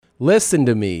Listen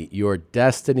to me. Your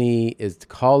destiny is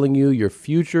calling you. Your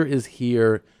future is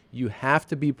here. You have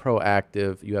to be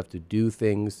proactive. You have to do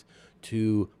things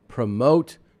to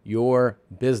promote your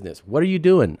business. What are you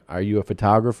doing? Are you a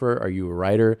photographer? Are you a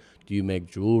writer? Do you make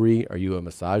jewelry? Are you a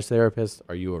massage therapist?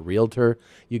 Are you a realtor?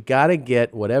 You got to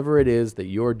get whatever it is that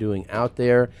you're doing out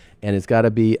there, and it's got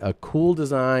to be a cool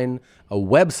design, a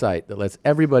website that lets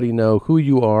everybody know who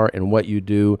you are and what you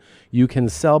do. You can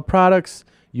sell products.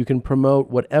 You can promote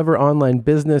whatever online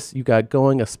business you got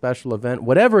going, a special event,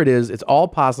 whatever it is, it's all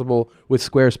possible with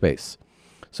Squarespace.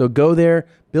 So go there,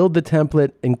 build the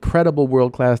template, incredible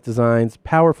world-class designs,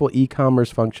 powerful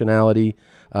e-commerce functionality.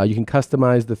 You can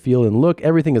customize the feel and look.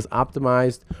 Everything is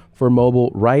optimized for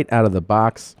mobile right out of the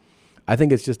box. I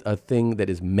think it's just a thing that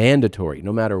is mandatory.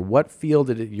 No matter what field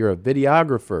you're a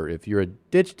videographer, if you're a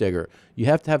ditch digger, you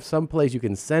have to have some place you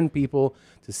can send people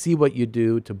to see what you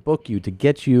do, to book you, to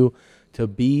get you to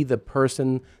be the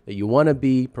person that you want to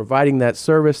be, providing that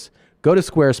service. Go to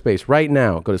Squarespace right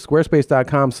now. Go to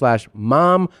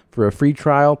squarespace.com/mom for a free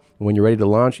trial. And when you're ready to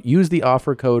launch, use the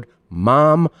offer code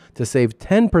MOM to save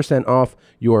 10% off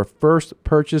your first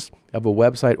purchase of a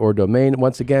website or domain.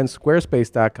 Once again,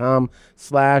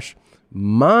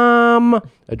 squarespace.com/mom.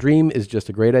 A dream is just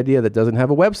a great idea that doesn't have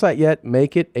a website yet.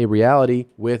 Make it a reality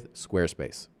with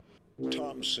Squarespace.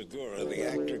 Tom Segura,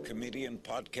 the actor, comedian,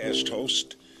 podcast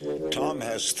host. Tom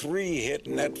has 3 hit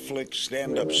Netflix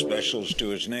stand-up specials to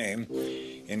his name,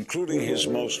 including his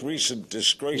most recent,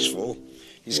 Disgraceful.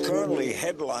 He's currently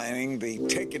headlining the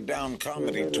Take It Down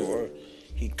comedy tour.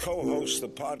 He co-hosts the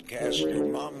podcast Your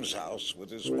Mom's House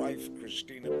with his wife,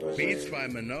 Christina. Beats by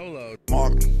Manolo.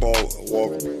 Mark Ball,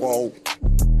 walk, whoa.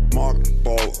 Mark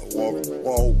Ball, walk,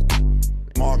 whoa.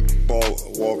 Mark Ball,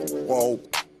 walk, whoa.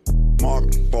 Mark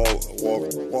Ball,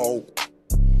 walk, whoa.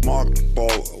 Mark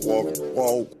Ball, walk,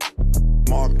 whoa.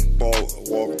 Mark Ball,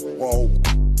 walk, whoa.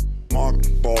 Mark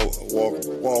Ball, walk,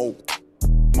 whoa.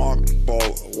 Mark Ball,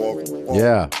 walk, whoa.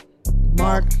 Yeah.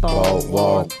 Mark Ball,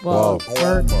 walk, walk,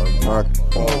 work. Mark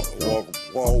Ball, walk,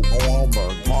 whoa.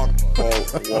 Mark Ball,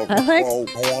 walk, I like whoa.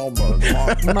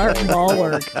 Mark Ball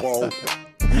work. Whoa.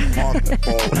 Mark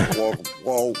Ball, walk,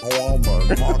 whoa. Mark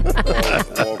Ball,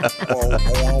 walk, whoa.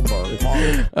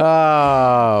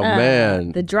 Oh,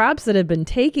 man. The drops that have been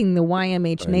taking the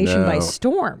YMH Nation by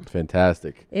storm.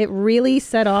 Fantastic. It really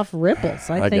set off ripples.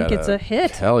 I think it's a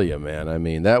hit. Tell you, man. I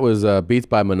mean, that was Beats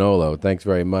by Manolo. Thanks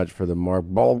very much for the Mark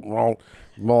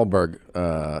Wahlberg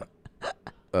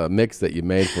mix that you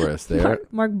made for us there.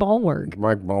 Mark Ballberg.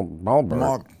 Mark Wahlberg.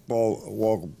 Mark Ball,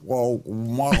 walk, whoa.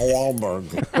 Mark Wahlberg.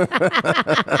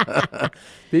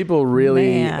 People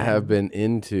really Man. have been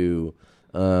into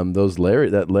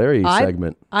that Larry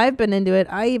segment. I've been into it.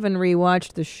 I even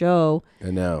rewatched the show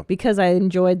I know. because I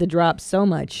enjoyed the drops so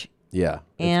much. Yeah.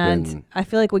 And I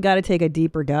feel like we got to take a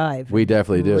deeper dive. We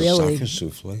definitely do. Really. Saka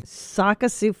souffle. Saka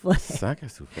souffle. Saka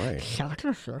souffle.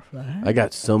 Saka souffle. I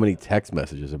got so many text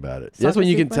messages about it. Saka That's when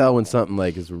you can souffle? tell when something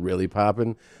like is really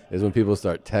popping is when people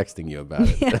start texting you about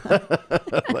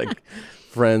it. Like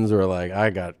friends are like,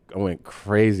 I went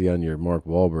crazy on your Mark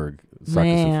Wahlberg Saka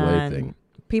souffle thing.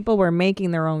 People were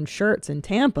making their own shirts in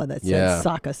Tampa that said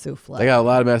Saka souffle. They got a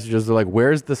lot of messages. They're like,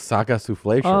 "Where's the Saka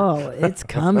souffle shirt?" Oh, it's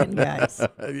coming, guys.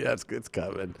 Yeah, it's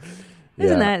coming.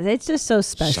 Isn't that? It's just so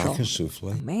special. Saka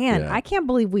souffle. Man, Yeah. I can't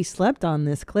believe we slept on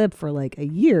this clip for like a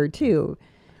year too.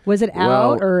 Was it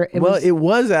out or it was? It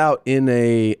was out in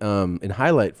a in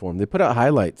highlight form. They put out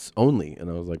highlights only, and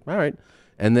I was like, all right.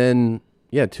 And then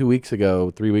 3 weeks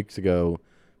ago,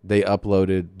 they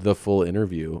uploaded the full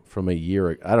interview from a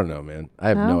year. I don't know, man. I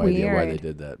have no idea why they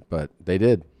did that, but they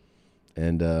did.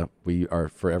 And we are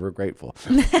forever grateful.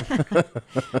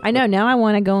 I know. Now I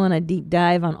want to go on a deep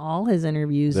dive on all his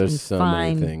interviews. There's and so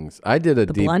find many things. I did a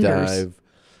deep blunders. dive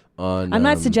on... I'm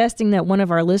not suggesting that one of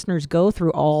our listeners go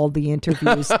through all the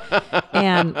interviews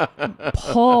and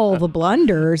pull the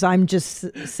blunders. I'm just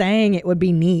saying it would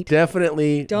be neat.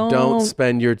 Definitely don't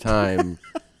spend your time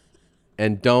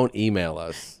and don't email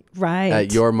us. Right.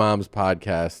 At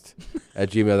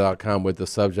yourmomspodcast@gmail.com with the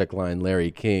subject line Larry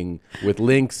King with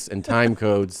links and time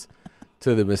codes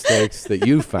to the mistakes that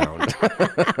you found.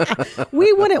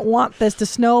 We wouldn't want this to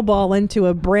snowball into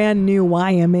a brand new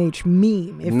YMH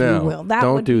meme, if you will. That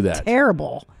don't would do be that.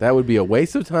 Terrible. That would be a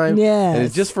waste of time. Yes. And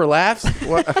it's just for laughs.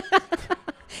 What?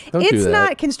 Don't do It's that.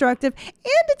 not constructive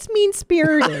and it's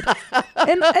mean-spirited.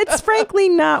 And it's frankly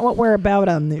not what we're about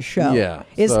on this show. Yeah,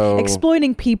 Is so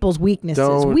exploiting people's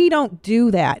weaknesses. We don't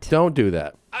do that. Don't do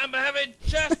that. I'm having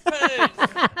chest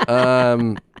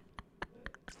pains.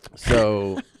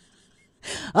 So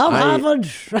I'm having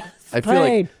chest I feel like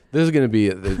pain. This is going to be,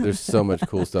 there's so much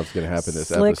cool stuff's going to happen this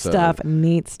Slick episode. stuff,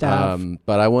 neat stuff.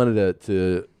 But I wanted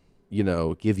to,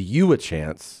 give you a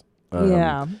chance.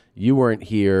 Yeah. You weren't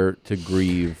here to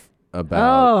grieve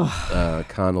about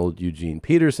Conald Eugene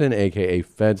Peterson, a.k.a.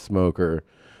 Fed Smoker,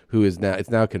 who is now, it's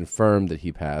now confirmed that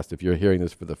he passed. If you're hearing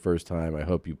this for the first time, I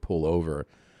hope you pull over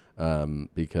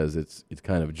because it's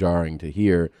kind of jarring to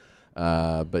hear.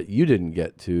 But you didn't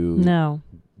get to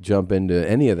jump into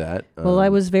any of that. Well, I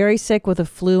was very sick with a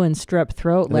flu and strep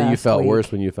throat and then last you felt week.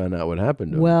 worse when you found out what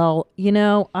happened to him. Well,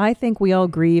 I think we all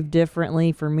grieve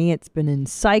differently. For me, it's been in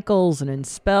cycles and in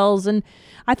spells, and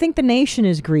I think the nation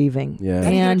is grieving. Yeah.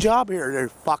 And good job here, there,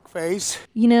 fuckface.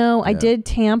 I did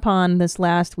Tampon this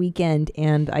last weekend,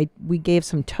 and we gave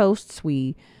some toasts.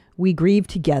 We grieved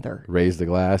together Raise the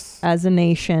glass. as a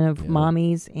nation of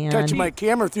mommies, and Touching my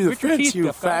camera through the fence, you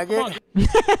faggot.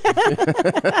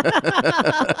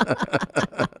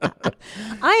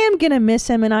 I am gonna miss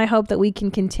him, and I hope that we can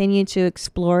continue to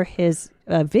explore his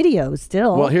videos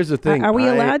still. Well, here's the thing. Are we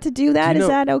allowed to do that? Is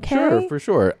that okay? Sure, for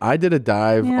sure. I did a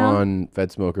dive Yeah. on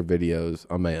Fed Smoker videos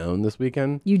on my own this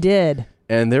weekend. You did.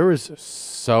 And there was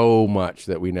so much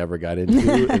that we never got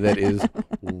into that is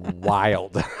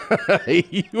wild.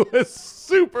 He was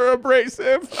super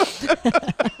abrasive.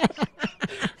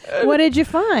 What did you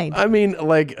find? I mean,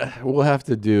 we'll have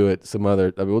to do it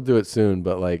we'll do it soon,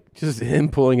 but just him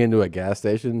pulling into a gas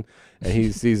station and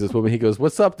he sees this woman, he goes,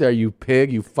 "What's up there, you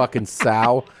pig, you fucking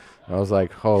sow?" I was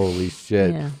like, holy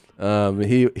shit. Yeah.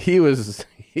 He was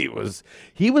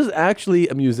actually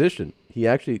a musician. He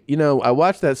actually, I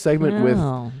watched that segment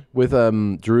with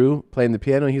Drew playing the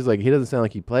piano. He's like, he doesn't sound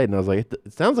like he played. And I was like,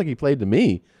 it sounds like he played to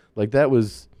me. Like that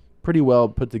was pretty well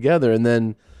put together. And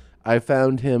then I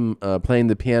found him playing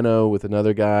the piano with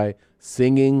another guy,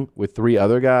 singing with three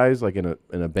other guys, like in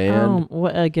a band.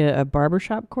 What, like a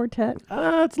barbershop quartet?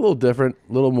 It's a little different,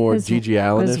 a little more Gigi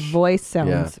Allen-ish. His voice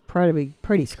sounds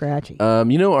pretty scratchy.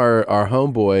 Our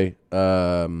homeboy,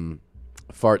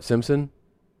 Fart Simpson.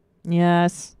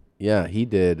 Yes. Yeah, he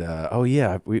did. We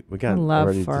got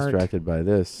already distracted by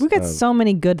this. We got so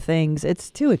many good things.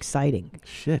 It's too exciting.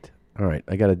 Shit. All right,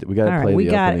 we gotta All play right, the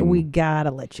opening. we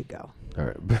gotta let you go. All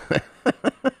right.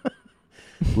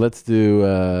 Let's do.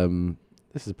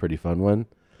 This is a pretty fun one.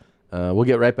 We'll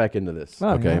get right back into this.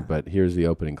 Okay, but here's the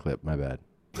opening clip. My bad.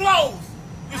 Close!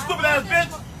 You stupid ass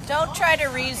bitch! Don't try to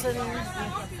reason.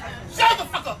 Shut the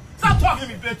fuck up! Stop talking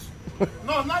to me, bitch!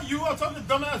 No, not you. I'm talking to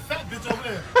dumb ass fat bitch over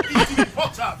there. Eating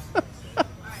pork chops.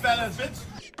 Fat ass bitch.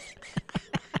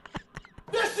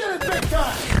 This shit is big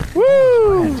time!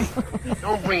 Woo!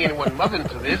 Don't bring anyone mother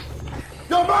into this.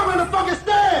 Your mom in the fucking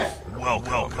stand!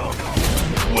 Welcome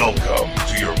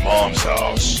to your mom's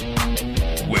house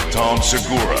with Tom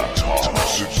Segura,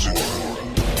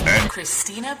 and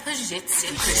Christina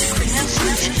Pazsitzky.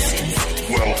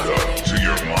 welcome to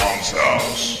your mom's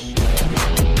house.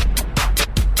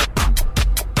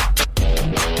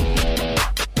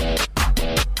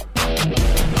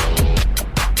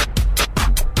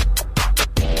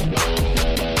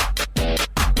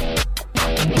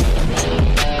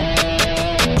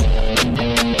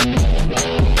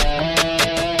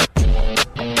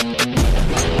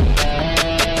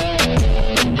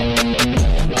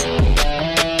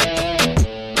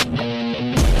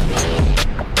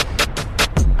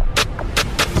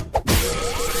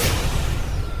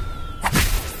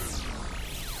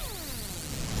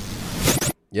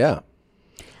 Yeah.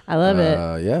 I love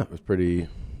it. Yeah, it was pretty.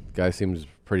 Guy seems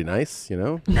pretty nice,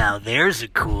 Now there's a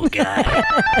cool guy.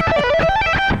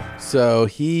 So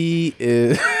he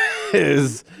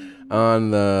is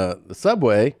on the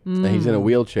subway, and he's in a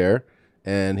wheelchair,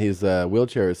 and his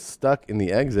wheelchair is stuck in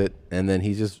the exit, and then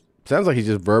sounds like he's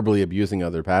just verbally abusing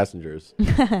other passengers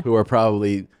who are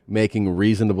probably making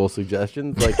reasonable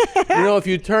suggestions. Like, if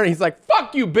you turn, he's like,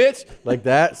 "Fuck you, bitch," like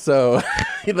that. So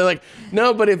they're like,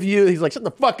 "No, but if you," he's like, "Shut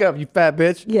the fuck up, you fat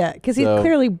bitch." Yeah, because he's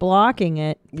clearly blocking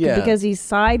it. Yeah. Because he's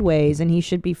sideways and he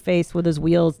should be faced with his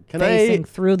wheels facing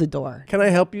through the door. Can I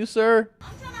help you, sir?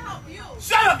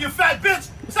 Shut up, you fat bitch!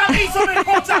 Stop eating so many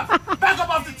pork chops! Back up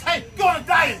off the tape! Go on a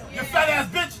diet, you fat ass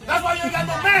bitch! That's why you ain't got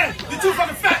no man! You're too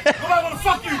fucking fat! Nobody wanna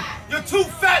fuck you! You're too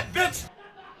fat, bitch!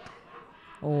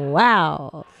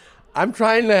 Wow. I'm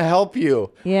trying to help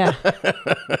you. Yeah.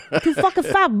 Too fucking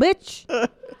fat, bitch.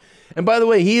 And by the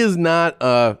way, he is not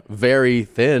very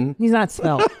thin. He's not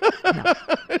svelte. No.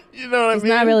 You know what I mean? He's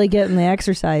not really getting the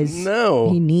exercise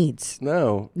he needs.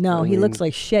 No. He looks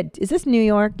like shit. Is this New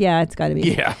York? Yeah, it's got to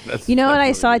be. Yeah. You know what?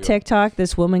 I saw TikTok.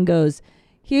 This woman goes,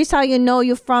 here's how you know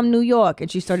you're from New York. And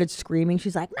she started screaming.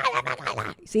 She's like, nah, nah, nah, nah,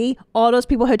 nah. See, all those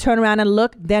people who turn around and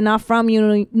look, they're not from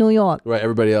New York. Right,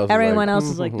 everybody else. Everyone else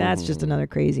is like, that's just another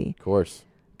crazy. Of course.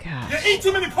 God. You eat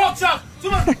too many pork chops, too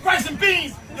much rice and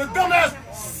beans, you dumbass,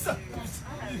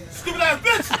 stupid ass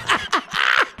bitch.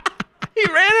 He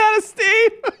ran out of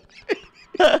steam.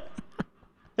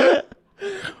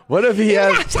 What if he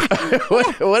has?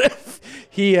 what if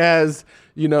he has?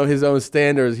 You know, his own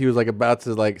standards. He was like about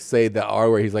to like say the R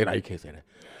word. He's like, no, you can't say that.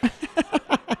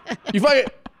 You fucking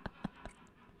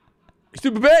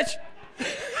stupid bitch.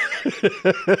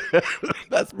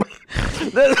 That's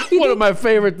one of my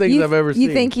favorite things I've ever seen.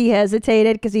 You think he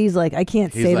hesitated because he's like, I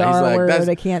can't say the R word.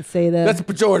 I can't say that. That's a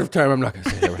pejorative term. I'm not going to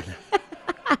say that right now.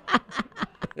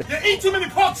 You eat too many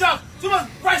pork chops, too much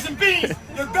rice and beans,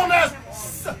 you dumbass,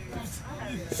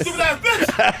 stupid ass bitch.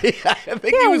 I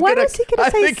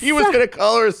think he was gonna gonna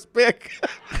call her a spick.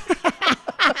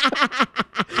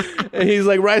 And he's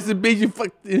like, rice and beans, you fuck.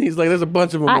 And he's like, there's a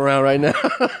bunch of them around right now.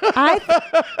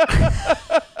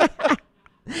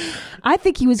 I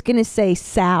think he was gonna say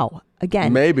sow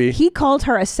again. Maybe he called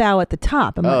her a sow at the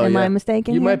top. Am I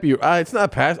mistaken? You here? might be. It's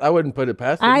not past. I wouldn't put it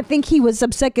past him. I think he was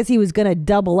upset because he was gonna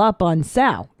double up on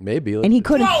sow. Maybe, and he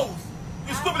couldn't. No,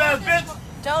 you stupid ass bitch.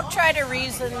 Don't try to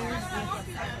reason.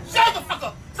 Shut the fuck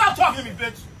up. Stop talking to me,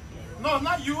 bitch. No,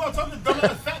 not you. I'm talking to the dumb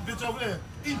ass fat bitch over there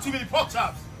eating too many pork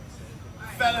chops.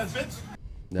 Fat ass bitch.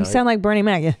 No, you sound like Bernie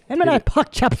Mac. Yeah, and not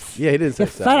pork chops. Yeah, he didn't say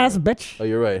fat ass bitch. Oh,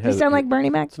 you're right. You sound like Bernie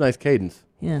Mac. It's a nice cadence.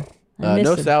 Yeah.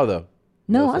 No sow though.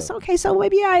 No, that's okay. So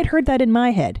maybe I had heard that in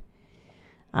my head.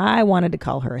 I wanted to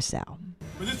call her a sow.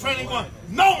 But this train ain't going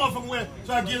no motherfucking way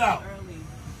till I get out.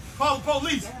 Call the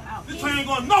police. This train ain't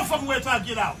going no fucking way till I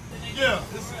get out. Yeah.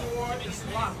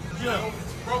 Yeah.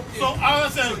 So all I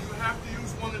said, you have to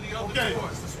use one of the other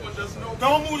doors. This one does no.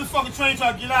 Don't move this fucking train till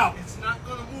I get out. It's not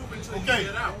gonna move until you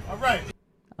get out. All right.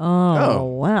 Oh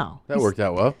wow. That worked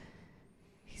out well.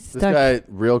 This guy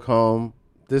real calm.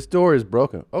 This door is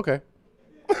broken. Okay.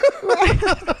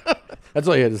 That's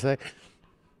all you had to say.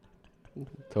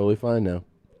 Totally fine now.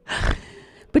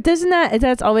 But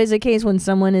that's always the case when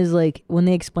someone is like, when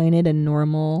they explain it in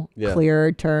normal,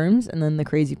 clear terms, and then the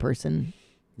crazy person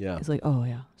is like, oh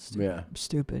yeah,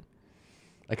 stupid.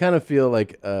 I kind of feel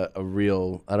like a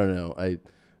real, I don't know, I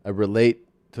relate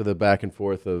to the back and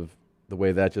forth of the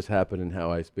way that just happened and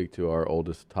how I speak to our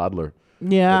oldest toddler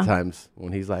at times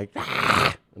when he's like,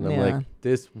 ah! And I'm like,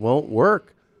 this won't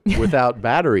work without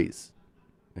batteries.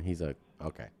 And he's like,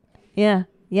 okay. Yeah.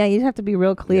 Yeah, you'd have to be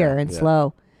real clear and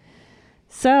slow.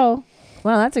 So,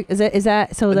 well, that's it. This is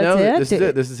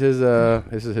it. This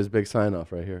is his big sign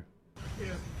off right here.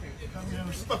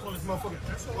 I'm stuck on this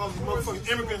motherfucker. All these motherfucking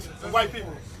immigrants and white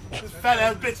people. This fat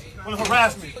ass bitch wanna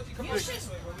harass me.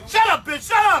 Shut up, bitch,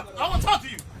 shut up! I wanna talk to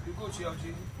you.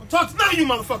 I talk to none of you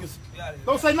motherfuckers.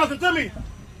 Don't say nothing to me.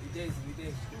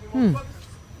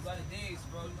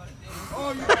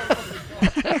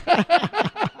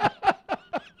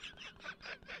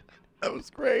 That was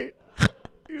great.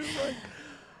 He was like,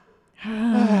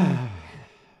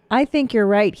 I think you're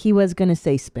right. He was going to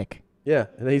say spick. Yeah,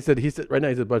 and he said right now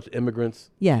he's a bunch of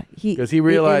immigrants. Yeah, because he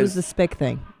realized it was the spick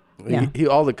thing. Yeah, he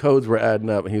all the codes were adding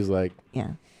up, and he was like,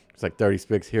 yeah, it's like 30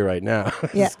 spicks here right now.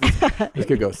 Yeah, this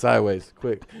could go sideways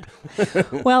quick.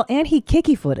 Well, and he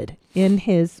kicky-footed in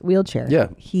his wheelchair. Yeah,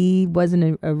 he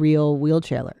wasn't a real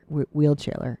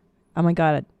wheelchairer. Oh my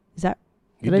God, is that?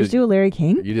 Did I just do a Larry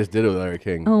King? You just did a Larry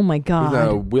King. Oh my God, he's not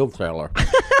a wheelchairer.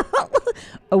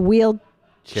 A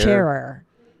wheelchairer.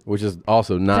 Which is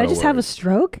also not. Did I just have a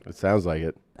stroke? It sounds like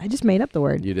it. I just made up the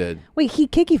word. You did. Wait, he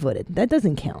kicky-footed. That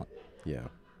doesn't count. Yeah.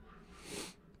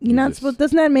 You're not supposed.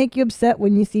 Doesn't that make you upset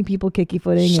when you see people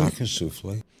kicky-footing? Sock and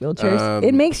souffle. Wheelchairs.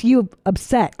 It makes you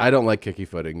upset. I don't like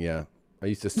kicky-footing. Yeah, I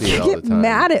used to see it all the time. Get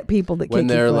mad at people that when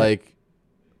they're kicky-foot. like,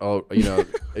 oh,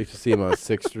 I used to see them on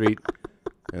 6th Street,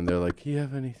 and they're like, "Do you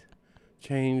have any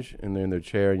change?" And they're in their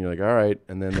chair, and you're like, "All right,"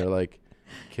 and then they're like,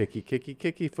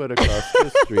 kicky foot across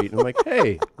the street. And I'm like,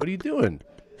 hey, what are you doing?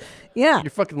 Yeah. Your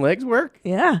fucking legs work?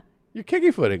 Yeah. You're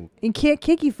kicky footing. You can't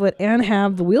kicky foot and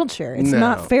have the wheelchair. It's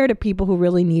not fair to people who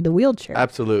really need a wheelchair.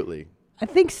 Absolutely. I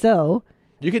think so.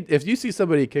 You could, if you see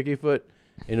somebody kicky foot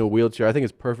in a wheelchair, I think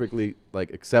it's perfectly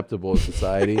like acceptable in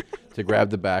society to grab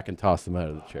the back and toss them out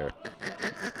of the chair.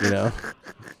 You know?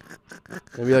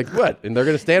 And be like, what? And they're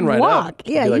going to stand right up.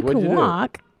 Yeah, like, you can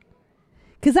walk.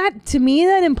 Because that, to me,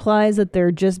 that implies that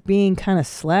they're just being kind of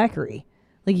slackery.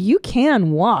 Like, you can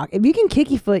walk. If you can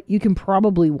kicky foot, you can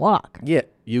probably walk. Yeah,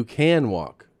 you can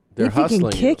walk. They're if you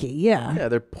hustling. Can kicky, yeah. Yeah,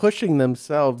 they're pushing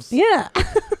themselves. Yeah.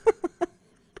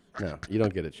 No, you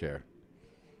don't get a chair.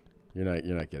 You're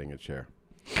not getting a chair.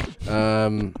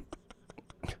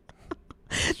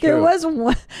 There was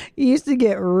one. You used to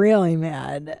get really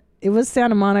mad. It was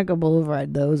Santa Monica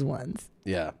Boulevard. Those ones.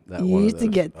 Yeah, that you one. used to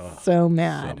get so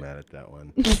mad. So mad at that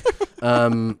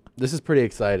one. This is pretty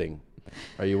exciting.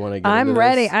 Are you want to get? I'm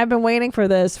ready. I've been waiting for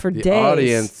this for days. The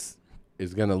audience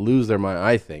is going to lose their mind.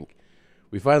 I think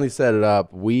we finally set it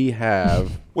up. We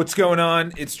have what's going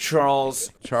on. It's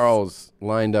Charles. Charles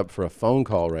lined up for a phone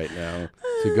call right now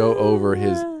to go over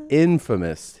his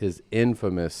infamous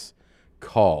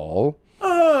call.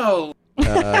 Oh.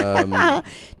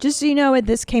 Just so you know,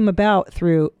 this came about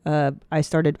through. I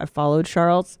followed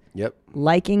Charles. Yep.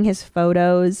 Liking his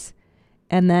photos,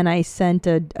 and then I sent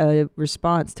a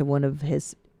response to one of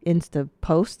his Insta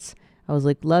posts. I was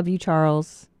like, "Love you,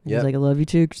 Charles." He was like, "I love you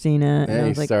too, Christina." And I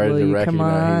was he like, started "Will to you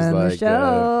recognize. come on the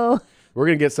show?" We're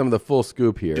gonna get some of the full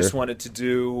scoop here. Just wanted to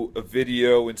do a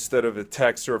video instead of a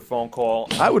text or a phone call.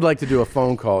 I would like to do a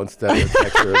phone call instead of a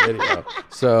text or a video.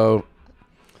 So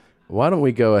why don't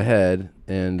we go ahead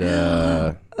and make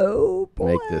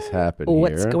this happen here?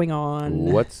 What's going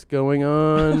on? What's going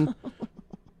on?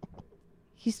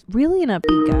 He's really an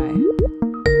upbeat guy.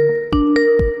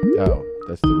 Oh,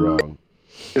 that's the wrong.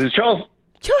 This is Charles.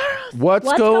 Charles!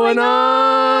 What's going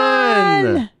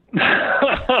on?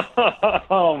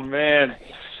 Oh, man.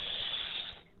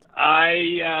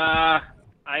 I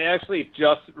actually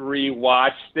just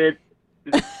rewatched it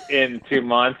in 2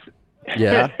 months.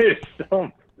 Yeah.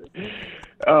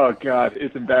 Oh, God,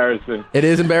 it's embarrassing. It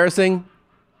is embarrassing?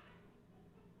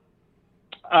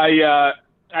 I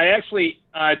actually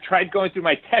tried going through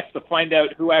my text to find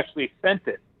out who actually sent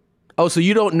it. Oh, so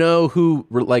you don't know who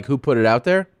put it out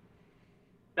there?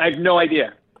 I have no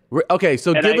idea. Okay,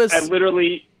 so and give us... I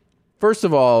literally... First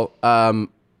of all,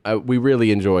 we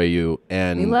really enjoy you.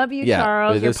 And we love you,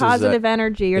 Charles. Your positive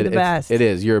energy. You're the best. It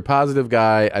is. You're a positive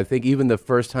guy. I think even the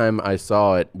first time I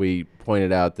saw it, we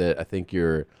pointed out that I think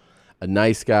you're a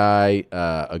nice guy,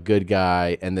 a good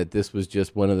guy, and that this was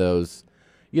just one of those,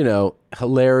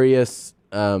 hilarious,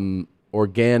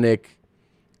 organic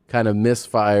kind of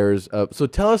misfires. So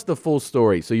tell us the full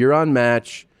story. So you're on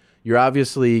Match. You're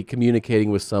obviously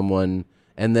communicating with someone.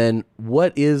 And then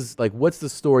what's the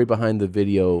story behind the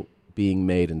video being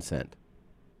made and sent?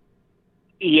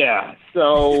 Yeah,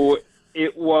 so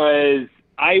it was,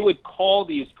 I would call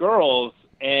these girls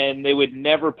and they would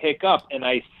never pick up, and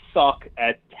I suck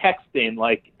at texting,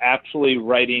 like actually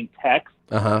writing text.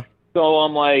 Uh-huh. So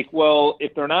I'm like, well,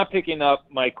 if they're not picking up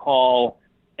my call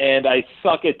and I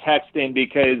suck at texting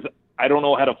because I don't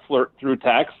know how to flirt through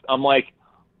text, I'm like,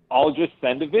 I'll just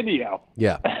send a video.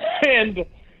 Yeah. And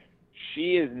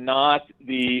she is not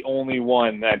the only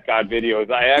one that got videos.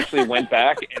 I actually went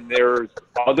back and there's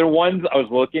other ones I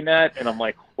was looking at, and I'm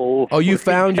like, oh, you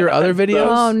found your other videos?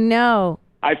 Oh, no.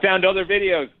 I found other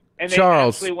videos, and they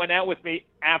Charles. actually went out with me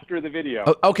after the video.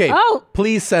 Oh, okay. Oh.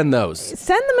 Please send those.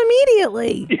 Send them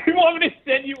immediately. You want me to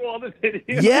send you all the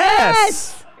videos?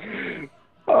 Yes.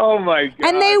 Oh, my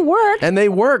God. And they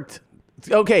worked.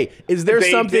 Okay. Is there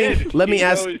They something? did. Let me She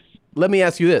ask. knows. Let me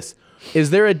ask you this: is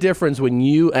there a difference when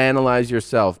you analyze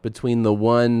yourself between the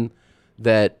one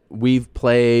that we've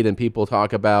played and people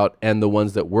talk about and the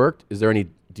ones that worked? Is there any?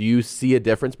 Do you see a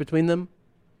difference between them?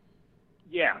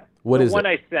 Yeah. What is the one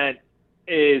it? I sent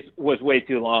was way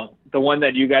too long. The one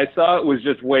that you guys saw was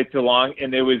just way too long,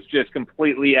 and it was just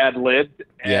completely ad-libbed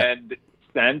and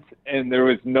sent, and there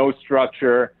was no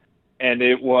structure. And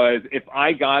it was, if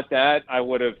I got that, I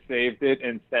would have saved it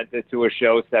and sent it to a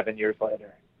show 7 years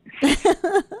later.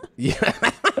 Yeah.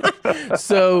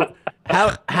 So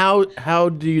how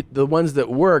do you, the ones that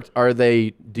worked,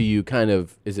 do you kind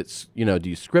of, is it, do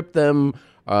you script them?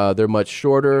 They're much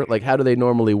shorter. Like, how do they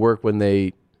normally work when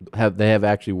they have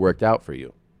actually worked out for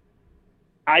you?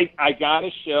 I got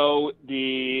to show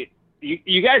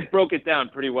you guys broke it down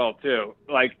pretty well too.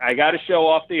 Like, I got to show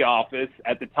off The Office.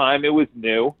 At the time, it was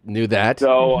new. Knew that.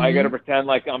 So I got to pretend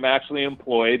like I'm actually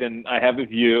employed and I have a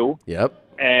view. Yep.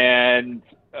 And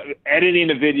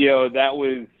editing a video, that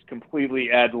was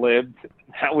completely ad-libbed.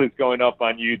 That was going up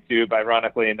on YouTube,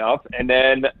 ironically enough. And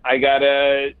then I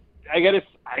gotta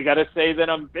say that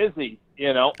I'm busy.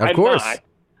 Of course. Not,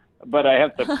 but I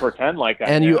have to pretend like I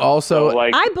am. And you also,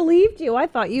 I believed you. I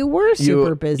thought you were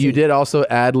super busy. You did also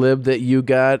ad-lib that you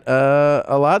got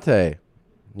a latte.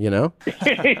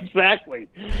 Exactly.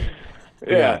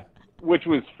 Yeah. Which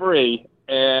was free.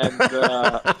 And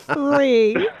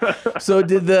free. So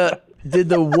did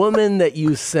the woman that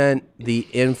you sent the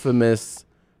infamous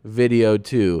video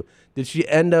to, did she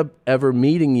end up ever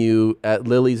meeting you at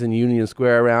Lily's in Union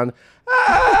Square around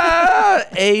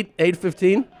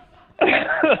 8:15?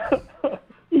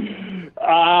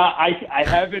 I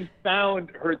haven't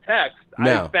found her text.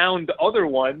 No. I found other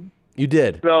ones. You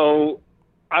did. So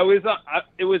it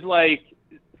was like,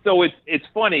 so it's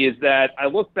funny is that I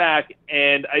look back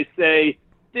and I say,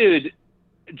 dude,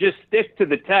 just stick to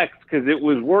the text because it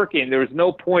was working. There was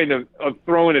no point of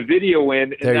throwing a video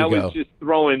in, and that was just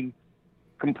throwing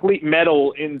complete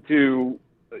metal into,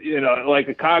 like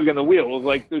a cog in the wheel. It was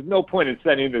like, there's no point in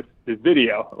sending this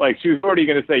video. Like, she was already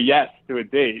going to say yes to a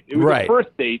date. It was a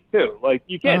first date, too. Like,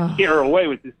 you can't scare her away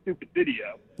with this stupid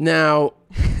video. Now,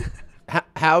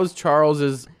 how's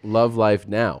Charles's love life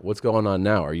now? What's going on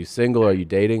now? Are you single? Are you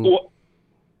dating? Well,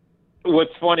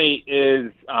 what's funny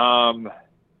is,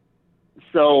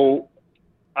 so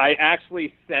I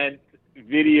actually sent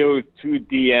videos to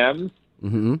DMs.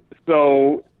 Mm-hmm.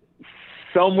 So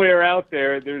somewhere out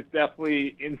there's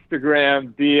definitely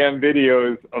Instagram DM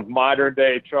videos of modern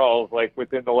day Charles, like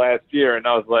within the last year. And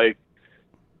I was like,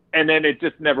 and then it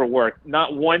just never worked.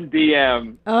 Not one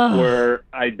DM where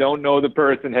I don't know the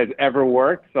person has ever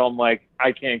worked. So I'm like,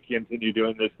 I can't continue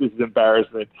doing this. This is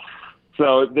embarrassing.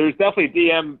 So there's definitely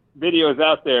DM videos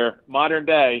out there, modern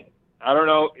day. I don't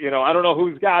know, I don't know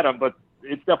who's got them, but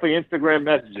it's definitely Instagram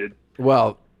messaging.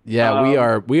 Well,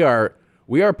 yeah, we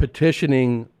are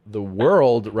petitioning the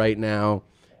world right now.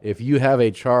 If you have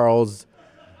a Charles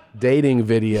dating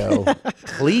video,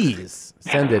 please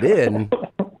send it in.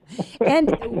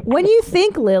 And when you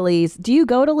think Lily's, do you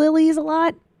go to Lily's a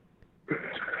lot? Is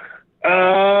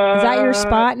that your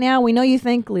spot now? We know you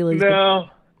think Lily's.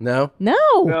 No. No?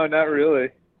 No. No, not really.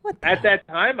 At that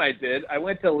time I did. I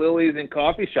went to Lily's and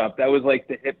Coffee Shop. That was like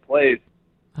the hip place.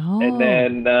 Oh. And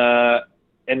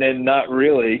then not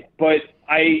really. But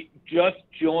I just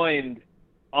joined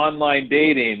online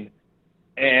dating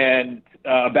and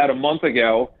about a month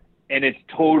ago, and it's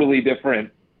totally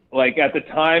different. Like at the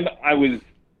time I was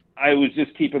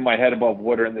just keeping my head above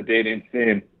water in the dating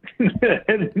scene.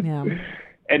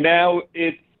 And now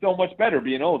it's so much better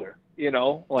being older,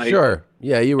 like sure.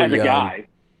 Yeah, you were as young. a guy.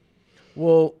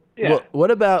 Well, yeah.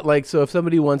 What about so if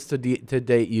somebody wants to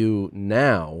date you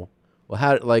now, well,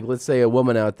 how, let's say a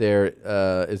woman out there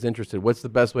is interested, what's the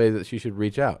best way that she should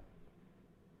reach out?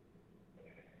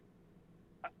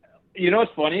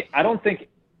 What's funny? I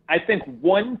think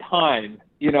one time,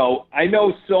 I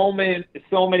know so many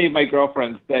of my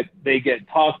girlfriends that they get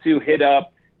talked to, hit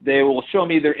up, they will show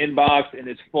me their inbox and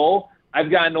it's full. I've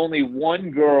gotten only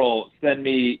one girl send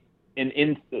me an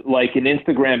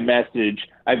Instagram message.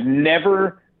 I've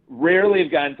rarely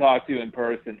have gotten talked to in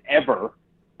person ever.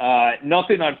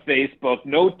 Nothing on Facebook,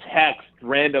 no text,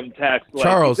 random text.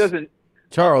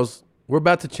 Charles, we're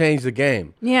about to change the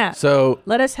game. Yeah. So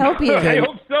let us help you. I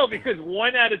hope so, because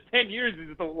 1 out of 10 years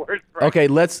is the worst. Okay,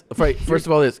 first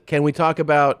of all, can we talk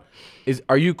about,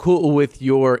 are you cool with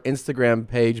your Instagram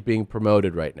page being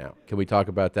promoted right now? Can we talk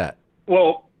about that?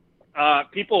 Well,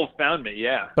 people have found me,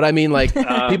 yeah. But I mean,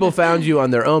 people found you on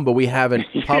their own, but we haven't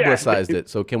publicized it.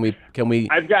 So can we?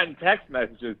 I've gotten text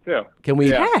messages too. Can we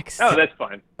text? Oh, that's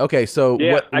fine. Okay, so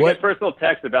yeah, what? I get personal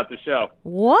text about the show.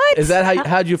 What is that?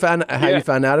 How you found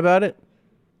out about it?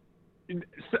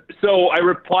 So I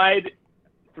replied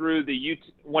through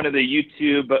one of the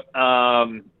YouTube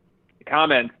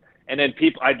comments, and then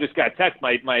I just got text.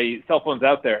 My cell phone's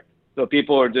out there, so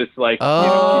people are just like,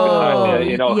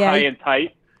 high and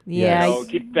tight. Yeah.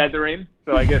 Keep feathering.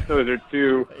 So I guess those are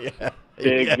two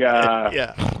big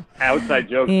outside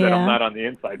jokes that I'm not on the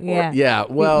inside for. Yeah.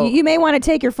 Well, you may want to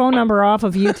take your phone number off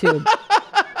of YouTube.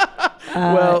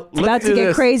 It's about to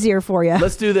get crazier for you.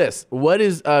 Let's do this. What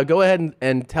is? Go ahead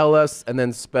and tell us, and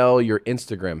then spell your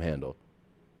Instagram handle.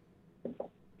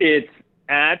 It's @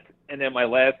 and then my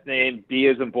last name, B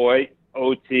as in boy,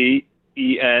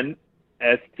 OTENSTEN.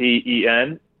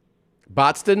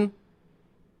 Botston?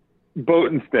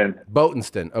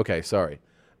 Botenston. Okay, sorry.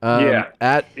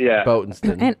 At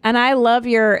Botenston. And I love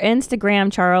your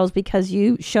Instagram, Charles, because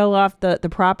you show off the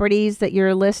properties that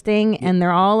you're listing, and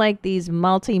they're all like these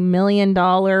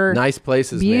multi-million-dollar nice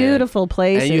places, beautiful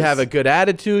places. And you have a good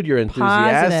attitude. You're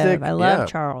enthusiastic. Positive. I love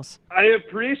Charles. I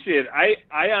appreciate it.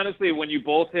 I honestly, when you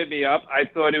both hit me up, I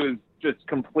thought it was just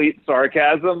complete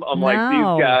sarcasm. I'm like,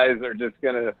 these guys are just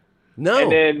gonna. No.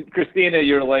 And then Christina,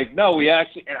 you're like, no, we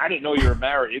actually, and I didn't know you were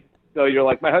married. So you're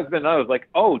like, my husband and I was like,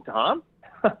 oh, Tom?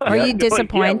 Are you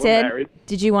disappointed?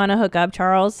 Did you want to hook up,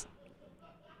 Charles?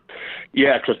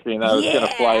 Yeah, Christina. I was going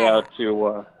to fly out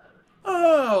to...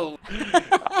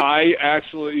 I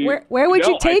actually... Where would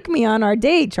you take me on our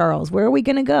date, Charles? Where are we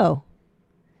going to go?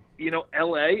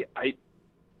 L.A.,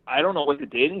 I don't know what the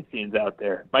dating scene's out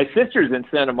there. My sister's in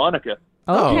Santa Monica.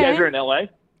 Okay. You guys are in L.A.?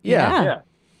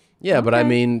 Yeah, but I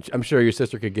mean, I'm sure your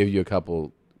sister could give you a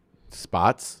couple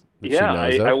spots. Yeah,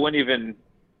 I wouldn't even.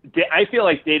 I feel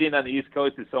like dating on the East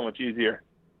Coast is so much easier.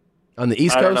 On the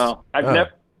East I Coast? don't know.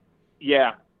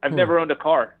 I've never owned a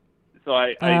car, so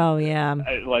I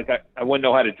wouldn't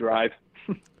know how to drive.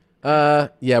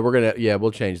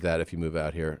 We'll change that if you move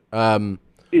out here.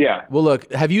 Yeah. Well,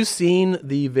 look, have you seen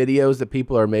the videos that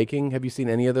people are making? Have you seen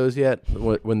any of those yet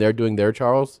when they're doing their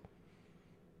Charles?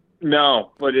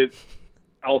 No, but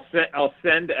I'll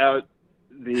send out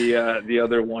the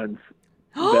other ones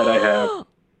that I have.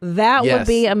 That would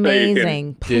be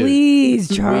amazing. Dude,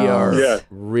 Please, Charles. We are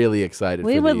really excited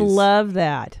We for would these. love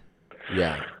that.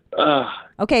 Yeah.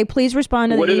 Okay, please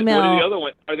respond to the email. What are the other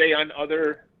ones? Are they on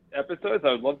other episodes?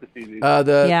 I would love to see these.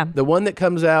 The one that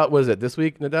comes out, was it this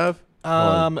week, Nadav?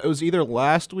 It was either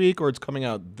last week or it's coming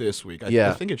out this week.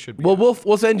 I think it should be. Well,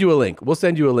 we'll send you a link. We'll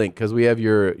send you a link because we have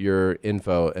your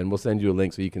info, and we'll send you a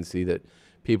link so you can see that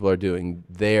people are doing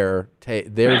their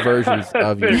versions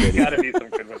of your There's video. got to be some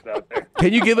good ones out there.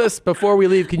 Can you give us, before we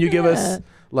leave, can you give us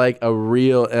like a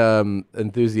real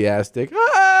enthusiastic,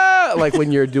 like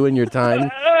when you're doing your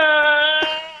time?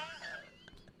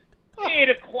 8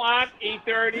 o'clock,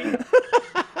 8:30.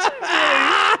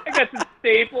 I got some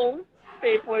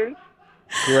staplers.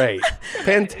 Great.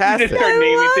 Fantastic. You just start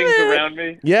naming things around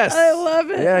me. Yes. I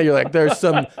love it. Yeah, you're like, there's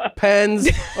some pens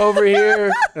over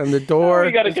here on the door.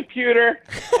 We got a computer.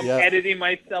 I'm editing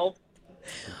myself.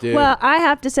 Dude. Well, I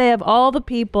have to say, of all the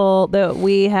people that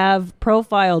we have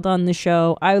profiled on the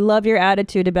show, I love your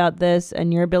attitude about this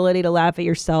and your ability to laugh at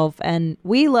yourself. And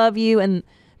we love you. And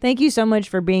thank you so much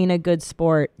for being a good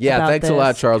sport. Yeah, thanks a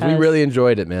lot, Charles. We really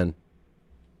enjoyed it, man.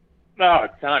 Oh,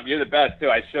 Tom, you're the best, too.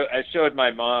 I showed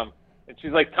my mom, and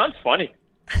she's like, Tom's funny.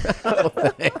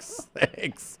 Thanks.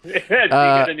 Yeah, she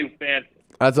got a new fan.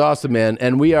 That's awesome, man.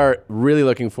 And we are really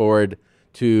looking forward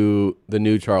to the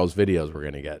new Charles videos we're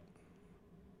going to get.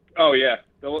 Oh, yeah.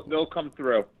 They'll come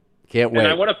through. Can't wait. And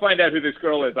I want to find out who this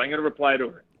girl is. I'm going to reply to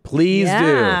her. Please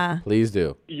do. Please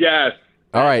do. Yes.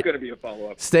 All right. It's going to be a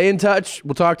follow-up. Stay in touch.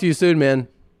 We'll talk to you soon, man.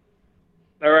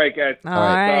 All right, guys. All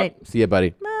right. See you, buddy.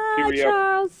 Bye,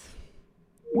 Charles.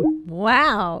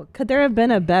 Wow. Could there have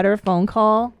been a better phone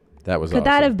call? That was Could awesome.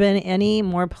 that have been any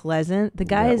more pleasant? The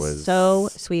guy is so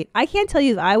sweet. I can't tell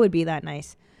you if I would be that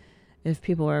nice if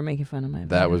people were making fun of my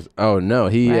That was, oh no,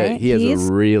 he has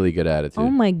a really good attitude. Oh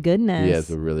my goodness. He has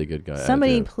a really good guy.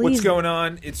 Somebody attitude. please. What's going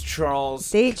on? It's Charles.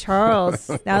 Date Charles.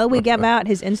 Now that we get out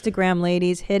his Instagram,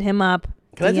 ladies, hit him up.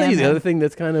 Can I tell DM you the him. other thing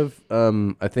that's kind of,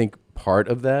 I think part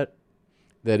of that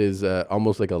is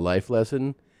almost like a life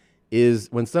lesson is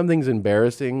when something's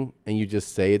embarrassing and you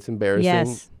just say it's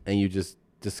embarrassing and you just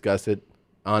discuss it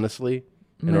honestly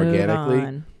and Move organically,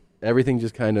 on. everything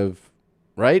just kind of,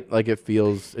 right? Like it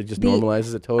just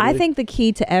normalizes it totally. I think the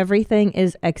key to everything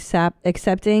is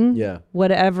accepting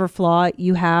whatever flaw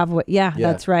you have.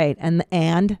 That's right. And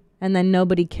then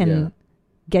nobody can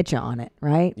get you on it,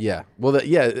 right? Yeah. Well, That's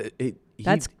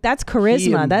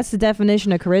charisma. That's the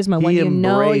definition of charisma. When you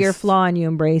know your flaw and you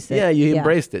embrace it. Yeah, you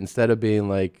embraced it instead of being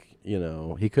like,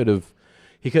 he could have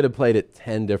played it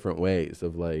 10 different ways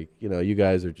of like, you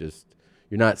guys are just,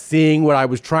 you're not seeing what I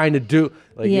was trying to do.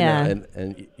 Like,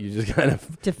 and you just kind of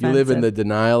you live in the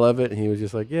denial of it. And he was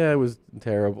just like, yeah, it was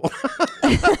terrible.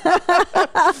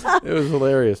 It was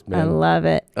hilarious, man. I love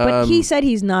it. But he said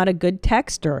he's not a good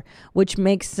texter, which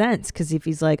makes sense because if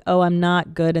he's like, oh, I'm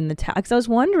not good in the text, I was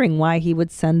wondering why he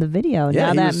would send the video.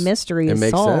 Yeah, now that mystery is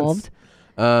makes solved. Sense.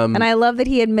 And I love that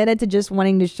he admitted to just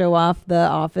wanting to show off The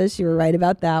Office. You were right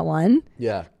about that one.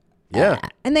 Yeah. Yeah.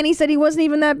 And then he said he wasn't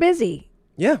even that busy.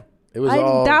 Yeah. It was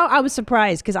I was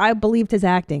surprised because I believed his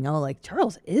acting. Oh, like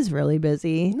Charles is really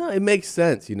busy. No, it makes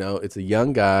sense. It's a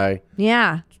young guy.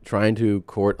 Yeah. Trying to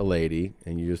court a lady,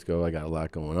 and you just go, I got a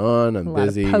lot going on. I'm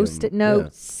busy. Post-it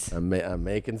notes. Yeah, I'm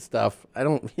making stuff. I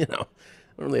don't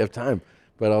really have time,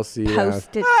 but I'll see you.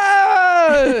 Post-it.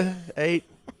 8.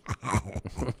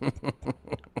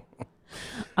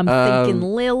 I'm thinking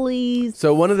lilies.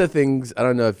 So one of the things, I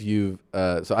don't know if you've,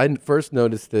 so I first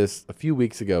noticed this a few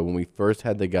weeks ago when we first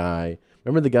had the guy.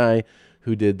 Remember the guy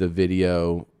who did the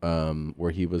video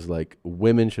where he was like,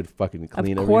 women should fucking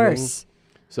clean everything? Of course.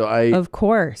 So of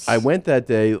course. I went that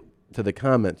day to the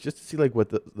comments just to see like what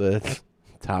the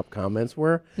top comments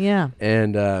were. Yeah.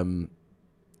 And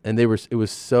it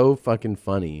was so fucking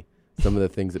funny, some of the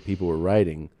things that people were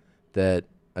writing, that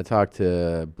I talked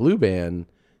to Blue Band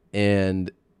and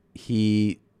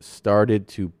he started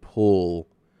to pull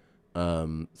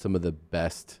some of the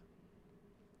best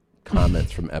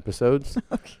comments from episodes.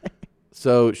 Okay.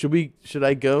 So should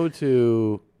I go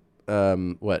to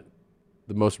what?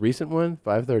 The most recent one,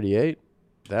 538?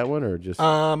 That one or just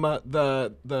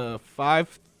the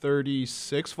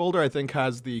 36 folder, I think,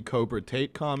 has the Cobra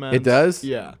Tate comments. It does?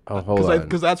 Yeah. Oh, hold on.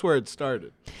 Because that's where it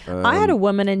started. I had a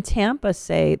woman in Tampa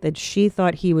say that she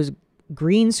thought he was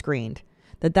green screened.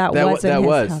 That wasn't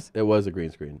his house. It was a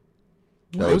green screen.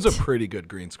 It was a pretty good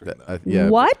green screen, though. Yeah.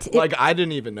 What? Like, I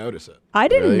didn't even notice it. I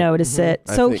didn't Really? notice it.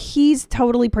 I So think- he's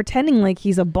totally pretending like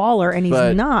he's a baller and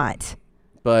he's not.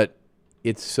 But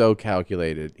it's so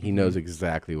calculated. He knows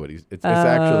exactly what he's. It's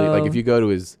actually like if you go to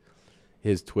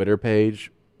his Twitter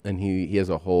page, and he has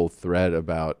a whole thread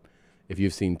about if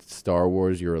you've seen Star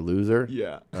Wars, you're a loser.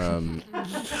 Yeah.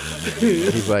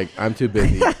 He's like, I'm too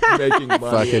busy making money.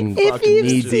 fucking you've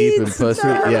knee deep seen in pussy.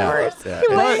 Star Yeah. Wars, Yeah.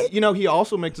 But, he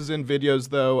also mixes in videos,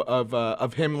 though,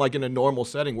 of him, like, in a normal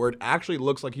setting where it actually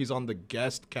looks like he's on the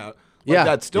guest couch. Like, Yeah.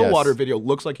 that Stillwater Yes. video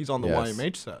looks like he's on the Yes.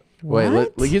 YMH set. Wait,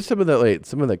 What? get some of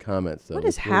the comments. Though, What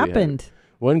has before we have it. happened?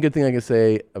 One good thing I can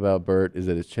say about Bert is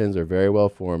that his chins are very well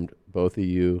formed. Both of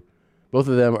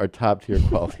them are top tier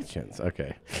quality chins.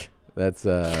 Okay. That's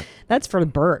for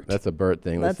Bert. That's a Bert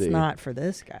thing. Let's That's see. not for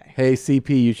this guy. Hey,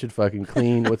 CP, you should fucking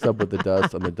clean. What's up with the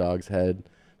dust on the dog's head?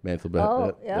 Mantle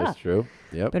Yeah. That's true.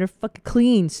 Yep. Better fucking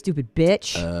clean, stupid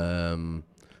bitch.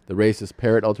 The racist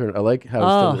parrot alternate. I like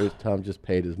how Tom just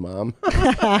paid his mom.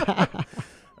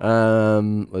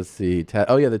 Let's see.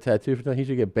 The tattoo for Tom. He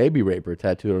should get baby raper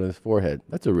tattooed on his forehead.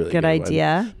 That's a really good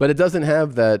idea. One. But it doesn't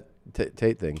have that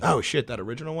Tate thing. Oh, shit, that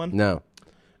original one? No.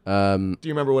 Do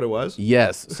you remember what it was?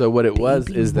 Yes. So what it was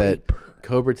is that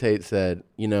Cobra Tate said,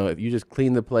 if you just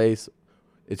clean the place,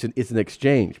 it's an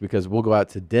exchange because we'll go out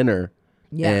to dinner.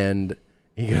 Yeah. And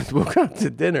he goes, we'll go out to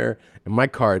dinner, and my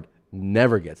card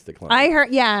never gets declined. I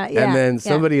heard, yeah. And then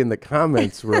somebody in the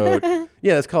comments wrote,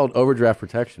 yeah, it's called overdraft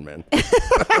protection, man. And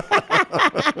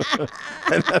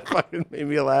that fucking made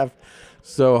me laugh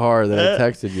so hard that I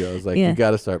texted you. I was like, you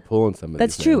got to start pulling some of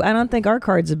That's these true. things. I don't think our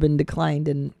cards have been declined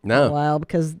in a while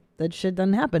because that shit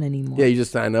doesn't happen anymore. Yeah, you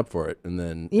just sign up for it, and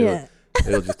then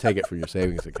it'll just take it from your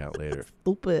savings account later.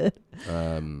 Stupid.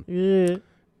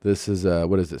 This is,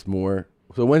 what is this, more?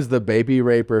 So when's the Baby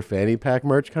Raper fanny pack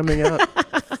merch coming out?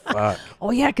 Fuck.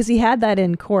 Oh, yeah, because he had that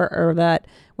in court, or that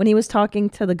when he was talking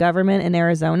to the government in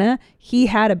Arizona, he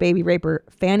had a Baby Raper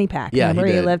fanny pack. Yeah, Remember,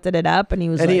 he did. lifted it up, and he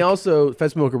was And like... he also,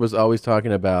 Fed Smoker was always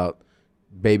talking about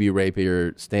Baby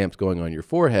Raper stamps going on your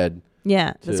forehead.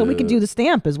 Yeah, so we could do the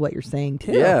stamp is what you're saying,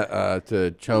 too. Yeah,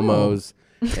 to chomos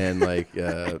and like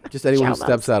just anyone who Chomos.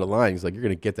 steps out of line. He's like, you're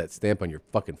going to get that stamp on your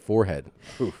fucking forehead.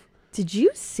 Oof. Did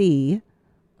you see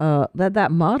that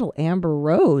model Amber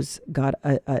Rose got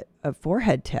a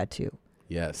forehead tattoo?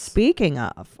 Yes. Speaking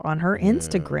of, on her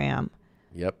Instagram.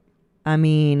 Yep. I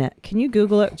mean, can you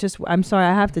Google it? I'm sorry,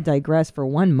 I have to digress for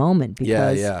one moment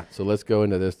because Yeah. So let's go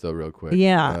into this though real quick.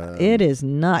 Yeah, it is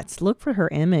nuts. Look for her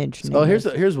image. Oh,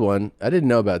 here's one. I didn't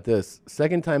know about this.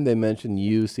 Second time they mentioned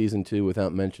You season 2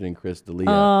 without mentioning Chris D'Elia.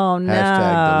 Oh no.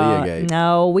 #DeliaGate.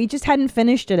 No, we just hadn't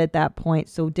finished it at that point,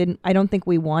 so I don't think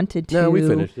we wanted to. No, we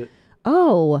finished it.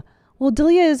 Oh, well,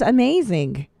 D'Elia is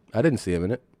amazing. I didn't see him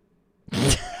in it.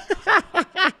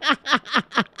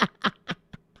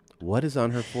 What is on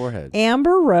her forehead?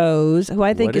 Amber Rose, who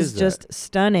I think What is is just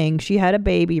stunning. She had a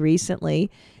baby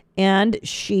recently, and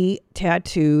she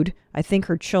tattooed, I think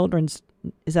her children's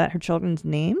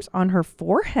names on her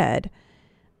forehead.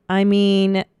 I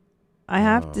mean, I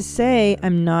have to say,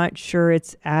 I'm not sure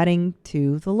it's adding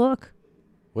to the look.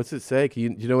 What's it say? Do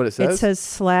you know what it says? It says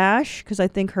Slash, because I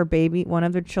think her baby, one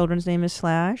of their children's name is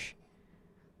Slash,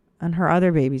 and her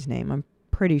other baby's name, I'm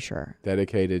pretty sure.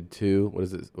 Dedicated to, what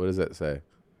does that say?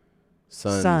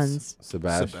 Sons.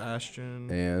 Sebastian.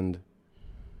 And?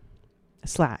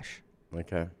 Slash.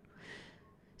 Okay.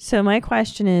 So my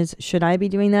question is, should I be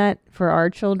doing that for our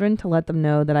children to let them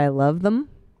know that I love them?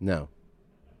 No.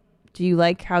 Do you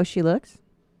like how she looks?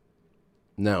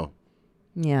 No.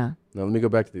 Yeah. No, let me go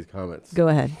back to these comments. Go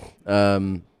ahead.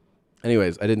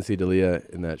 Anyways, I didn't see D'Elia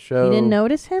in that show. You didn't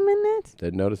notice him in it?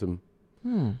 Didn't notice him.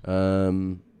 Hmm.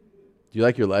 Do you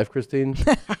like your life, Christine?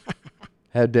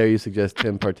 How dare you suggest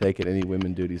Tim partake in any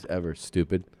women duties ever,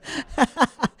 stupid.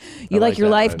 You like your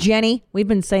that life, one. Jenny? We've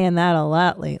been saying that a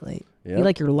lot lately. Yeah. You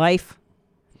like your life?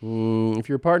 If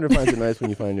your partner finds it nice when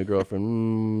you find a new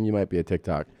girlfriend, you might be a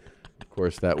TikTok. Of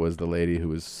course, that was the lady who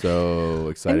was so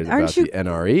excited Aren't about you the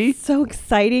NRE. So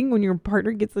exciting when your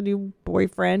partner gets a new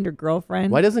boyfriend or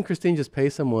girlfriend. Why doesn't Christine just pay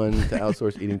someone to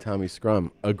outsource eating Tommy's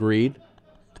scrum? Agreed.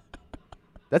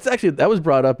 That was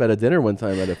brought up at a dinner one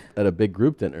time at a big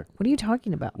group dinner. What are you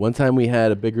talking about? One time we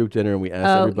had a big group dinner and we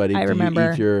asked everybody,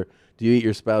 do Do you eat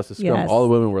your spouse's scrum? Yes. All the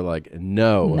women were like,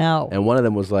 no. No. And one of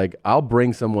them was like, I'll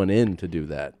bring someone in to do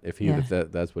that if Yeah.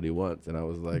 that's what he wants. And I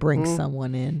was like, Bring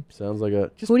someone in. Sounds like a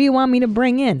Who do you want me to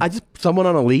bring in? someone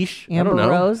on a leash. I Amber don't know.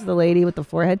 Rose, the lady with the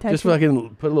forehead tattoo. Just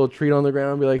fucking put a little treat on the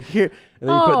ground and be like, here. And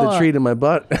then you put the Oh. treat in my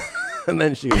butt. And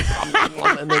then she goes,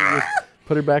 and then you just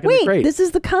put her back in the Wait, crate. this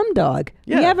is the cum dog.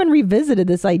 Yeah. We haven't revisited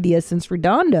this idea since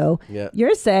Redondo. Yeah.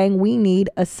 You're saying we need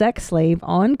a sex slave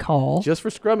on call. Just for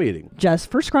scrum eating. Just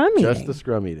for scrum eating. Just the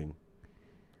scrum eating.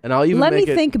 And I'll even Let me make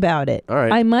it, think about it. All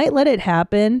right. I might let it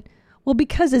happen. Well,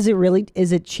 because is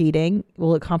it cheating?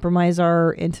 Will it compromise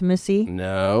our intimacy?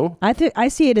 No. I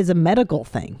see it as a medical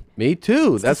thing. Me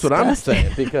too. It's That's what I'm disgusting.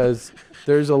 saying. Because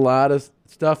there's a lot of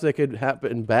stuff that could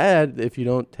happen bad if you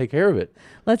don't take care of it.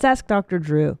 Let's ask Dr.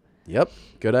 Drew. Yep.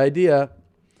 Good idea.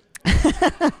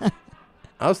 I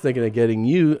was thinking of getting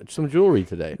you some jewelry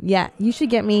today. Yeah, you should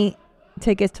get me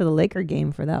tickets to the Laker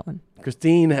game for that one.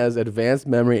 Christine has advanced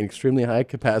memory and extremely high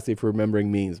capacity for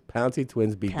remembering memes. Pouncy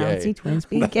twins be gay. Pouncy twins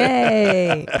be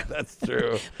gay. That's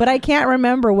true. But I can't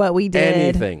remember what we did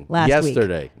Anything. last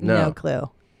Yesterday. week. No. No clue.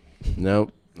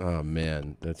 Nope. Oh,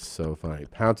 man. That's so funny.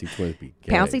 Pouncy twins be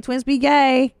gay. Pouncy twins be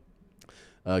gay.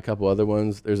 A couple other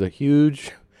ones. There's a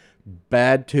huge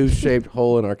bad tooth-shaped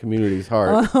hole in our community's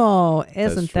heart. Oh,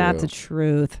 isn't that true. the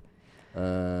truth?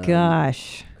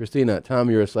 Gosh. Christina, Tom,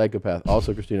 you're a psychopath.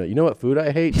 Also, Christina, you know what food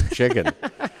I hate? Chicken.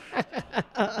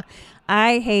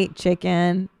 I hate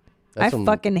chicken. That's I some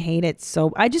fucking hate it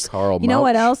so. I just, Karl you know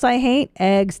what Mauch. else I hate?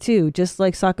 Eggs too. Just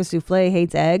like Saka Souffle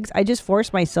hates eggs. I just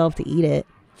force myself to eat it.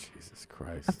 Jesus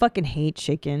Christ. I fucking hate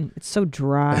chicken. It's so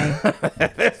dry.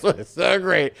 This was so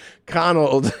great.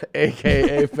 Conald,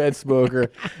 a.k.a. Fed Smoker.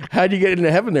 How'd you get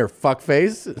into heaven there,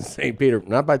 fuckface? St. Peter,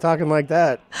 not by talking like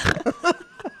that.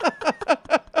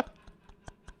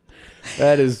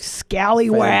 That is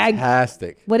Scallywag.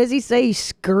 fantastic. What does he say? You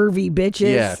scurvy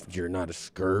bitches. Yeah, you're not a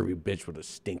scurvy bitch with a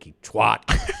stinky twat.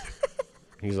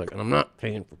 He's like, and I'm not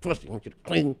paying for pussy. I want you to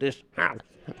clean this house.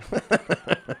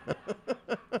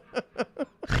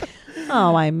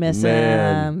 Oh, I miss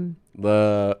him.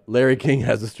 The Larry King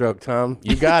has a stroke, Tom.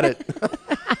 You got it.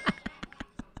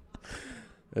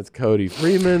 That's Cody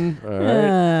Freeman. All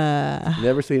right.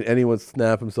 Never seen anyone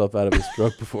snap himself out of his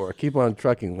stroke before. Keep on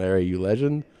trucking, Larry, you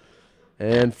legend.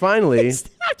 And finally, He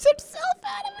snaps himself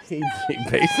out of his he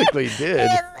basically did.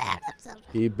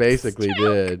 He basically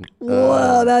did.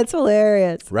 Whoa, that's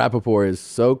hilarious. Rappaport is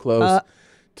so close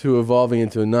to evolving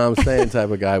into a Nam saying type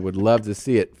of guy. Would love to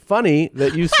see it. Funny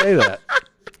that you say that.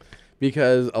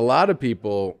 Because a lot of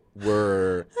people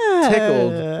were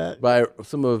tickled by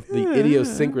some of the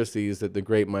idiosyncrasies that the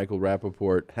great Michael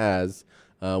Rappaport has.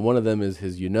 One of them is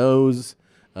his you-knows,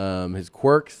 his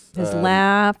quirks. His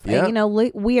laugh. yeah. And, you know,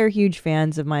 we are huge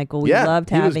fans of Michael. We loved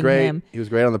he was having great. him. He was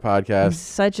great on the podcast. He's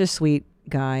such a sweet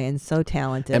guy and so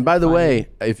talented. And by the funny. way,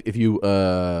 if you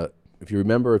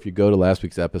remember, if you go to last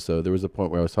week's episode, there was a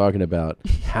point where I was talking about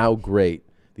how great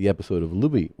the episode of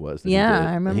Louis was. That he Yeah, did.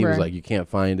 I And he was remember. like, you can't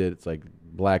find it. It's like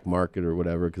black market or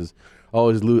whatever, because all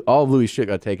of Louis' shit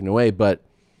got taken away. But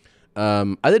I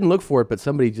didn't look for it, but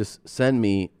somebody just sent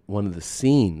me one of the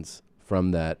scenes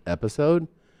from that episode.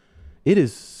 It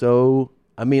is so.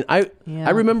 I mean, I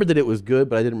remember that it was good,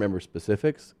 but I didn't remember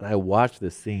specifics. And I watched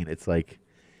this scene. It's like,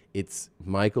 it's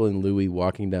Michael and Louis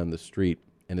walking down the street,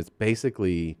 and it's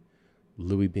basically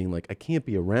Louis being like, I can't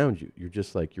be around you. You're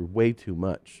just like, you're way too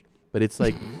much. But it's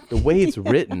like the way it's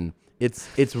written,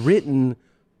 it's written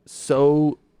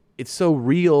so, it's so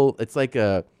real. It's like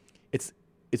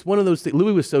it's one of those things.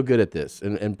 Louis was so good at this,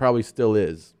 and probably still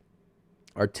is,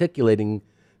 articulating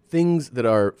things that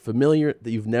are familiar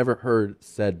that you've never heard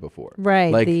said before.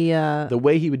 Right. Like the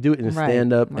way he would do it in a right,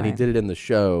 stand-up, and he right. did it in the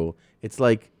show. It's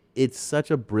like, it's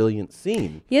such a brilliant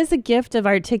scene. He has the gift of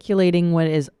articulating what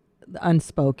is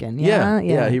unspoken. Yeah,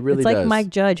 he really It's like does. Mike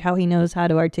Judge, how he knows how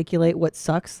to articulate what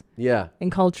sucks Yeah. in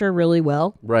culture really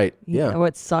well. Right. He- Yeah. Or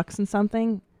what sucks in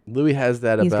something. Louis has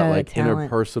that He's about got a like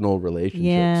talent. interpersonal relationships,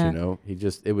 Yeah. you know?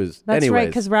 It was, That's anyways. right,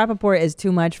 because Rappaport is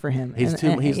too much for him. He's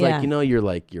yeah. like, you know,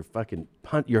 you're fucking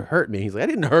you're hurting me. He's like, I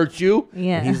didn't hurt you.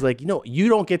 Yeah. And he's like, you know, you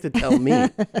don't get to tell me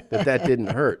that didn't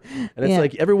hurt. And it's Yeah.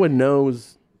 like, everyone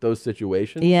knows those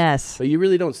situations. Yes. But you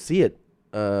really don't see it,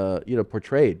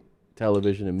 portrayed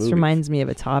television and movies. This reminds me of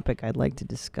a topic I'd like to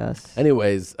discuss.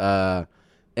 Anyways, the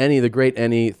great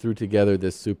Annie threw together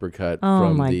this supercut Oh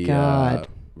from my the God.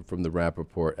 From the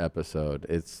Rappaport episode.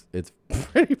 It's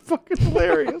pretty fucking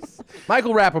hilarious.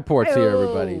 Michael Rappaport's here,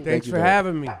 everybody. Thanks you for very-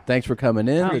 having me. Thanks for coming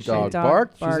in. Oh, The dog dog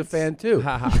barked. She's a barks. fan too.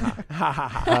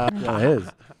 His.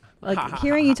 Like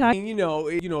hearing you talk.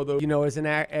 As an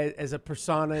as a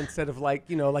persona instead of like,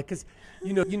 because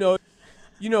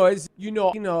as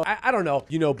I don't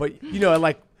know, but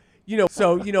like,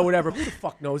 so whatever. Who the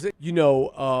fuck knows it?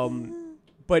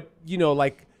 But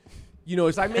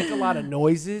as I make a lot of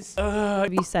noises.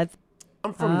 You said.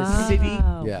 I'm from the city.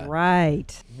 Yeah.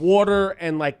 Right. Water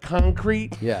and like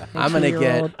concrete. Yeah. I'm gonna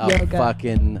get a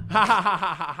fucking.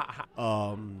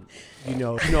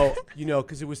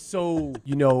 Because it was so,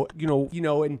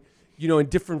 and in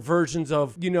different versions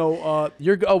of, will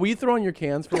you throw on your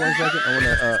cans for 1 second? I want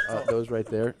to those right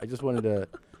there. I just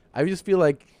feel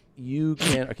like you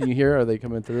can't. Can you hear? Are they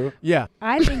coming through? Yeah.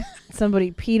 I think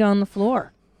somebody peed on the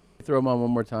floor. Throw them on one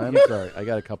more time. Sorry, I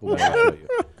got a couple more to show you.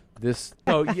 This.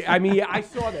 Oh, yeah, I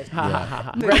saw this.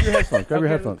 Yeah. Grab your headphones. Grab your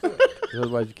headphones.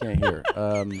 Otherwise, you can't hear.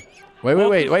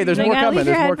 Wait. There's more coming.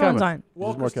 There's more coming.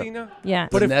 Well, Christina? Yeah.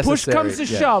 But if push comes to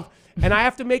shove and I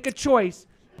have to make a choice,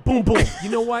 boom, boom.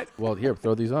 You know what? Well, here,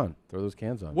 throw these on. Throw those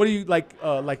cans on. What do you like?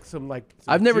 Some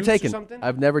I've never juice taken. or something?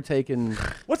 I've never taken.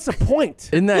 What's the point?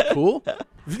 Isn't that cool?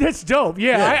 That's dope.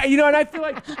 Yeah. And I feel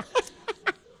like.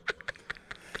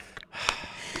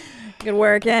 Good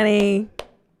work, Kenny.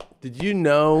 Did you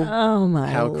know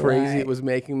how crazy Lord. it was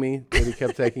making me that he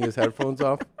kept taking his headphones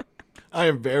off? I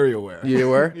am very aware. You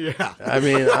were? Yeah. I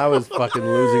mean, I was fucking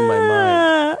losing my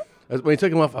mind. When he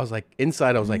took him off, I was like,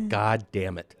 inside, I was like, God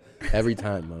damn it. Every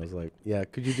time. I was like, yeah,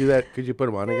 could you do that? Could you put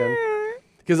him on again?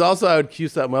 Because also I would cue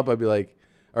something up. I'd be like,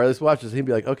 all right, let's watch this. He'd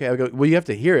be like, okay. I'd go, well, you have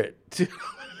to hear it too.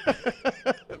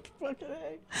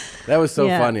 That was so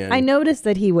funny. I noticed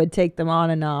that he would take them on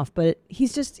and off, but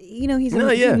he's just, he moves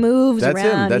That's around.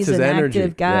 him. That's he's his an energy.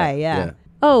 active guy. Yeah. Yeah.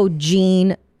 Oh,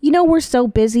 Gene, we're so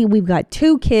busy. We've got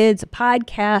 2 kids, a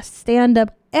podcast,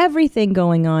 stand-up, everything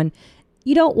going on.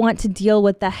 You don't want to deal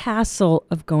with the hassle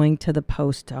of going to the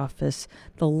post office,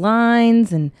 the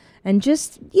lines, and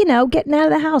just, getting out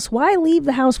of the house. Why leave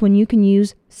the house when you can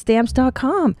use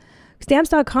Stamps.com?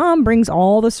 Stamps.com brings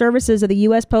all the services of the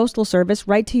U.S. Postal Service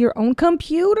right to your own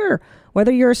computer.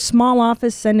 Whether you're a small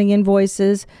office sending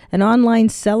invoices, an online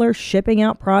seller shipping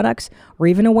out products, or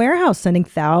even a warehouse sending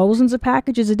thousands of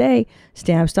packages a day,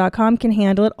 Stamps.com can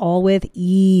handle it all with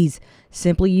ease.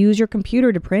 Simply use your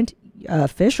computer to print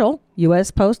official U.S.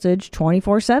 postage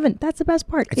 24/7. That's the best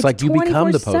part. It's like you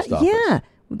become the post office. Yeah.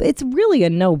 It's really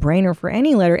a no-brainer for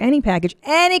any letter, any package,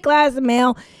 any class of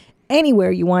mail,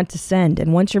 anywhere you want to send.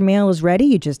 And once your mail is ready,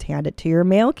 you just hand it to your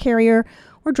mail carrier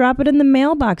or drop it in the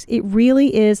mailbox. It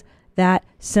really is that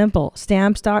simple.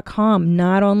 Stamps.com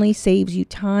not only saves you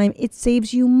time, it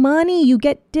saves you money. You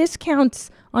get discounts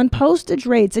on postage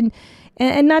rates.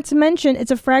 And not to mention,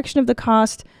 it's a fraction of the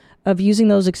cost of using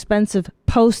those expensive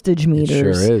postage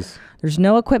meters. It sure is. There's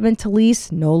no equipment to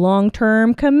lease, no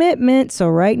long-term commitment. So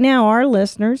right now, our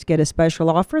listeners get a special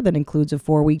offer that includes a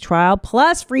 4-week trial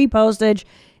plus free postage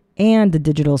and the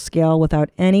digital scale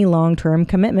without any long-term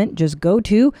commitment. Just go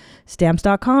to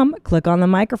Stamps.com, click on the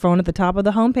microphone at the top of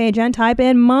the homepage, and type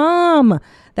in MOM.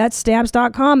 That's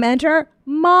Stamps.com. Enter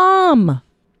MOM.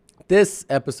 This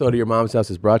episode of Your Mom's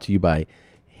House is brought to you by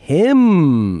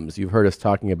Hims. You've heard us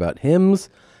talking about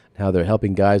Hims and how they're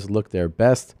helping guys look their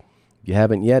best. If you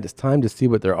haven't yet, it's time to see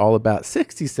what they're all about.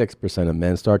 66% of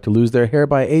men start to lose their hair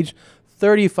by age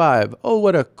 35. Oh,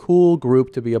 what a cool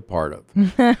group to be a part of.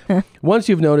 Once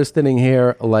you've noticed thinning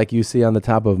hair like you see on the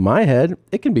top of my head,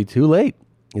 it can be too late.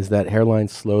 Is that hairline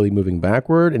slowly moving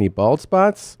backward? Any bald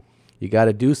spots? You got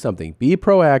to do something. Be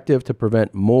proactive to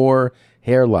prevent more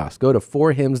hair loss. Go to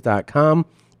 4hims.com,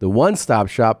 the one-stop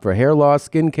shop for hair loss,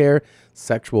 skincare,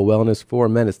 sexual wellness for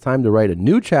men. It's time to write a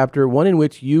new chapter, one in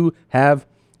which you have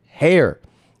hair.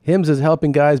 Hims is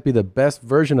helping guys be the best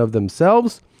version of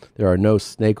themselves. There are no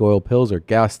snake oil pills or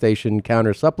gas station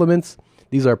counter supplements.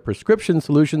 These are prescription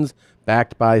solutions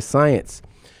backed by science.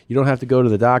 You don't have to go to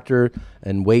the doctor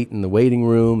and wait in the waiting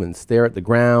room and stare at the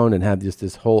ground and have just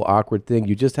this whole awkward thing.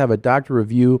 You just have a doctor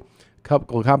review a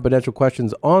couple of confidential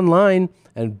questions online,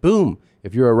 and boom,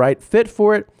 if you're a right fit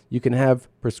for it, you can have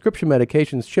prescription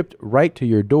medications shipped right to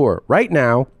your door. Right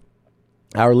now,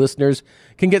 our listeners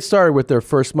can get started with their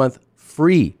first month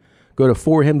free. Go to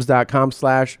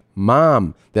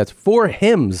 4hims.com/mom. That's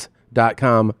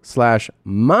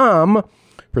 4hims.com/mom.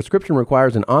 Prescription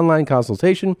requires an online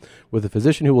consultation with a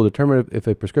physician who will determine if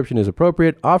a prescription is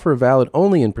appropriate. Offer valid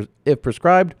only if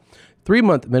prescribed.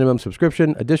 3-month minimum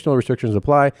subscription. Additional restrictions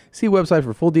apply. See website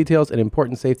for full details and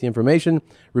important safety information.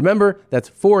 Remember, that's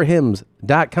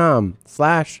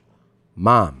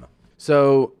 4hims.com/mom.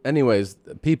 So anyways,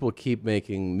 people keep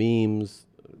making memes,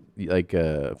 like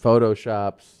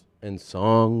photoshops and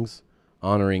songs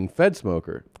honoring Fed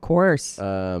Smoker. Of course.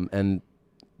 And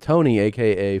Tony,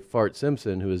 a.k.a. Fart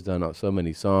Simpson, who has done so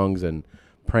many songs and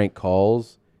prank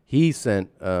calls, he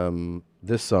sent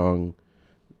this song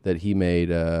that he made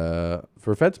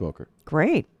for Fed Smoker.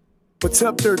 Great. What's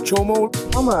up there, Chomo?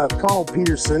 I'm Colonel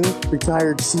Peterson,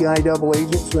 retired CI double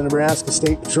agent for the Nebraska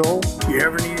State Patrol. If you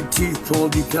ever need your teeth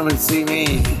pulled, you come and see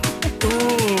me.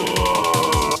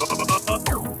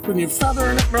 When you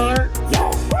feather in it, brother.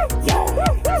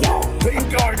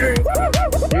 Pink dog, dude.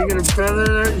 You gonna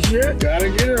feather that shit?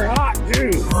 Gotta get her hot, too.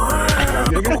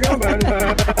 Get her coming.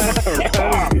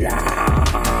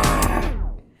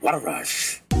 What a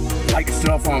rush. Light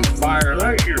yourself on fire.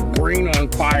 Light your brain on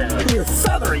fire. You're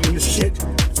feathering this shit.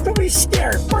 Don't be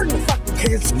scared. Burn the fucking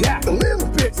kids. Yeah, a little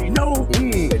bit, you know.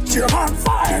 That you're on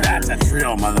fire. That's a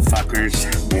drill, motherfuckers.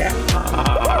 Yeah.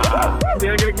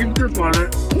 Yeah, I gotta get a grip on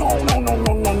it. No.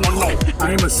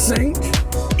 I am a saint.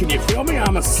 Can you feel me?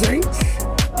 I'm a saint.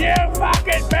 You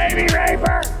fucking baby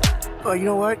raper. Well, you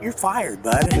know what? You're fired,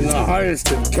 bud. In the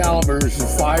highest of calibers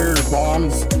of fire,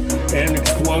 bombs, and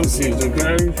explosives,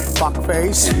 okay?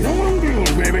 Fuckface. You know what I'm doing,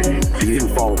 baby. You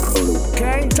didn't follow proto.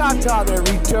 Okay? Ta-ta there,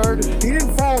 retard. You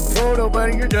didn't follow proto,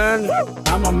 buddy. You're done.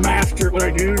 I'm a master at what I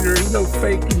do. There is no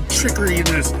faking trickery in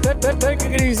this. Take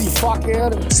it easy,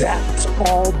 fuckhead. Zaps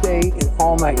all day and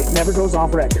all night. It never goes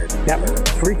off record. Never.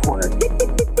 3-cornered.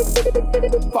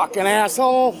 Fucking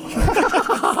asshole.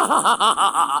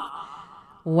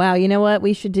 Wow, you know what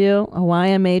we should do? A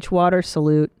YMH water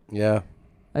salute. Yeah.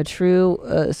 A true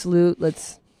salute.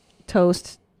 Let's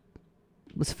toast.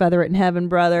 Let's feather it in heaven,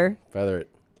 brother. Feather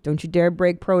it. Don't you dare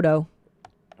break proto.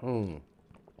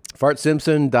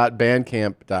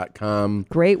 Fartsimpson.bandcamp.com.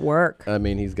 Great work. I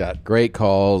mean, he's got great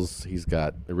calls. He's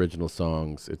got original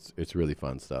songs. It's really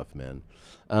fun stuff, man.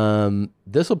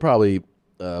 This will probably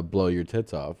blow your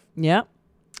tits off. Yeah.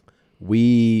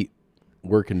 We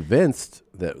were convinced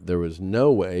that there was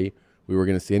no way we were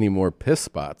going to see any more piss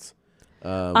spots.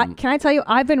 Can I tell you,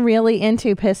 I've been really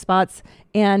into piss spots,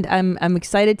 and I'm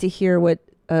excited to hear what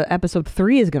episode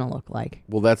 3 is going to look like.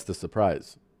 Well, that's the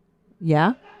surprise.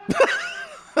 Yeah?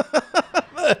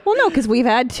 Well, no, because we've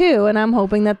had 2, and I'm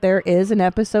hoping that there is an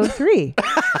episode 3.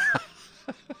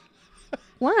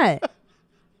 What?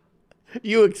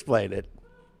 You explain it.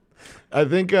 I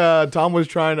think Tom was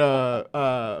trying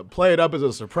to play it up as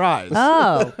a surprise.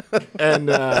 Oh. And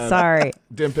sorry.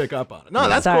 Didn't pick up on it. No,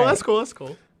 that's Sorry. cool. That's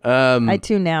cool. I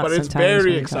tune out But it's sometimes when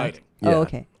very you exciting. talk. Oh,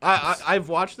 okay. I've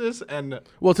watched this and...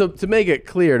 Well, to make it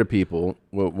clear to people,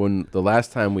 when the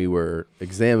last time we were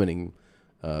examining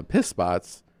piss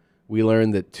spots, we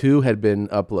learned that 2 had been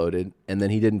uploaded, and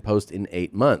then he didn't post in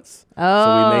 8 months. Oh.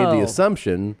 So we made the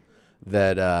assumption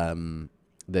that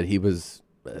that he was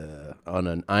on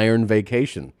an iron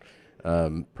vacation,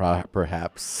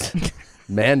 perhaps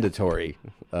mandatory,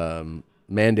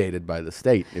 mandated by the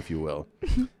state, if you will.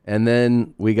 And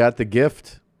then we got the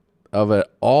gift of an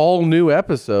all-new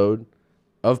episode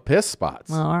of Piss Spots.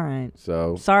 Well, all right.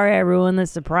 So sorry I ruined the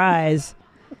surprise.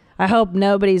 I hope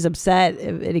nobody's upset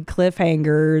if any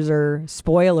cliffhangers or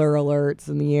spoiler alerts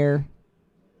in the air.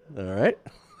 All right.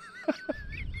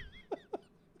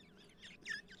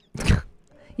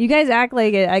 You guys act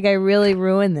like I really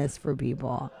ruined this for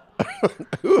people.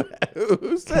 Who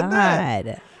said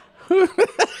that?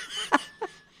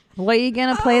 What, you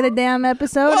gonna play the damn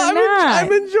episode or not?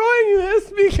 I'm enjoying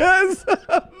this because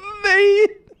they...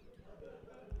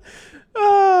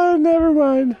 Oh, never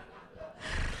mind.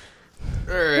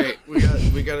 All right,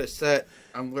 we got it set.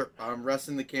 I'm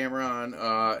resting the camera on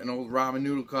an old ramen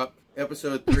noodle cup,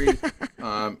 episode 3.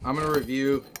 I'm gonna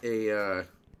review a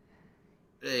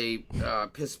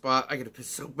piss spot. I gotta piss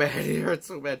so bad. It hurts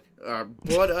so bad.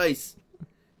 Blood ice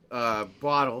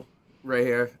bottle right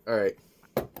here. All right.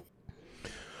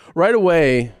 Right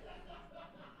away,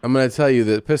 I'm going to tell you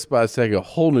that Piss Spot's taking a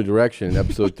whole new direction in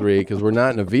episode 3 because we're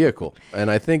not in a vehicle. And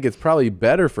I think it's probably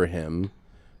better for him.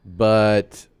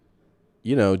 But,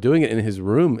 you know, doing it in his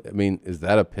room, I mean, is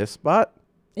that a piss spot?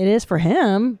 It is for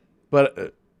him.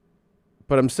 But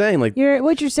I'm saying, like,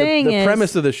 what you're saying the is...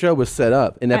 premise of the show was set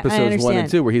up in episodes 1 and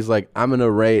 2 where he's like, I'm going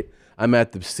to rate, I'm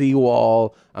at the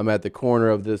seawall, I'm at the corner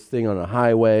of this thing on a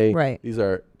highway. Right. These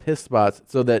are piss spots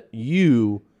so that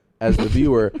you... as the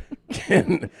viewer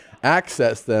can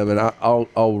access them, and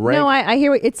I'll rank. No, I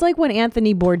hear it's like when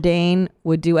Anthony Bourdain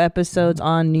would do episodes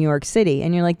on New York City,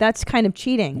 and you're like, that's kind of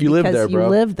cheating. You live there, bro. You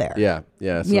live there. Yeah.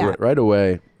 So right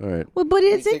away. All right. Well, but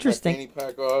it's Take interesting. my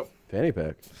fanny pack off. Fanny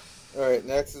pack. All right,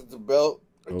 next is the belt.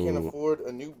 I can't Ooh. afford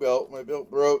a new belt. My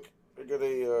belt broke. I got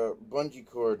a bungee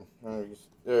cord. All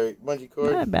right, bungee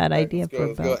cord. Not a bad idea for a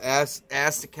Let's belt. go ass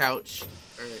to couch.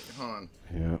 All right, hold on.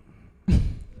 Yeah.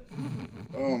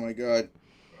 Oh my god.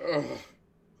 Ugh.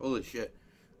 Holy shit.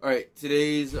 Alright,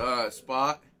 today's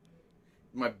spot,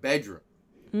 my bedroom.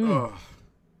 Ugh.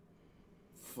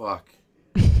 Fuck.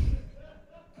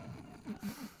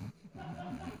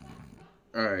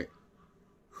 All right.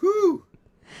 Whew.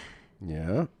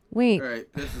 Yeah. Wait. All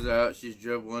right, piss is out. She's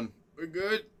dribbling. We're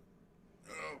good.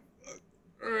 Oh, fuck.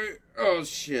 All right. Oh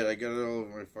shit! I got it all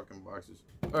over my fucking boxes.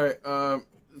 All right.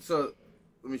 So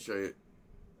let me show you.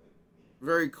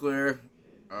 Very clear.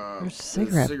 There's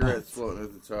cigarette cigarettes butts. floating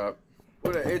at the top.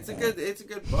 It's a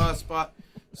good spot.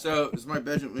 So this is my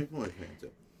bedroom. Let me put my pants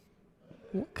up.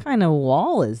 What kind of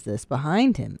wall is this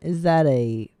behind him? Is that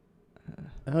a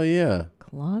Oh yeah.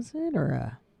 closet or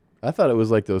a? I thought it was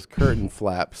like those curtain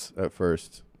flaps at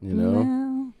first. You know.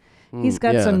 No. He's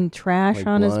got some trash Like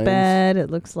on his blinds. bed. It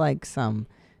looks like some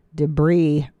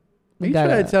debris. Are you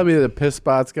trying to tell me that the piss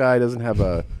spots guy doesn't have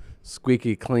a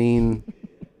squeaky clean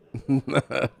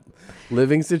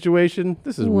living situation?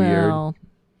 This is weird.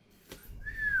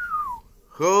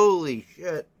 Holy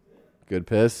shit! Good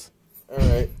piss. All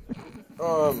right.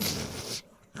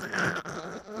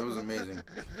 That was amazing.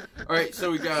 All right,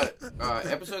 so we got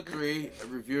episode 3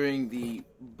 reviewing the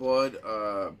Bud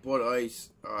Ice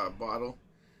bottle.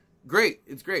 Great,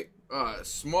 it's great.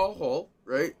 Small hole,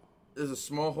 right? There's a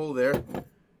small hole there.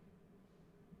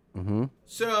 Mm-hmm.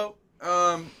 So,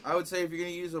 I would say if you're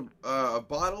gonna use a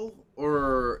bottle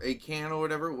or a can or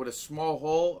whatever with a small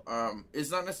hole,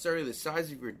 it's not necessarily the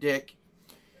size of your dick.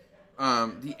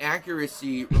 The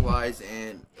accuracy relies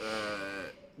in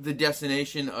the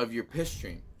destination of your piss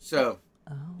stream. So,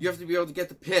 you have to be able to get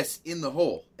the piss in the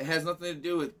hole. It has nothing to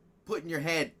do with putting your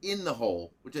head in the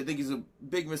hole, which I think is a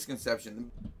big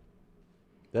misconception.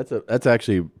 That's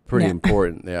actually pretty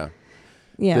important. Yeah.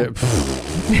 Yeah.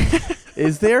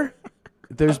 Is there?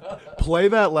 There's Play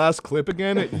that last clip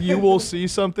again. You will see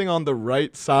something on the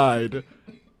right side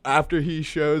after he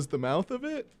shows the mouth of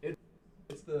it.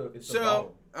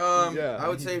 I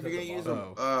would say if you're going to use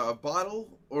a bottle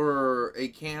or a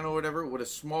can or whatever with a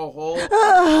small hole, it's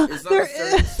not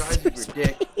necessarily the size of your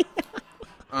dick.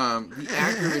 The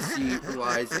accuracy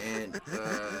relies in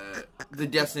the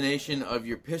destination of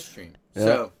your piss stream. Yeah,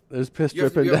 So there's piss you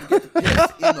have to be dripping able to get the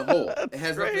piss in the hole. It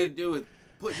has nothing to do with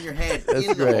putting your head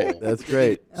in the hole. That's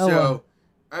great. So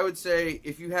I would say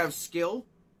if you have skill,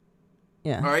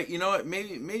 yeah. All right, you know what?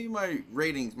 Maybe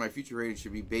my future ratings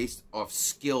should be based off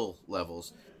skill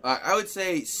levels. I would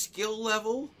say skill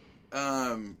level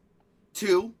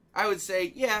 2. I would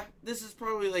say, yeah, this is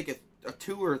probably like a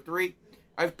 2 or a 3.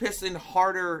 I've pissed in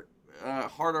harder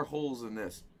holes than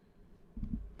this.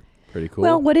 Pretty cool.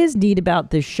 Well, what is neat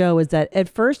about this show is that at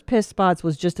first Piss Spots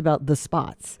was just about the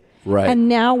spots. Right. And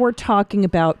now we're talking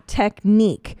about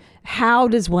technique. How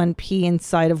does one pee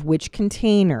inside of which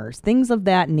containers? Things of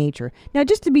that nature. Now,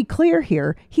 just to be clear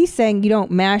here, he's saying you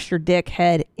don't mash your dick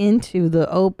head into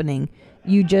the opening.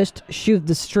 You just shoot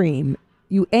the stream.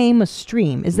 You aim a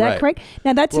stream. Is that Right. correct?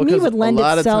 Now, that to me 'cause would lend a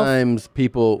lot itself... of times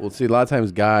people will see. A lot of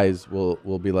times guys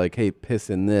will be like, "Hey, piss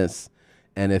in this,"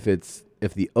 and if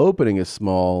the opening is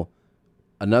small,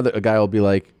 a guy will be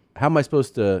like, "How am I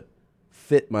supposed to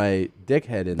fit my dick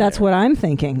head in?" That's there? what I'm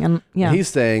thinking. And yeah, And he's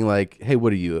saying like, "Hey,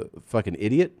 what are you, a fucking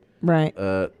idiot?" right.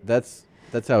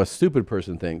 That's how a stupid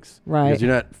person thinks. Right. Because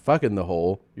you're not fucking the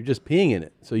hole, you're just peeing in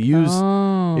it. So use,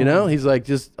 he's like,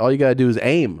 just all you gotta do is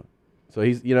aim. So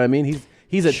he's, you know what I mean? He's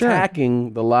Sure.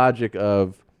 attacking the logic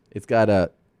of it's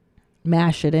gotta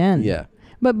Mash it in. Yeah.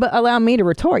 But allow me to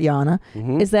retort, Yana,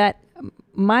 Mhm. is that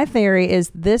my theory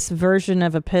is this version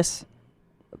of a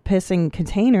pissing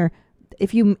container.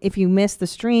 If you miss the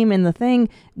stream in the thing,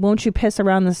 won't you piss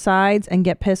around the sides and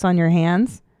get piss on your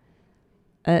hands?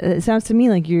 It sounds to me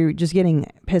like you're just getting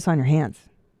piss on your hands.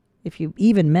 If you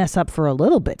even mess up for a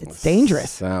little bit, it's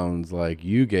dangerous. Sounds like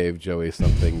you gave Joey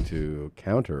something to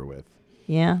counter with.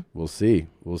 Yeah. We'll see.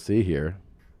 We'll see here.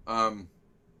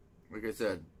 Like I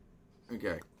said,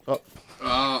 okay. Oh.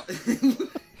 I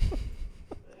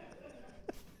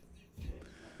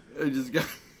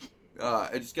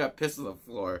just got pissed on the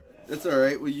floor. That's all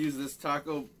right. We'll use this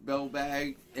Taco Bell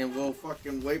bag and we'll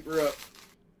fucking wipe her up.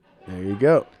 There you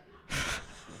go.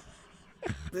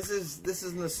 This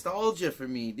is nostalgia for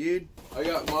me, dude. I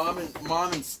got mom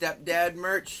and stepdad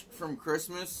merch from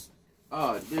Christmas.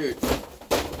 Oh, dude,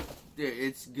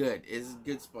 it's good. It's a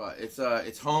good spot.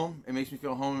 It's home. It makes me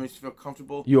feel home. It makes me feel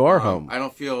comfortable. You are home. I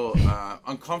don't feel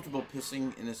uncomfortable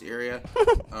pissing in this area.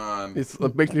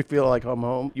 It makes me feel like I'm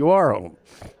home. You are home.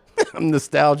 I'm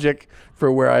nostalgic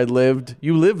for where I lived.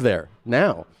 You live there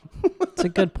now. It's a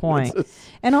good point.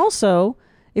 And also,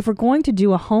 if we're going to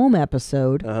do a home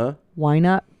episode, why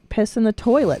not piss in the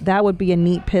toilet? That would be a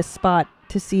neat piss spot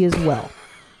to see as well.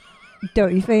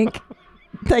 Don't you think?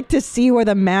 Like to see where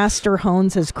the master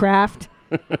hones his craft,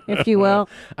 if you will.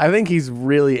 I think he's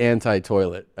really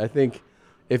anti-toilet. I think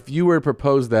if you were to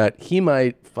propose that, he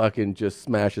might fucking just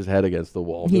smash his head against the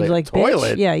wall. Be He's like,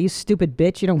 toilet. bitch. Yeah, you stupid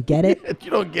bitch. You don't get it.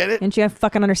 You don't get it. Can't you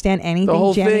fucking understand anything, The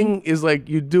whole Jenny? thing is like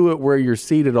you do it where you're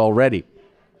seated already.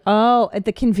 Oh, at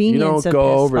the convenience You of don't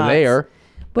go piss over spots. there.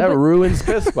 But- that ruins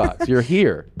piss spots. You're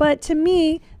here. But to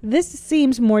me, this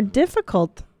seems more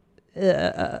difficult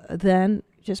than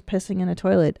just pissing in a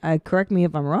toilet. Correct me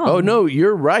if I'm wrong. Oh, no,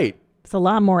 you're right. It's a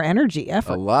lot more energy,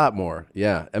 effort. A lot more.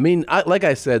 Yeah. I mean, like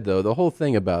I said, though, the whole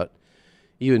thing about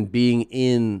even being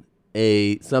in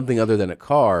something other than a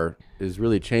car is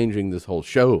really changing this whole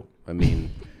show. I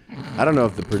mean, I don't know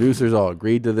if the producers all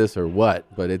agreed to this or what,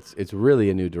 but it's really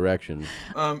a new direction.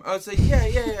 I would say,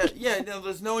 yeah. No,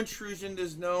 there's no intrusion.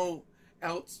 There's no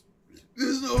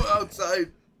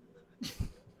outside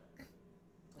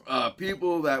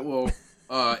people that will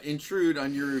intrude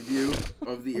on your review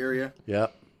of the area.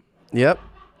 Yep.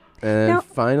 And Now-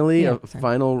 finally, Yeah, a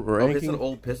final Oh, ranking. it's an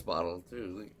old piss bottle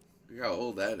too. Look how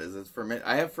old that is. It's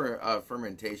I have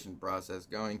fermentation process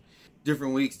going.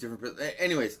 Different weeks, different.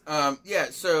 Anyways, yeah.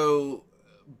 So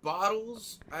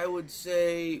bottles, I would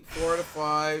say 4 out of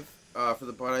 5 for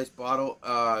the Bud Ice bottle.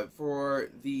 For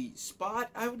the Spot,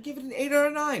 I would give it an 8 out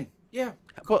of 9. Yeah,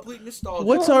 complete nostalgia.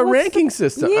 What's our ranking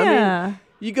system? I mean,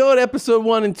 you go to episode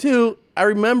 1 and 2. I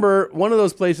remember one of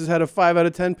those places had a 5 out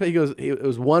of 10. He goes, it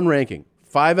was one ranking.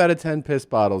 5 out of 10 piss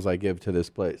bottles I give to this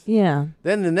place. Yeah.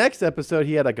 Then the next episode,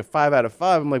 he had like a 5 out of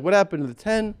 5. I'm like, what happened to the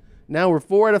 10? Now we're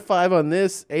 4 out of 5 on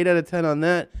this, 8 out of 10 on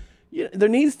that. There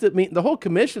needs to be, the whole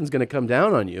commission's going to come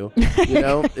down on you,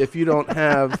 if you don't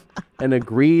have an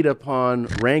agreed upon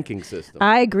ranking system.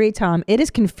 I agree, Tom. It is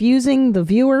confusing the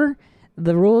viewer.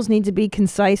 The rules need to be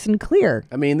concise and clear.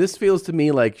 I mean, this feels to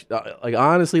me like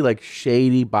honestly, like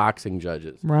shady boxing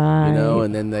judges. Right.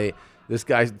 And then this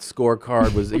guy's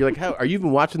scorecard was, you're like, how are you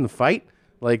even watching the fight?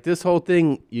 Like this whole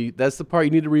thing, that's the part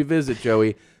you need to revisit,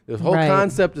 Joey. This whole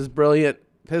concept is brilliant.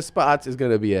 Piss Spots is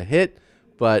going to be a hit,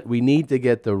 but we need to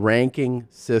get the ranking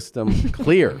system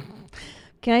clear.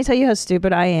 Can I tell you how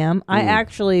stupid I am? I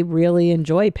actually really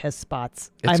enjoy Piss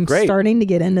Spots. It's I'm great. starting to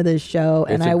get into this show,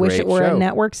 and It's a I wish it great were show. a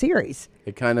network series.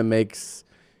 It kind of makes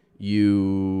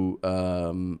you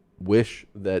wish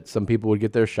that some people would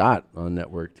get their shot on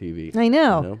network TV. I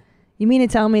know. You mean to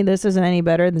tell me this isn't any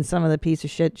better than some of the piece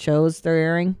of shit shows they're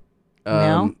airing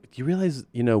now? Do you realize,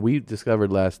 we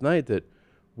discovered last night that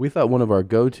we thought one of our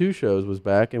go-to shows was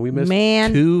back, and we missed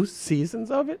 2 seasons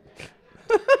of it.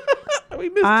 We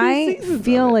missed 2 I seasons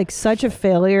feel of it. like such a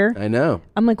failure. I know.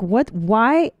 I'm like, what?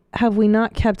 Why have we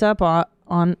not kept up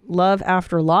on Love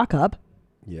After Lockup?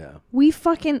 Yeah.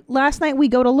 Last night we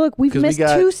go to look, we've 'Cause missed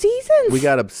 2 seasons. We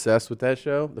got obsessed with that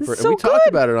show. This is And so we talked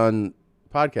good. about it on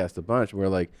podcast a bunch. We're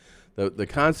like, the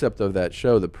concept of that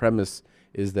show, the premise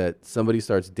is that somebody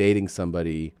starts dating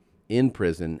somebody in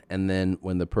prison, and then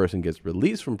when the person gets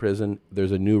released from prison,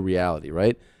 there's a new reality,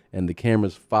 right? And the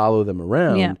cameras follow them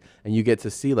around, Yeah. and you get to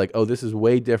see like, oh, this is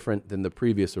way different than the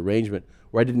previous arrangement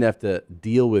where I didn't have to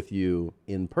deal with you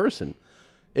in person.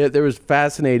 There was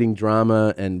fascinating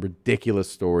drama and ridiculous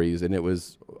stories, and it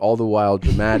was all the while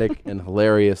dramatic and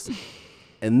hilarious.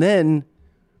 And then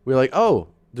we're like, oh,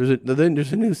 there's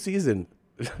a new season,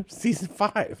 season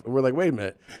 5. And we're like, wait a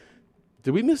minute.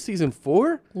 Did we miss season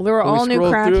 4? Well, there were And we all new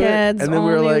scrolled through it, crackheads, and then all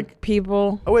we were new like,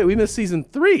 people. oh wait, we missed season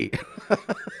 3.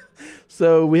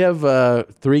 So we have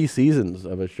 3 seasons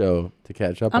of a show to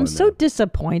catch up on. I'm so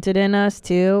disappointed in us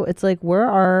too. It's like where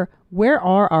are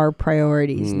our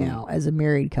priorities now as a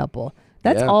married couple?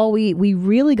 That's Yeah. all we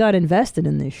really got invested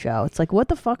in this show. It's like what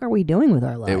the fuck are we doing with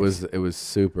our lives? It was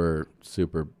super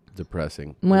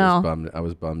depressing. Well, I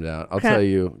was bummed out. I'll tell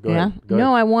you. Go ahead. Go No,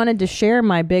 ahead. I wanted to share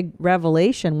my big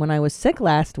revelation when I was sick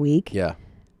last week. Yeah.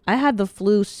 I had the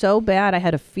flu so bad. I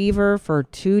had a fever for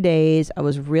 2 days. I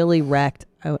was really wrecked.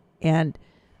 And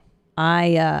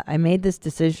I made this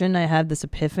decision. I had this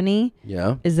epiphany.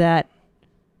 Yeah. Is that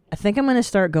I think I'm going to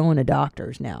start going to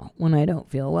doctors now when I don't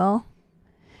feel well.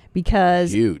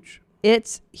 Because huge.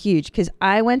 It's huge. Because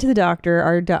I went to the doctor,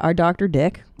 our Dr.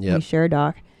 Dick. Yep. We share a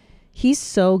doc. He's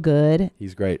so good.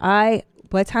 He's great. By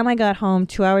the time I got home,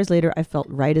 2 hours later, I felt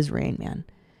right as rain, man.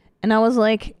 And I was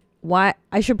like, why?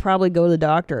 I should probably go to the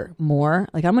doctor more.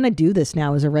 Like, I'm going to do this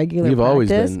now as a regular You've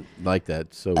practice. always been like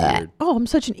that. So weird. Oh, I'm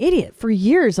such an idiot. For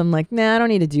years, I'm like, nah, I don't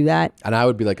need to do that. And I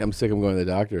would be like, I'm sick. I'm going to the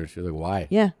doctor. She's like, why?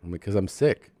 Yeah. I'm like, because I'm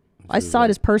sick. I saw it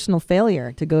as personal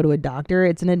failure to go to a doctor.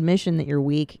 It's an admission that you're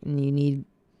weak and you need,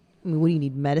 what do you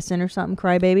need, medicine or something,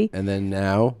 crybaby? And then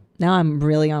now I'm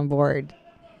really on board.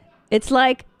 It's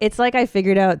like I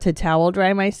figured out to towel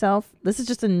dry myself. This is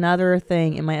just another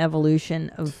thing in my evolution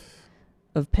of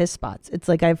piss spots. It's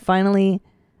like I finally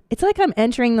It's like I'm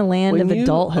entering the land of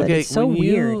adulthood. It's so when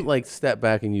weird. you like step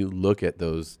back and you look at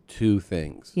those two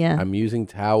things. Yeah. I'm using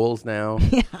towels now.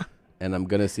 Yeah. And I'm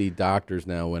gonna see doctors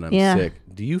now when I'm Yeah. sick.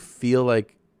 Do you feel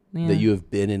like Yeah. that you have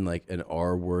been in like an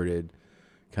R-worded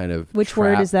kind of Which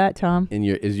word is that, Tom? do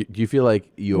you feel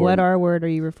like you're What R word are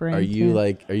you referring to? Are you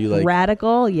like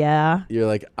radical? Yeah. You're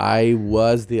like, I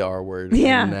was the R word.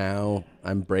 Yeah. And now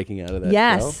I'm breaking out of that.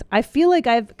 Yes. shell? I feel like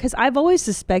because I've always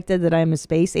suspected that I'm a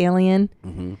space alien.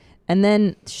 Mhm. And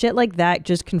then shit like that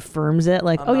just confirms it.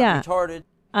 Like, I'm not yeah, retarded.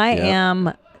 I Yeah.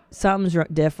 am. Something's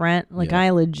different. Like, Yeah. I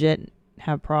legit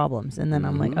have problems. And then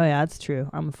I'm like, Mhm. oh, yeah, that's true.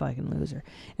 I'm a fucking loser.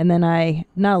 And then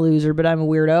not a loser, but I'm a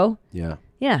weirdo. Yeah.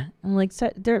 Yeah. I'm like,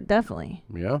 definitely.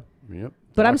 Yeah. Yep.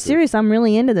 But I'm serious. I'm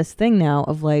really into this thing now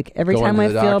of like every Going time to I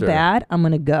the feel doctor. bad, I'm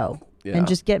going to go Yeah. and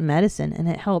just get medicine. And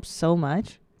it helps so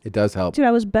much. It does help. Dude,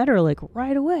 I was better like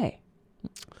right away.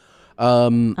 I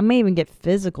may even get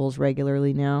physicals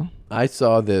regularly now. I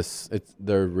saw this.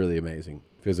 They're really amazing.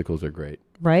 Physicals are great.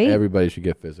 Right? Everybody should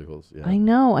get physicals. Yeah. I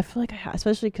know. I feel like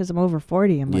especially because I'm over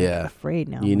 40. I'm like Yeah. afraid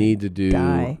now. You I'm need gonna to do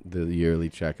die. the yearly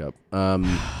checkup.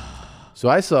 So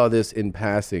I saw this in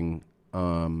passing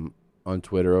on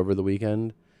Twitter over the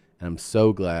weekend, and I'm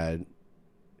so glad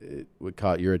it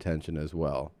caught your attention as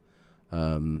well,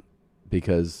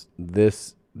 because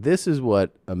this is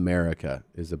what America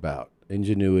is about: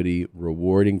 ingenuity,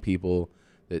 rewarding people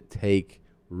that take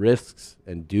risks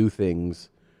and do things.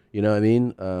 You know what I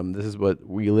mean? This is what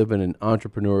we live in, an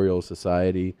entrepreneurial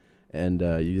society, and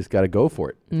you just got to go for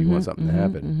it if you want something to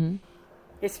happen.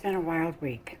 It's been a wild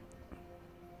week.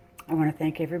 I want to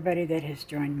thank everybody that has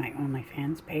joined my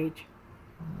OnlyFans page.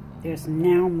 There's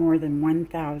now more than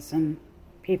 1,000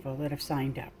 people that have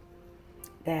signed up.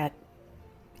 That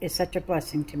is such a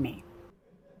blessing to me.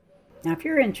 Now, if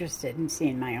you're interested in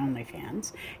seeing my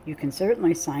OnlyFans, you can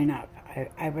certainly sign up.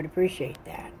 I would appreciate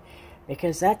that,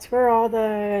 because that's where all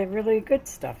the really good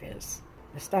stuff is.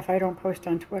 The stuff I don't post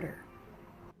on Twitter.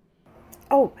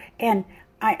 Oh, and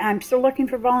I'm still looking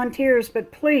for volunteers,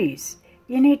 but please,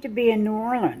 you need to be in New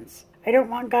Orleans. I don't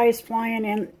want guys flying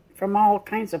in from all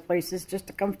kinds of places just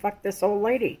to come fuck this old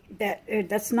lady.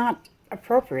 That's not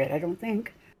appropriate, I don't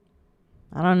think.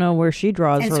 I don't know where she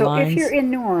draws And her so lines. if you're in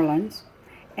New Orleans,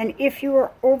 and if you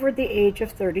are over the age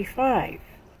of 35,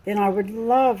 then I would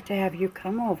love to have you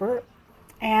come over,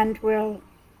 and we'll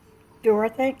do our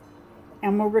thing,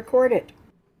 and we'll record it.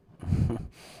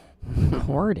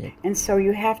 Record it. And so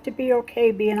you have to be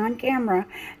okay being on camera.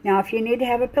 Now, if you need to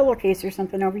have a pillowcase or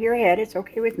something over your head, it's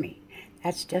okay with me.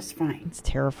 That's just fine. It's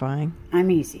terrifying.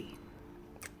 I'm easy.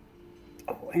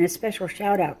 Oh, and a special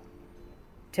shout out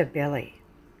to Billy.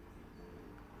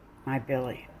 My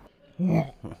Billy.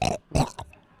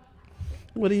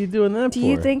 What are you doing that for? Do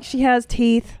you think she has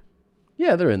teeth?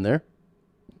 Yeah, they're in there.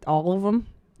 All of them?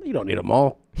 You don't need them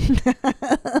all.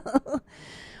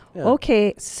 Yeah.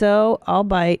 Okay, so I'll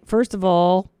bite. First of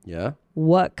all, Yeah.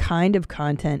 what kind of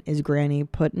content is Granny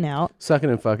putting out? Sucking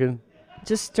and fucking.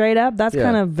 Just straight up? That's Yeah.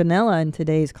 kind of vanilla in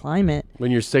today's climate. When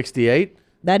you're 68?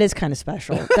 That is kind of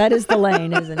special. That is the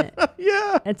lane, isn't it?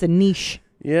 Yeah. That's a niche.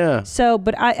 Yeah. So,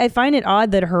 but I find it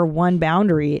odd that her one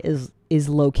boundary is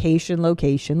location,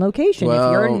 location, location. If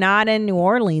you're Well, not in New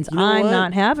Orleans, You know I'm what?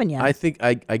 not having you. I think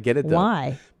I get it though.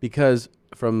 Why? Because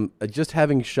from just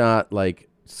having shot like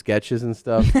sketches and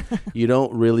stuff, you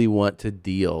don't really want to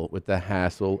deal with the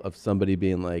hassle of somebody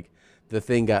being like, the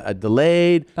thing got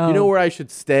delayed. You know Oh. where I should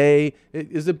stay?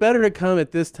 Is it better to come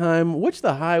at this time? What's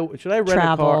the high? Should I rent a car?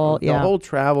 Travel, The yeah. whole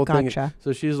travel thing. Gotcha.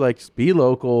 So she's like, just be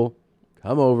local.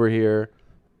 Come over here.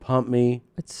 Pump me.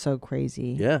 It's so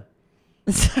crazy. Yeah.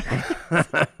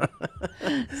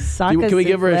 Suck Can we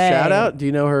give her a souffle. shout out? Do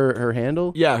you know her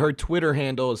handle? Yeah, her Twitter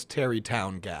handle is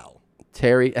Terrytown Gal.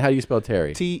 Terry. How do you spell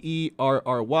Terry? Terry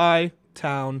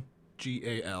Town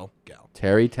Gal.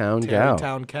 Terrytown Gal.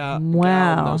 Terrytown Gal.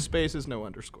 Wow. No spaces, no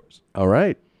underscores. All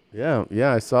right. Yeah.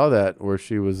 Yeah. I saw that where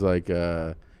she was like,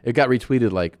 it got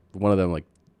retweeted like one of them like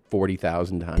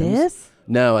 40,000 times. This?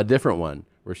 No, a different one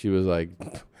where she was like,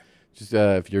 just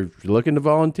if you're looking to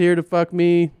volunteer to fuck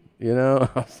me, you know,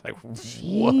 I was like, what?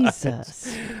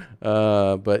 Jesus.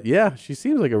 But yeah, she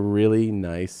seems like a really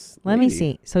nice Let me lady.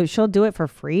 see. So she'll do it for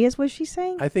free, is what she's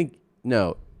saying? I think,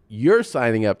 no, you're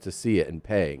signing up to see it and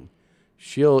paying.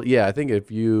 I think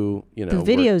if you know. The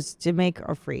videos to make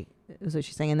are free, is what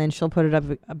she's saying. And then she'll put it up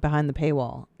behind the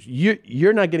paywall.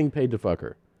 You're not getting paid to fuck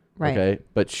her. Right. Okay.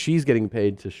 But she's getting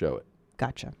paid to show it.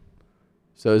 Gotcha.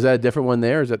 So is that a different one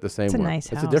there or is that the same It's a one? nice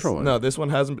It's house. a different one. No, this one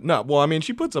hasn't. No, well, I mean,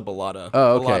 she puts up a lot of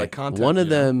Oh, a lot okay. of content. One of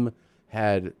you know? them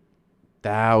had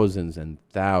thousands and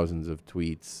thousands of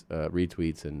tweets,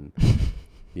 retweets, and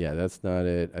Yeah, that's not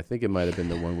it. I think it might have been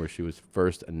the one where she was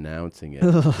first announcing it.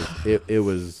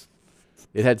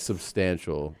 It had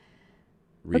substantial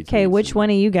retweets. Okay, which one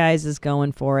of you guys is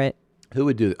going for it? Who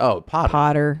would do? Oh,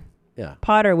 Potter. Yeah.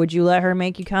 Potter, would you let her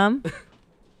make you come?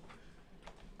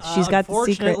 She's got the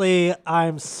secret. Unfortunately,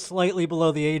 I'm slightly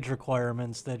below the age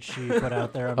requirements that she put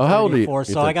out there. I'm how old are you? 34,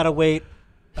 so I got to wait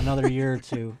another year or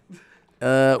two.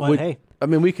 Hey. I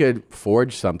mean, we could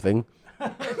forge something.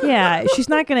 Yeah, she's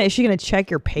not gonna. Is she gonna check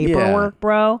your paperwork,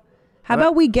 bro? How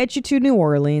about we get you to New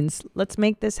Orleans? Let's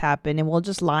make this happen, and we'll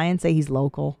just lie and say he's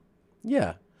local.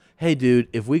 Yeah. Hey, dude,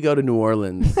 if we go to New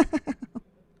Orleans,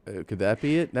 could that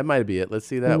be it? That might be it. Let's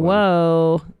see that one.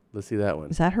 Whoa. Let's see that one.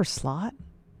 Is that her slot?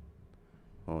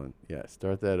 Hold on. Yeah,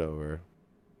 start that over.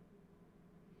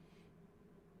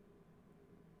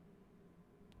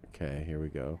 Okay, here we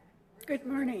go. Good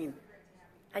morning.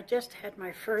 I just had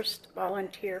my first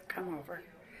volunteer come over,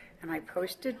 and I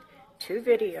posted 2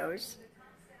 videos,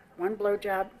 1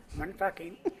 blowjob, 1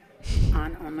 fucking,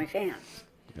 on OnlyFans.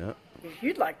 Yep. If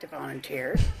you'd like to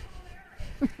volunteer,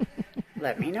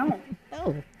 let me know.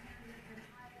 Oh.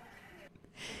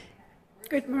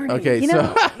 Good morning. Okay,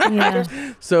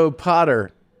 so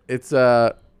Potter, it's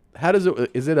how does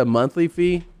it? Is it a monthly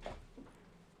fee?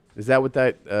 Is that what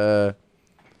that?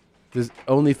 Does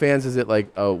OnlyFans, is it like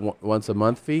a once a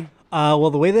month fee? Well,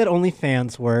 the way that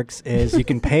OnlyFans works is you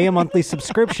can pay a monthly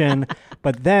subscription,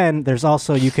 but then there's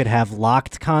also, you could have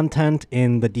locked content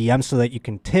in the DM so that you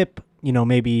can tip,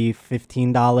 maybe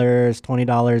 $15,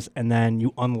 $20, and then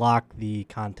you unlock the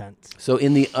content. So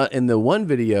in the one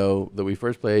video that we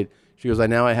first played, she goes,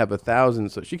 I have 1,000,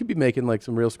 so she could be making like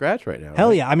some real scratch right now. Hell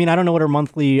right? yeah. I mean, I don't know what her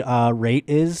monthly rate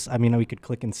is. I mean, we could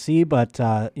click and see, but,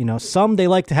 some they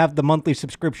like to have the monthly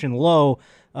subscription low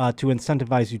to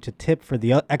incentivize you to tip for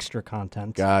the extra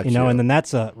content. Gotcha. And then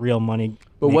that's a real money.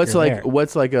 But what's there.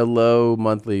 like a low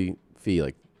monthly fee?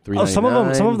 Like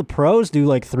 $3.99? Some of the pros do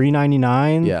like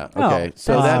 $3.99. Yeah. Okay.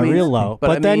 So that means real low.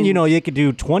 But then you could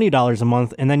do $20 a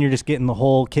month, and then you're just getting the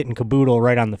whole kit and caboodle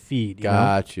right on the feed.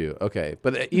 Got you. Okay.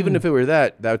 But even if it were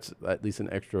that's at least an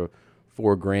extra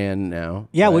 $4,000 now.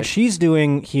 Yeah. right? What she's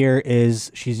doing here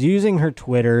is she's using her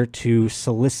Twitter to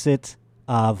solicit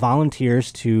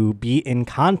volunteers to be in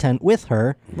content with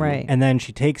her. Right. And then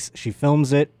she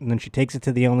films it, and then she takes it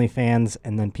to the OnlyFans,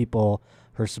 and then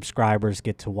her subscribers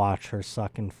get to watch her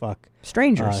suck and fuck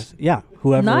strangers.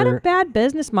 Whoever. Not a bad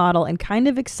business model, and kind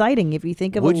of exciting if you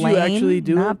think of Would a you lane. actually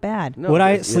do not it? bad. No, Would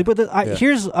I sleep with it?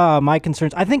 Here's my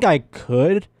concerns. I think I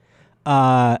could.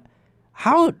 I've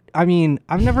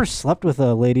never slept with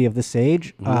a lady of this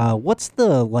age. What's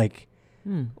the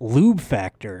lube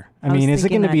factor? I mean, is it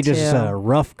going to be just a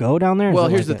rough go down there? Well,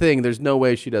 here's the thing. There's no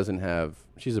way she doesn't have.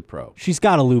 She's a pro. She's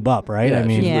got to lube up, right? Yeah, I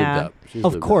mean, she's lubed up.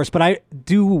 Of course, but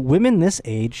do women this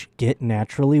age get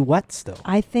naturally wet still?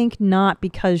 I think not,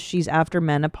 because she's after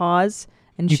menopause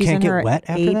and You she's can't in get her wet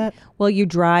after that? Well, you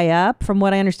dry up. From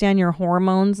what I understand, your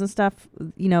hormones and stuff,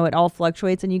 it all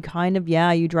fluctuates, and you kind of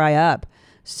you dry up.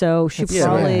 So she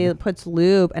probably puts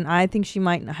lube, and I think she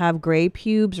might have gray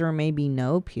pubes or maybe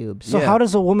no pubes. So how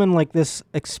does a woman like this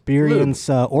experience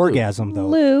orgasm though?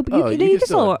 Lube. Oh, You you can can still-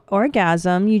 still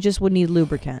orgasm. You just would need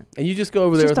lubricant. And you just go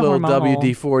over there It's with a just little a hormonal-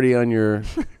 WD-40 on your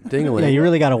dingling. Yeah, you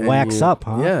really gotta and wax up,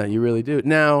 huh? Yeah, you really do.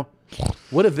 Now,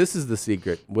 what if this is the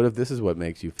secret? What if this is what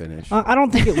makes you finish? I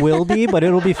don't think it will be, but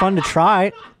it'll be fun to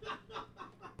try.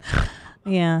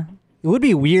 Yeah. It would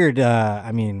be weird.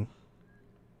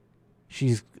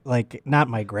 She's like not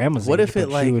my grandma's What age, if it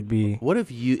but she would be. What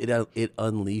if it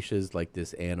unleashes like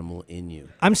this animal in you?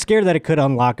 I'm scared that it could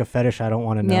unlock a fetish I don't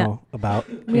want to know about.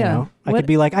 Yeah. I could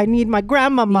be like, I need my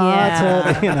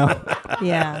grandmama to,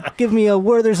 Yeah. give me a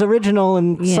Werther's original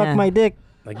and suck my dick.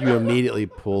 Like you immediately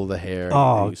pull the hair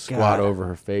Oh, and you squat God. over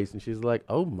her face, and she's like,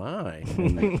 "Oh my!"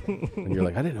 And you're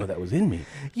like, "I didn't know that was in me."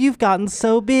 You've gotten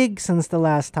so big since the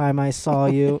last time I saw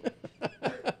you.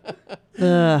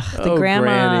 Ugh, the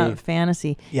grandma Granny.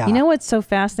 fantasy. Yeah. You know what's so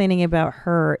fascinating about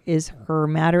her is her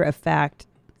matter-of-fact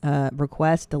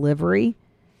request delivery.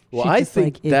 Well, She's I just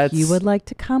think like, if that's you would like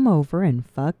to come over and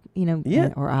fuck,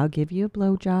 Yeah. or I'll give you a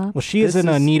blowjob. Well, she is This in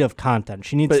a is- need of content.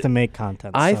 She needs but to make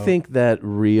content. I so. think that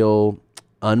real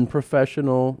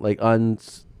unprofessional, like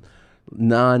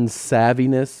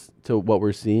non-savviness to what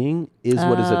we're seeing is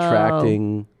what is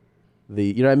attracting the.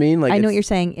 You know what I mean? Like I know what it's- you're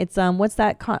saying. It's what's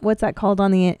that called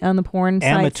on the porn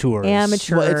sites? Amateurs.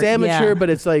 Amateur. Well, it's amateur, yeah. but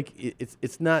it's like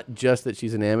it's not just that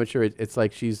she's an amateur. It's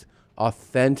like she's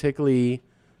authentically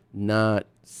not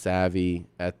savvy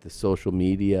at the social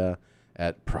media,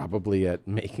 probably at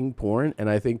making porn, and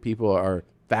I think people are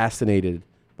fascinated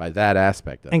by that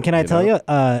aspect of it. And can I tell know?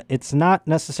 you, it's not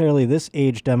necessarily this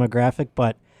age demographic,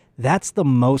 but That's the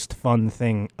most fun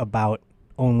thing about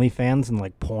OnlyFans and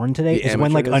like porn today The is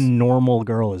when like a amateurs? normal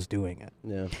girl is doing it.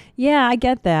 Yeah. Yeah, I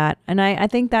get that. And I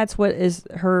think that's what is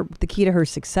the key to her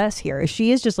success here.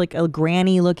 She is just like a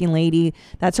granny looking lady.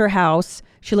 That's her house.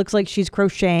 She looks like she's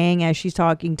crocheting as she's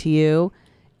talking to you.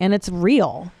 And it's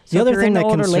real. So The if other you're thing into that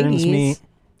older concerns me ladies-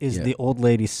 is Yeah. the old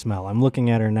lady smell. I'm looking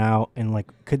at her now and like,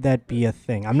 could that be a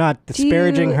thing? I'm not Do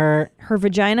disparaging you- her. Her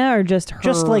vagina or just her?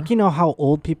 Just like, you know how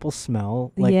old people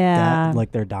smell like Yeah. that,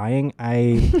 like they're dying.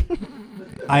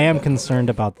 I am concerned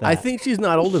about that. I think she's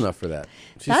not old enough for that.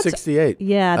 She's That's- 68.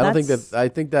 yeah, I don't think that's- that. I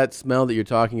think that smell that you're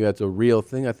talking about is a real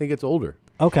thing. I think it's older.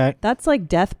 Okay. That's like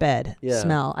deathbed Yeah.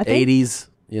 smell. I think. 80s.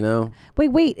 You know.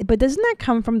 Wait, but doesn't that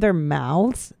come from their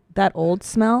mouths? That old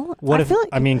smell? What I if, feel like,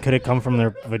 I mean, could it come from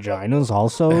their vaginas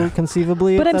also,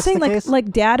 conceivably? but if I'm that's saying the like case?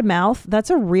 like dad mouth. That's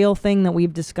a real thing that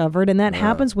we've discovered, and that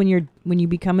happens when you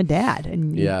become a dad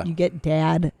and Yeah. you get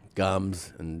dad.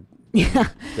 Gums and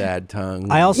dad tongue.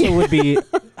 I also would be,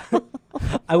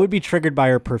 I would be triggered by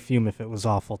her perfume if it was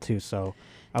awful too. So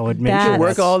I would make You sure should work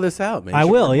that's- all this out, man. I You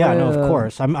should will. work Yeah, it no, out. of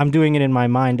course. I'm doing it in my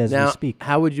mind as Now, we speak.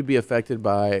 how would you be affected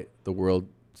by the world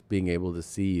being able to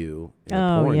see you in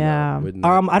Oh, porn? yeah. Though? Wouldn't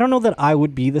that- I don't know that I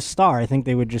would be the star. I think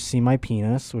they would just see my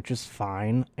penis, which is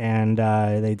fine, and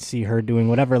they'd see her doing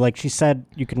whatever. Like she said,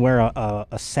 you can wear a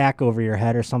sack over your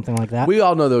head or something like that. we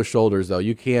all know those shoulders, though.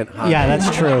 You can't hide. Yeah,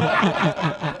 that's true.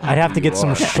 I'd have to get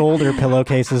some shoulder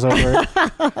pillowcases over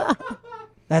it.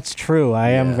 That's true. I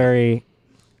am very.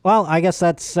 Well, I guess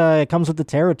that's it comes with the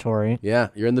territory. Yeah,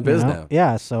 you're in the biz you know? now.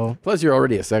 Yeah, so Plus, you're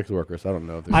already a sex worker, so I don't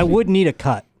know. If I would need a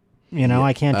cut. You know,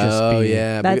 I can't just Oh be.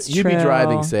 yeah, That's you'd be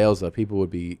driving true. sales, though. People would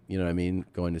be, you know what I mean,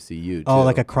 going to see you. Oh, too.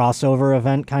 like a crossover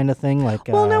event kind of thing, like.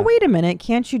 Well, now wait a minute.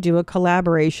 Can't you do a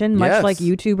collaboration, much Yes. like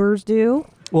YouTubers do?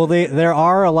 Well, there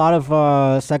are a lot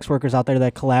of sex workers out there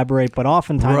that collaborate, but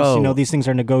oftentimes, Bro. you know, these things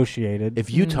are negotiated. If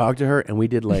you talk to her and we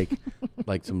did like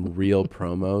some real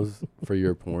promos for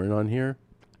your porn on here,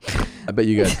 I bet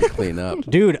you guys could clean up.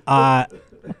 Dude,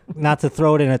 not to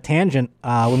throw it in a tangent,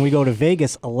 when we go to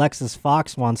Vegas, Alexis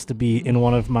Fox wants to be in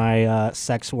one of my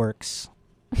sex works.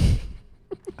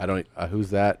 I don't. Who's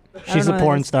that? She's a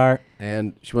porn star.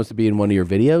 And she wants to be in one of your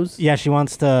videos. Yeah, she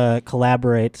wants to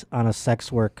collaborate on a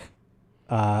sex work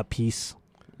piece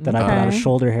that I put out, a Okay.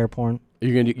 shoulder hair porn.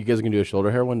 You guys are gonna do a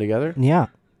shoulder hair one together? Yeah.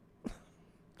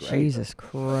 Jesus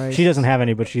Christ. She doesn't have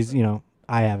any, but she's, you know,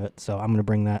 I have it, so I'm going to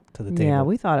bring that to the table. Yeah,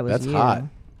 we thought it was That's you. hot.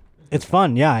 It's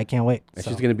fun. Yeah, I can't wait. And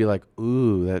So she's gonna be like,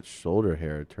 "Ooh, that shoulder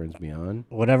hair turns me on."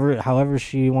 whatever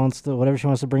she wants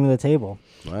to bring to the table.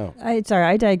 Wow. Sorry,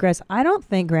 I digress. I don't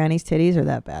think Granny's titties are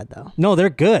that bad, though. No, they're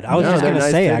good. I was No, just they're gonna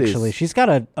nice say titties. actually, she's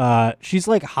got she's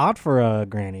like hot for a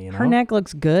granny. You know, Her neck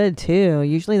looks good, too.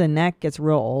 Usually the neck gets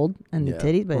real old and Yeah. the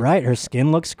titties, but right? Her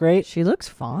skin looks great. she looks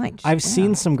fine. I've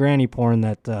seen some granny porn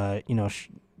that you know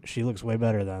she looks way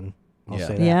better than. I'll Yeah.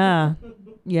 say that. Yeah.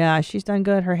 Yeah, she's done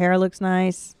good. Her hair looks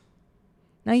nice.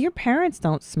 Now, your parents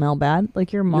don't smell bad.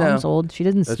 Like, your mom's No. old. She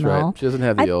doesn't That's smell. right. She doesn't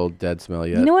have the old dead smell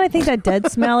yet. You know what I think that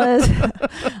dead smell is?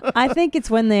 I think it's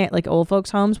when they, like old folks'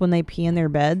 homes, when they pee in their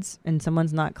beds and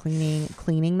someone's not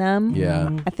cleaning them. Yeah.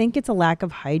 I think it's a lack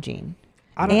of hygiene.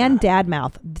 I don't And dad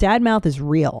mouth. Dad mouth is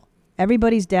real.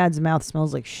 Everybody's dad's mouth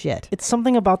smells like shit. It's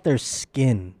something about their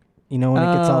skin. You know, when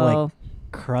it gets all Oh. like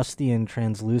crusty and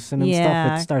translucent and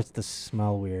Yeah. stuff, it starts to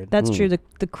smell weird. That's true.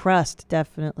 The crust,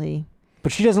 definitely.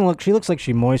 But she doesn't look. She looks like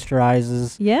she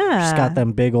moisturizes. Yeah. She's got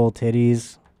them big old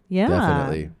titties. Yeah.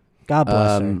 Definitely. God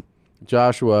bless her.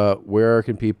 Joshua, where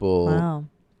can people Wow.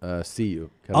 see you?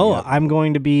 coming Oh, up? I'm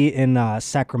going to be in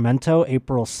Sacramento,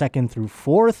 April 2nd through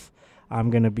 4th.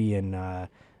 I'm going to be in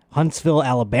Huntsville,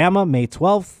 Alabama, May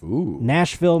 12th. Ooh.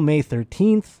 Nashville, May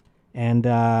 13th. And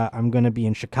I'm going to be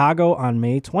in Chicago on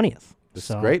May 20th. This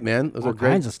is great, man. Those all are great,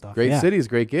 kinds of stuff. great yeah. cities,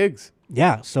 great gigs.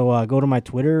 Yeah, so go to my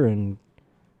Twitter and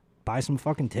buy some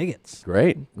fucking tickets.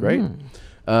 Great.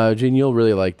 Gene, you'll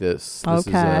really like this. This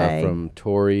Okay. is from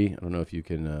Tori. I don't know if you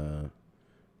can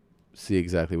see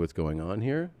exactly what's going on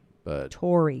here, but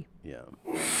Tori. yeah.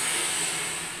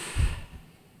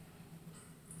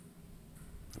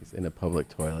 He's in a public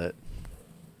toilet.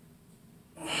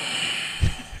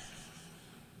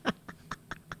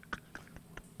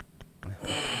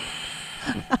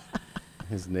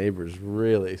 His neighbor's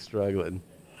really struggling.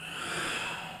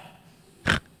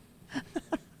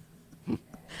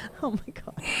 Oh, my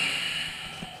God.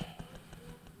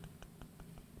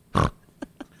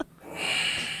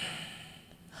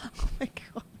 Oh, my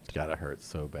God. Gotta hurt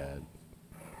so bad.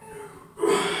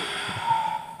 Oh,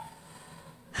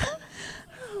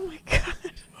 my God.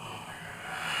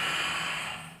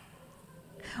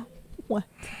 What?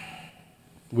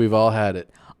 We've all had it.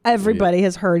 Everybody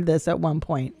has heard this at one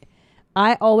point.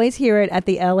 I always hear it at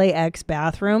the LAX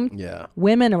bathroom. Yeah.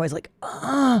 Women are always like,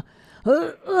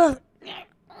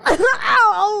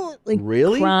 like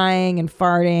really? Crying and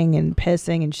farting and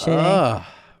pissing and shitting.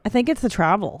 I think it's the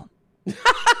travel.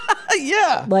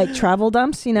 Yeah. Like travel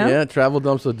dumps, you know? Yeah, travel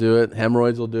dumps will do it.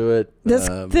 Hemorrhoids will do it.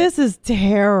 This is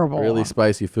terrible. Really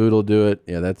spicy food will do it.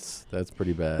 Yeah, that's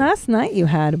pretty bad. Last night you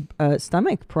had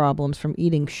stomach problems from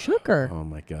eating sugar. Oh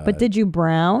my God. But did you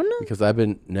brown? Because I've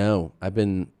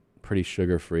been pretty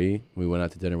sugar free. We went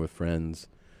out to dinner with friends.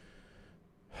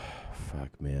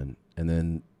 Fuck, man. And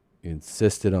then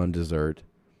insisted on dessert.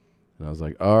 And I was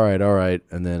like, all right.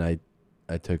 And then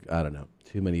I took, I don't know,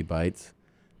 too many bites.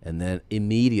 And then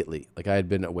immediately, like I had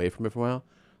been away from it for a while.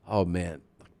 Oh man,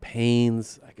 like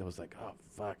pains. I was like, oh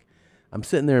fuck. I'm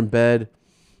sitting there in bed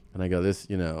and I go, this,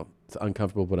 it's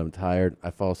uncomfortable, but I'm tired.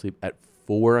 I fall asleep at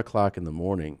 4 o'clock in the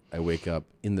morning. I wake up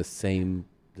in the same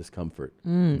discomfort,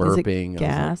 burping. Is it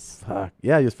gas? I was like, fuck.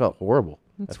 Yeah, I just felt horrible.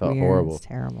 That's I felt weird. horrible. It's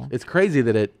terrible. It's crazy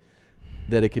that it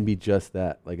can be just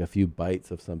that, like a few bites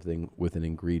of something with an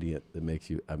ingredient that makes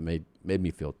you, made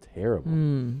me feel terrible.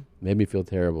 Made me feel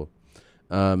terrible.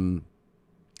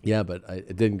 Yeah, but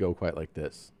it didn't go quite like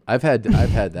this. I've had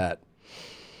that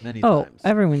many times.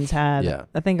 Everyone's had. Yeah.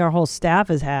 I think our whole staff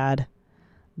has had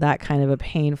that kind of a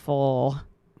painful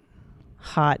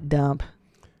hot dump.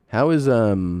 How is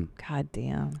God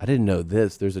damn. I didn't know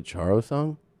this. There's a Charo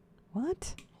song?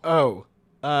 What? Oh,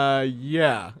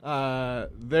 yeah.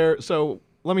 So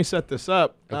let me set this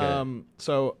up. Okay.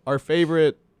 So our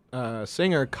favorite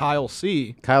singer, Kyle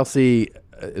C. Kyle C.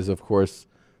 Is of course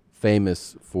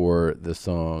famous for the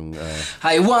song.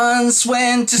 I once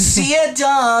went to see a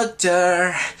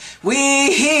doctor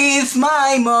with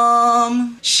my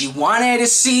mom. She wanted to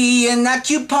see an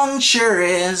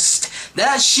acupuncturist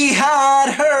that she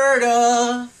had heard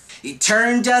of. It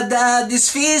turned out that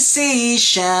this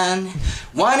physician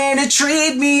wanted to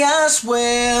treat me as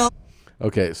well.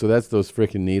 Okay, so that's those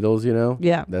freaking needles,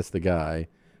 Yeah. That's the guy,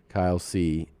 Kyle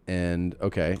C. And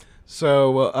okay.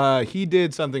 So he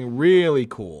did something really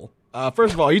cool.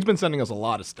 First of all, he's been sending us a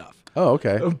lot of stuff. Oh,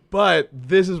 okay. But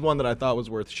this is one that I thought was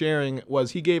worth sharing.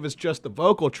 Was he gave us just the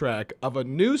vocal track of a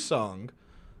new song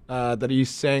that he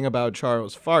sang about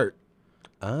Charo's fart.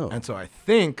 Oh. And so I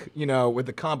think, with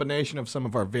the combination of some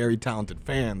of our very talented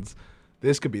fans,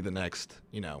 this could be the next,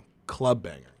 club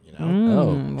banger.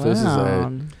 So this is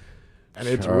and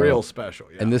it's real special.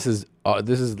 Yeah. And this is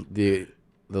the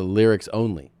lyrics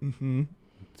only. Mm-hmm.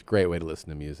 It's a great way to listen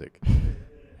to music.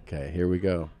 Okay, here we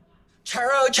go.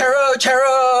 Churro, churro,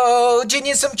 churro, do you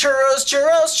need some churros,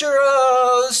 churros,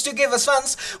 churros to give us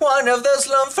funds? One of those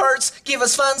long farts, give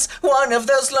us funds. One of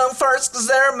those long farts, cause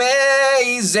they're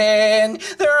amazing.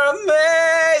 They're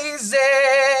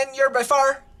amazing. You're by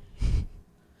far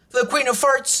the queen of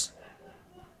farts.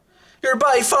 You're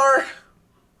by far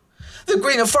the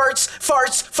queen of farts,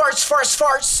 farts, farts, farts,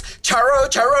 farts. Churro,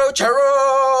 churro,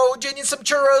 churro. Do you need some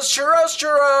churros, churros,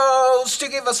 churros to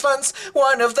give us funds?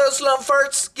 One of those long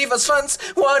farts, give us funds.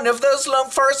 One of those long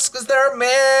farts, cause they're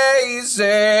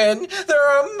amazing.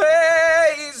 They're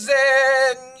amazing.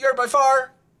 You're by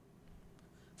far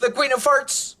the queen of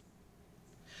farts.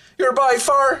 You're by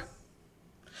far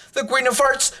the queen of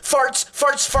farts, farts,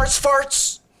 farts, farts,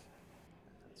 farts.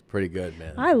 Pretty good,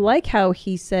 man. I like how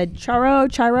he said, churro,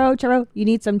 churro, churro. You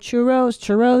need some churros,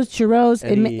 churros, churros.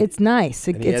 It's nice.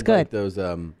 It's good. Like those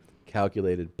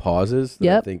calculated pauses. That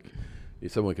Yep. I think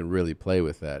someone can really play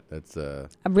with that. That's A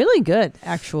really good,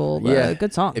 actual,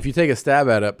 good song. If you take a stab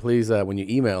at it, please, when you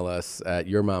email us at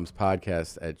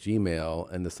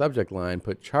yourmomspodcast@gmail.com, and the subject line,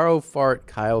 put Charo Fart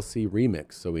Kyle C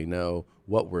Remix so we know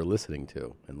what we're listening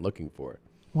to and looking for.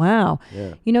 Wow.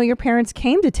 Yeah. Your parents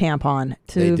came to Tampon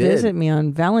They to did. visit me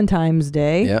on Valentine's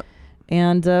Day. Yep.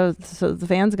 And so the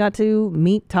fans got to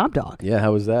meet Top Dog. Yeah,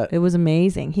 how was that? It was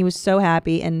amazing. He was so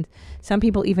happy. And some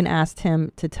people even asked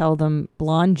him to tell them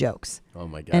blonde jokes. Oh,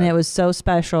 my God. And it was so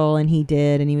special. And he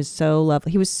did. And he was so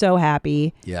lovely. He was so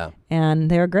happy. Yeah. And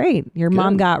they were great. Your Good.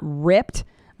 mom got ripped.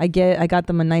 I got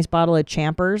them a nice bottle of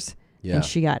Champers. Yeah. And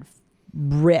she got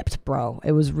ripped, bro.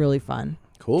 It was really fun.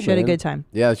 Cool, She had a man. good time.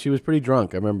 Yeah, she was pretty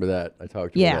drunk. I remember that. I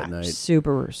talked to her that night.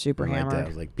 super And my hammered. dad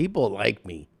was like, people like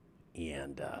me.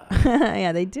 And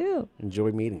yeah, they do.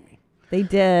 enjoy meeting me. They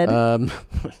did.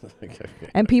 Okay.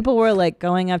 And people were like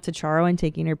going up to Charo and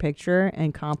taking her picture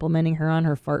and complimenting her on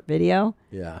her fart video.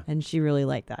 Yeah. And she really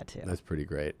liked that too. That's pretty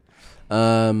great.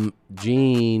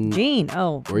 Gene.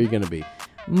 Oh. Where are you going to be?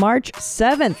 March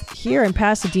 7th here in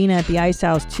Pasadena at the Ice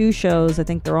House. 2 shows. I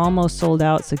think they're almost sold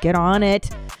out, so get on it.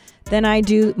 Then I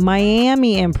do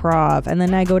Miami Improv, and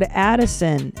then I go to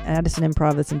Addison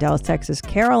Improv, that's in Dallas, Texas,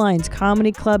 Caroline's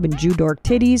Comedy Club in Jew Dork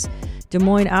Titties, Des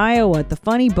Moines, Iowa at the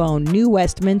Funny Bone, New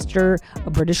Westminster,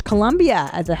 British Columbia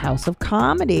at the House of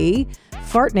Comedy,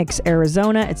 Fartniks,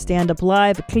 Arizona at Stand Up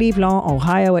Live, Cleveland,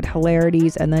 Ohio at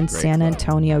Hilarities, and then San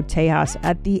Antonio, Tejas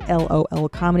at the LOL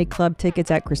Comedy Club.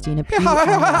 Tickets at Christina P.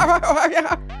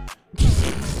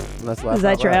 Is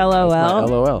that your LOL? That's my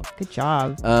LOL. Good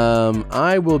job.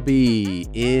 I will be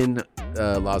in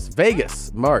Las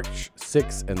Vegas, March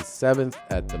 6th and 7th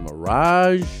at the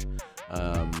Mirage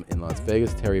in Las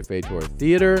Vegas, Terry Fator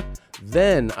Theater.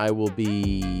 Then I will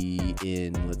be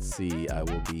in,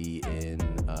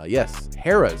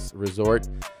 Harrah's Resort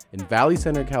in Valley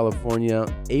Center, California,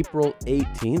 April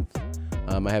 18th.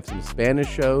 I have some Spanish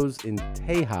shows in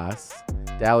Tejas,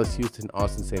 Dallas, Houston,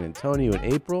 Austin, San Antonio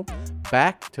in April.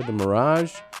 Back to the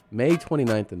Mirage, May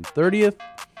 29th and 30th.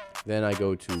 Then I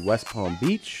go to West Palm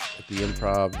Beach at the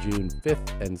Improv June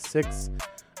 5th and 6th.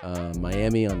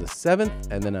 Miami on the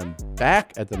 7th. And then I'm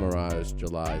back at the Mirage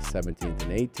July 17th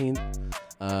and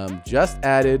 18th. Just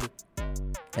added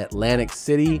Atlantic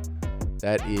City.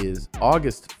 That is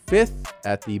August 5th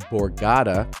at the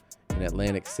Borgata in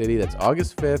Atlantic City. That's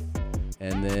August 5th.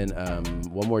 And then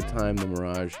one more time, the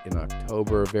Mirage in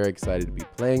October. Very excited to be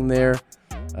playing there.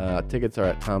 Tickets are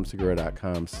at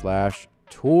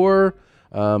tomsegura.com/tour.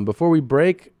 Before we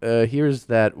break, here's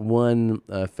that one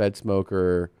Fed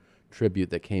Smoker tribute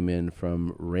that came in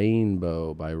from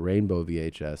Rainbow by Rainbow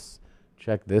VHS.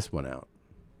 Check this one out.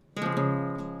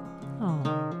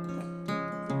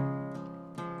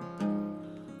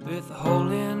 With a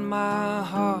hole in my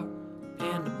heart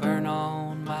and a burn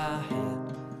on my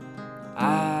head,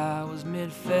 I was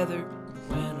mid-feather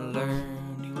when I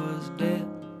learned he was dead.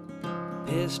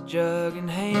 Piss jug in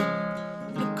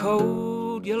hand and a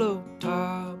cold yellow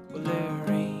top. Well, there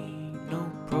ain't no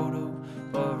proto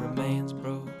for a man's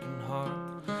broken heart.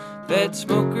 Fed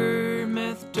smoker,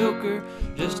 meth toker,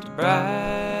 just a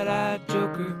bright-eyed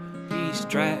joker. He's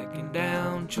tracking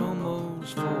down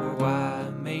chomos for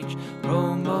YMH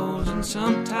promos, and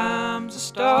sometimes the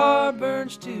star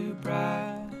burns too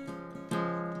bright.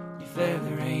 You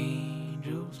feather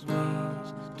angels'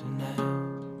 wings tonight.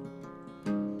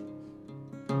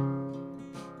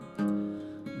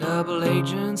 Double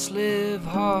agents live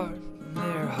hard and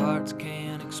their hearts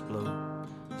can explode.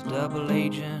 This double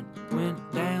agent went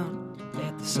down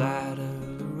at the side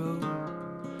of the road.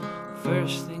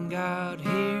 First thing God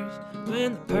hears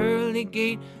when the pearly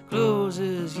gate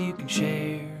closes, you can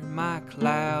share my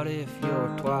cloud if your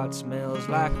twat smells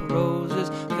like roses.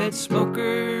 Fed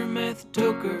smoker, meth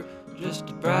toker, just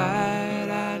a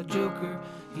bright-eyed joker.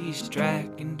 He's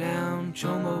tracking down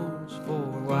chomos for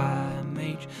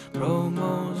YMH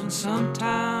promos, and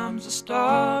sometimes the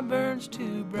star burns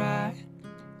too bright.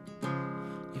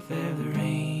 You feather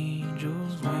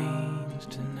angels' wings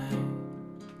tonight.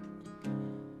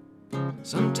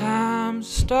 Sometimes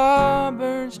the star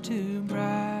burns too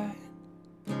bright.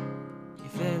 You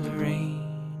feather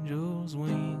angels'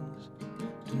 wings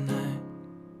tonight.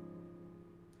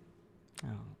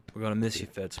 We're gonna miss you,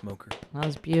 Fed Smoker. That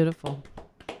was beautiful.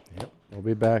 Yep, we'll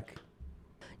be back.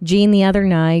 Gene, the other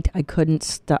night I could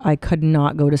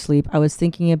not go to sleep. I was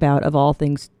thinking about, of all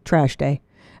things, trash day,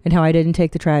 and how I didn't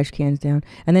take the trash cans down,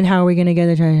 and then how are we gonna get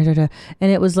the trash?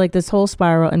 And it was like this whole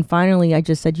spiral. And finally, I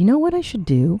just said, you know what I should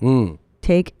do?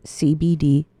 Take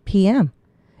CBD PM.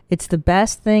 It's the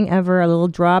best thing ever. A little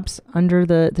drops under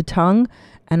the tongue,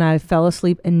 and I fell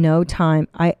asleep in no time.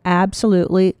 I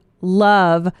absolutely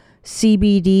love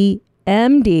CBD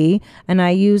MD, and I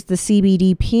use the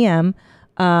CBD PM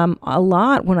a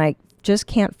lot when I just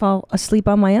can't fall asleep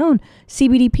on my own.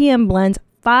 CBD PM blends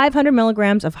 500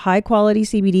 milligrams of high quality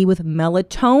CBD with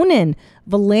melatonin,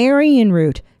 valerian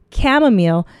root,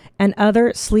 chamomile, and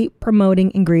other sleep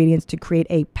promoting ingredients to create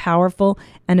a powerful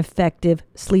and effective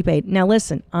sleep aid. Now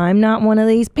listen, I'm not one of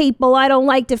these people. I don't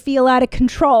like to feel out of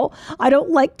control. I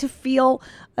don't like to feel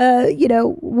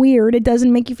weird. It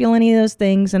doesn't make you feel any of those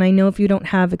things. And I know if you don't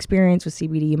have experience with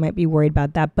CBD, you might be worried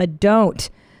about that, but don't.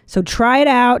 So try it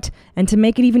out. And to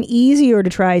make it even easier to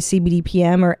try CBD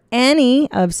PM or any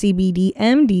of CBD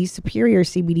MD's superior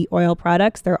CBD oil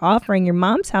products, they're offering your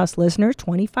Mom's House listeners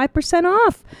 25%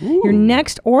 off your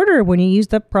next order when you use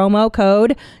the promo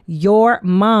code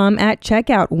YourMom at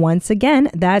checkout. Once again,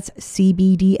 that's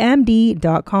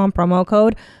cbdmd.com, promo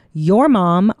code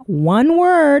YourMom, one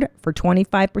word, for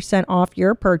 25% off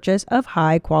your purchase of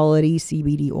high quality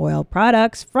CBD oil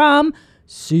products from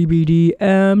CBD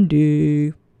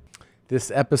MD. This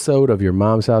episode of Your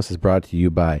Mom's House is brought to you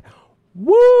by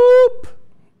Whoop.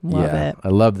 Love it. I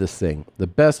love this thing. The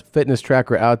best fitness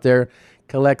tracker out there,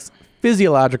 collects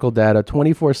physiological data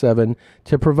 24/7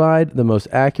 to provide the most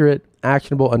accurate,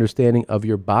 actionable understanding of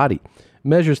your body.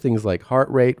 Measures things like heart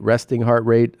rate, resting heart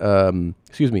rate, heart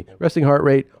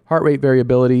rate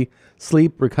variability,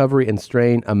 sleep, recovery, and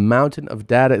strain. A mountain of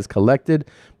data is collected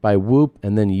by Whoop,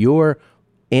 and then you're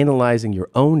analyzing your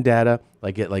own data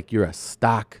like you're a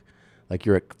stock, like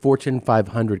you're a Fortune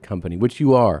 500 company, which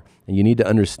you are, and you need to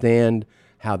understand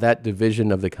how that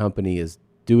division of the company is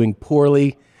doing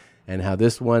poorly and how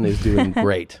this one is doing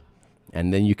great.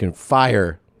 And then you can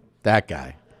fire that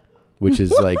guy, which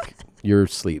is like your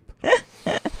sleep.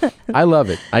 I love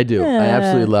it. I do. I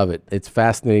absolutely love it. It's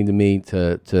fascinating to me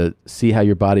to see how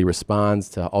your body responds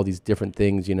to all these different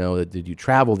things. You know, did you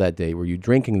travel that day? Were you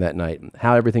drinking that night?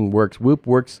 How everything works. Whoop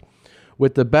works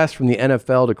with the best from the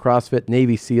NFL to CrossFit,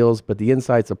 Navy SEALs, but the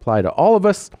insights apply to all of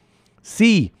us.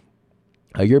 See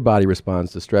how your body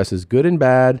responds to stresses, good and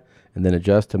bad, and then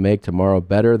adjust to make tomorrow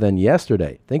better than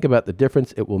yesterday. Think about the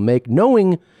difference it will make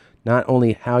knowing not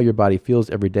only how your body feels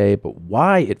every day, but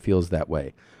why it feels that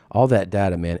way. All that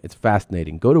data, man, it's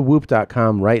fascinating. Go to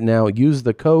Whoop.com right now. Use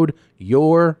the code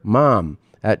YOURMOM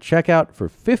at checkout for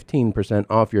 15%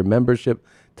 off your membership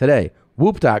today.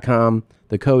 Whoop.com.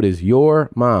 The code is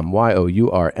YOURMOM,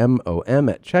 YOURMOM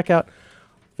at checkout.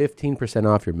 15%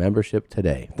 off your membership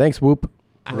today. Thanks, Whoop.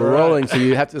 We're rolling, so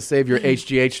you have to save your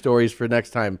HGH stories for next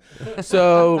time.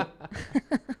 So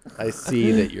I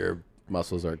see that your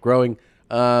muscles are growing.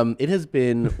 It has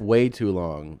been way too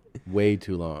long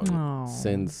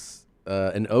since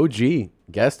an OG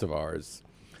guest of ours,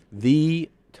 the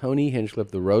Tony Hinchcliffe,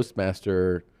 the roast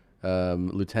master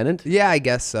lieutenant. Yeah, I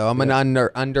guess so. I'm an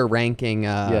under-ranking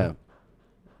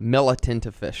militant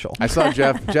official. I saw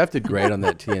Jeff. Jeff did great on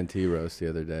that TNT roast the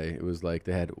other day. It was like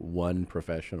they had one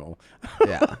professional.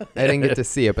 Yeah, I didn't get to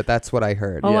see it, but that's what I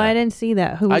heard. Oh, I didn't see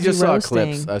that. Who was I just he saw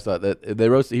roasting? clips. I saw that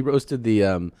he roasted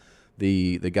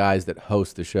the guys that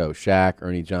host the show, Shaq,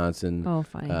 Ernie Johnson,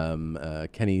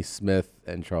 Kenny Smith,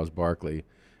 and Charles Barkley,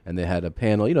 and they had a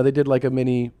panel. You know, they did like a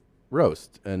mini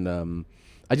roast, and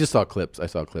I just saw clips.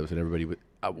 And everybody,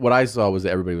 what I saw was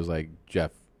that everybody was like, Jeff.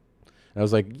 And I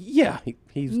was like, yeah,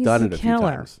 he's done it a few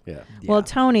times. Yeah. Well,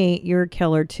 Tony, you're a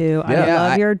killer too. I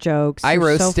love your jokes.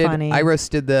 They're so funny. I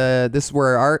roasted this is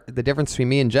where the difference between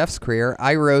me and Jeff's career.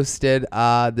 I roasted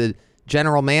the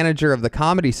general manager of the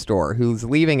Comedy Store who's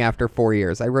leaving after 4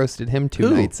 years. I roasted him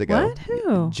 2 nights ago. What?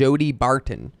 Who? Jody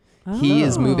Barton. Oh. He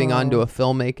is moving on to a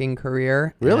filmmaking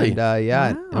career. Really? And,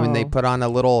 yeah. Wow. I mean, they put on a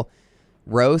little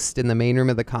roast in the main room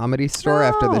of the Comedy Store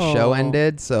after the show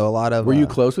ended. So a lot of. Were you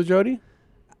close with Jody?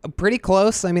 Pretty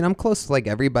close. I mean, I'm close to like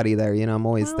everybody there. You know, I'm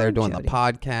always there doing the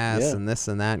podcast and this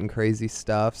and that and crazy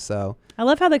stuff. So I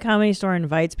love how the Comedy Store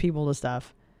invites people to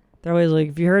stuff. They're always like,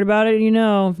 if you heard about it, you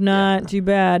know. If not, too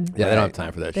bad. Yeah, they don't have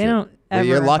time for that They shit. don't ever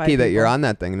you're lucky that invite you're people. on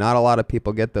that thing. Not a lot of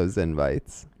people get those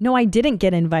invites. No, I didn't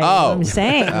get invited. Oh. I'm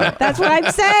saying. That's what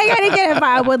I'm saying. I didn't get invited.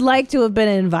 I would like to have been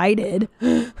invited.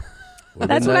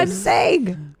 That's what I'm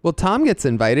saying. Well, Tom gets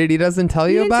invited. He doesn't tell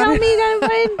you, about tell it. me you got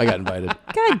invited? I got invited.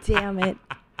 God damn it.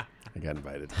 I got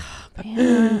invited.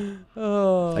 Man.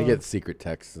 I get secret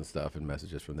texts and stuff and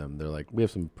messages from them. They're like, we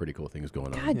have some pretty cool things going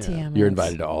on. God damn it. You're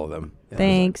invited to all of them.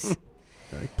 Thanks.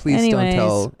 Please don't Anyways,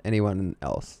 tell anyone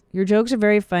else. Your jokes are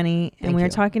very funny, and Thank we were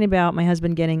you. talking about my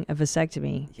husband getting a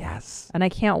vasectomy. Yes. And I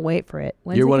can't wait for it.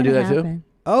 When's You it want to do gonna that happen? too?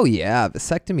 Oh, yeah.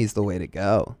 Vasectomy's the way to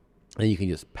go. And you can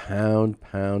just pound.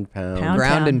 Pound,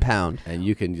 and pound. And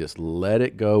you can just let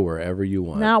it go wherever you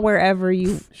want. Not wherever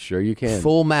you. Sure you can.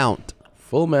 Full mount.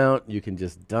 Full mount. You can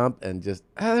just dump and just,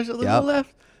 there's a little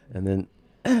left. And then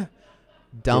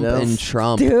Dump and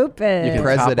Trump. Stupid. You can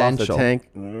Presidential. top off the tank.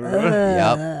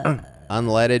 Yep.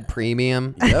 Unleaded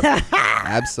premium. Yep.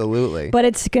 Absolutely. But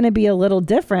it's going to be a little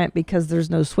different because there's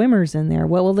no swimmers in there.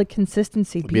 What will the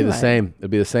consistency It'll be the like? same. It'll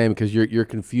be the same because you're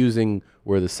confusing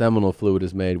where the seminal fluid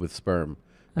is made with sperm,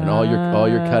 and all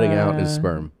you're cutting out is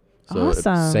sperm. So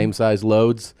Awesome. same size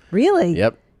loads. Really?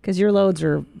 Yep. Because your loads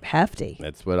are hefty.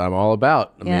 That's what I'm all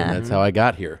about. I Yeah. mean, that's how I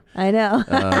got here. I know.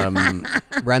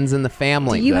 Runs in the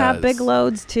family. Do you have big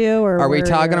loads too? Or Are we where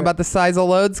talking you're- about the size of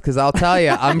loads? Because I'll tell you,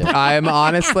 I'm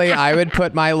honestly, I would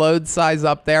put my load size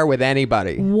up there with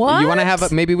anybody. What? You want to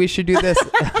have maybe we should do this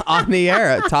on the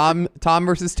air. Tom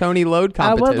versus Tony load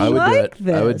I would competition. like do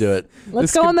it. I would do it.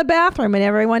 Let's go in the bathroom and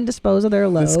everyone dispose of their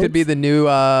loads. This could be the new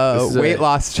This is weight a-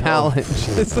 loss challenge.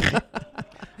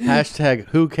 Hashtag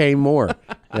who came more?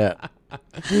 Yeah.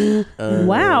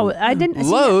 Wow, I didn't.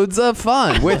 Loads of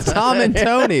fun with Tom and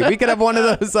Tony. We could have one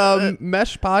of those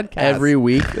mesh podcasts Every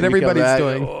week that everybody's we come back,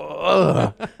 doing.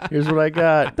 ugh, here's what I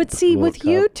got. But see, Little with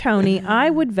you, cup. Tony, I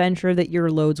would venture that your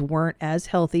loads weren't as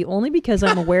healthy only because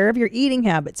I'm aware of your eating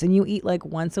habits and you eat like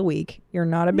once a week. You're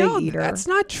not a big eater. That's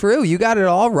not true. You got it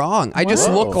all wrong. I just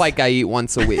look like I eat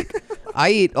once a week. I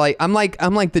eat like I'm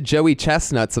like the Joey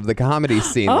Chestnuts of the comedy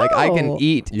scene. Like I can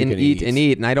eat and eat and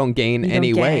eat, and I don't gain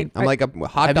any weight. I'm like a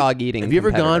hot dog eating. Have you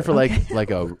ever gone for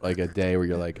competitor. like a day where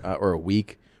you're like or a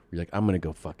week where you're like, I'm gonna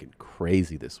go fucking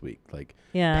crazy this week, like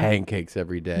Yeah. pancakes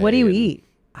every day. What do you eat?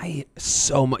 I eat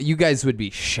so much. You guys would be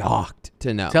shocked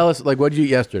to know. Tell us, like, what did you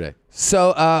eat yesterday?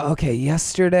 So, okay,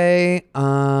 yesterday,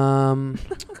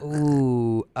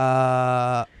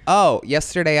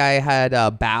 yesterday I had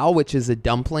Bao, which is a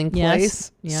dumpling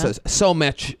place. Yeah. So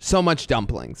much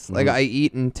dumplings. Like I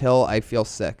eat until I feel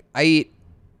sick. I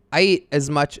eat as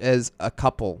much as a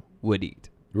couple would eat.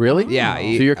 Really? Yeah. So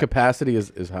your capacity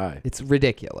is high. It's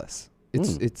ridiculous.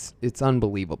 It's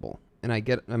unbelievable. And I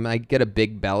get a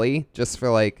big belly just for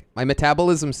like my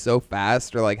metabolism's so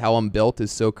fast, or like how I'm built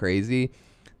is so crazy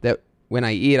that when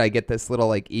I eat I get this little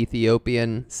like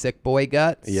Ethiopian sick boy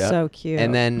gut. Yeah. So cute.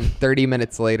 And then 30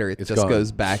 minutes later it just gone.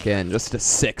 goes back in, just a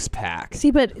 6-pack. See,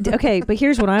 but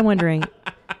here's what I'm wondering.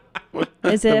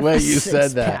 Is The it way you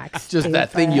said that, just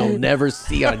that thing you'll never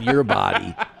see on your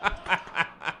body.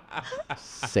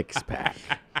 6-pack.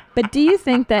 But do you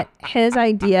think that his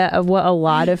idea of what a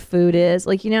lot of food is,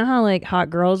 like, you know how like hot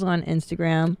girls on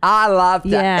Instagram? I love to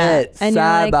eat and so you're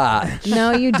like, much.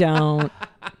 no, you don't.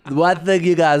 One thing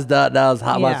you guys don't know is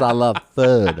how much Yeah. I love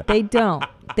food. They don't.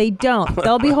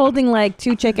 They'll be holding like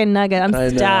 2 chicken nuggets. I'm I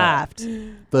know. stuffed.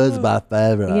 Food's my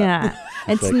favorite. Yeah.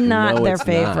 It's like, not no, their it's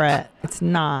favorite. not. It's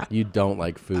not. You don't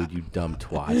like food, you dumb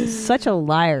twat. Such a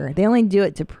liar. They only do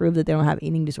it to prove that they don't have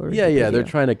eating disorders. Yeah, but yeah, they they're do.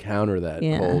 trying to counter that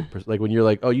Yeah. whole like when you're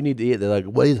like, oh, you need to eat. They're like,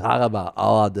 what are you talking about?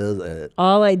 All I do is eat.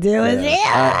 All I do is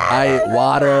I eat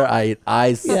water. I eat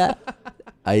ice. Yeah.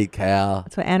 I eat cow.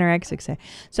 That's what anorexics say.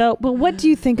 So, but what do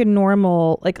you think a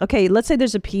normal, like, okay, let's say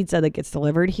there's a pizza that gets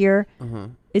delivered here.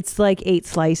 It's like 8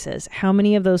 slices. How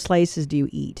many of those slices do you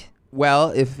eat? Well,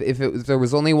 if there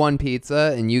was only one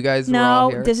pizza and you guys were all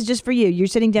No, here, this is just for you. You're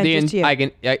sitting down just to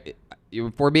you.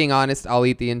 if we're being honest, I'll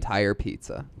eat the entire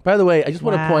pizza. By the way, I just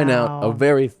want to point out Wow. a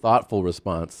very thoughtful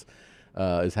response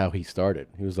is how he started.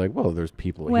 He was like, well, there's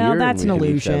people here. Well, and that's we an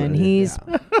hate each other." illusion. He's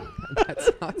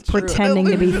pretending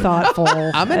to be thoughtful.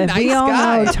 I'm a nice We all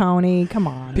guy. know, Tony. Come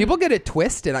on. People get it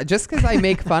twisted. Just because I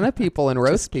make fun of people and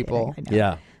roast people.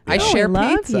 Yeah. I No, share we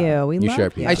love pizza. you. We You love share you.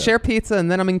 pizza. I share pizza,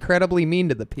 and then I'm incredibly mean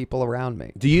to the people around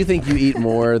me. Do you think you eat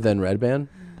more than Red Band?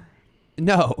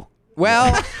 No.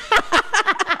 Well,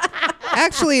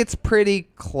 actually, it's pretty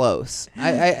close.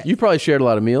 You probably shared a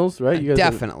lot of meals, right? You guys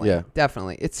Definitely. Yeah.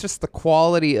 Definitely. It's just the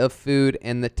quality of food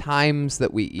and the times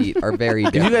that we eat are very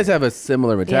 'Cause different. you guys have a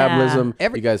similar metabolism.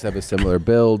 Every- You guys have a similar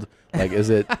build. Like,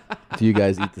 do you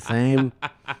guys eat the same?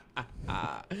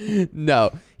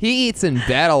 No, he eats in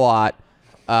bed a lot.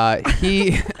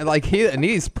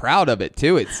 He's proud of it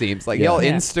too. It seems like he'll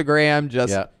Instagram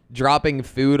just dropping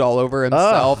food all over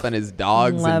himself and his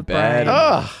dogs in Love bed.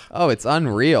 Brian. Oh, it's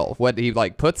unreal what he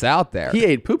like puts out there. He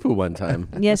ate poo-poo one time.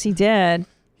 Yes, he did.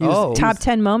 He was- Top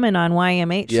 10 moment on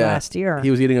YMH last year.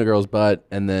 He was eating a girl's butt,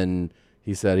 and then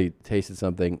he said he tasted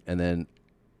something, and then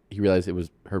he realized it was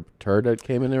her turd that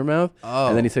came in her mouth. Oh.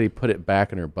 And then he said he put it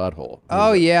back in her butthole.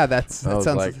 Oh yeah, that was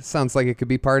like- sounds like it could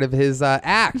be part of his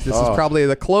act. This is probably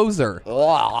the closer.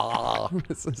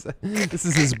 this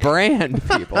is his brand,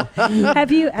 people.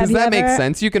 Have you Does that make ever-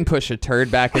 sense? You can push a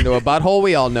turd back into a butthole.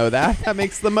 We all know that. That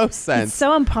makes the most sense. It's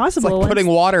so impossible. It's like putting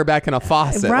water back in a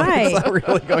faucet. Like, Right. it's not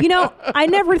really going You know, I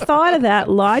never thought of that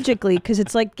logically because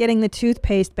it's like getting the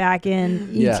toothpaste back in.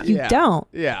 You don't.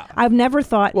 Yeah. I've never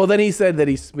thought. Well, then he said that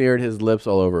he smeared his lips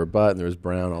all over her butt, and there was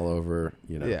brown all over,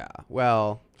 you know. Yeah.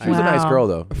 Well, She was a nice Wow. girl,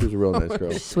 though. She was a real nice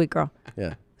girl. Sweet girl.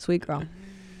 Yeah. Sweet girl.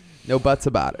 No buts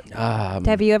about it.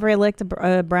 Have you ever licked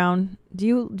a brown? Do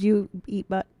you eat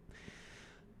butt?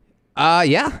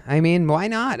 Yeah. I mean, why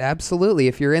not? Absolutely.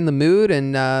 If you're in the mood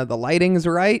and the lighting's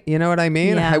right, you know what I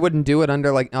mean? Yeah. I wouldn't do it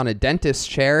under like on a dentist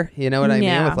chair, you know what I mean?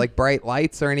 Yeah. With like bright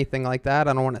lights or anything like that.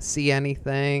 I don't want to see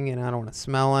anything and I don't want to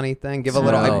smell anything. Give a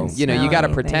little, you know, you got to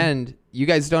anything. pretend. You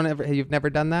guys you've never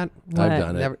done that? What? I've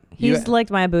done it. Never, He's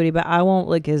licked my booty, but I won't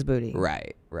lick his booty.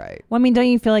 right. Well, I mean, don't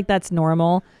you feel like that's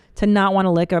normal to not want to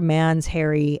lick a man's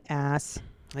hairy ass?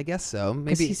 I guess so.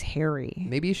 Because Maybe he's hairy.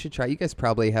 Maybe you should try. You guys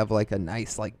probably have like a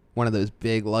nice, like one of those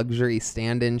big luxury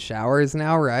stand-in showers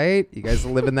now, right? You guys are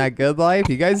living that good life.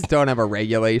 You guys don't have a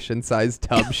regulation-sized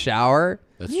tub shower.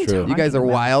 That's true. You guys are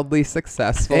wildly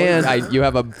successful. And you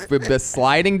have a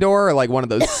sliding door or like one of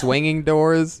those swinging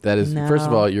doors. That is, first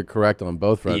of all, you're correct on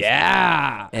both fronts.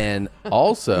 Yeah. And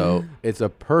also, it's a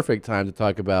perfect time to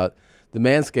talk about the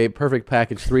Manscaped Perfect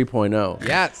Package 3.0.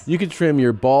 Yes. You can trim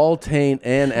your ball, taint,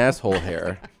 and asshole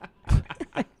hair.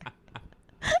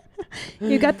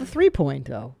 You got the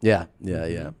 3.0.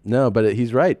 Yeah. No, but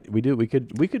he's right. We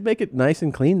could make it nice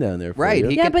and clean down there for Right. you.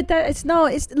 Yeah, but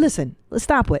listen,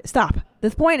 stop.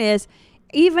 The point is,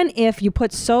 even if you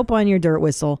put soap on your dirt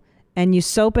whistle and you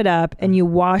soap it up and you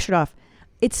wash it off,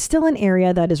 it's still an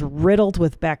area that is riddled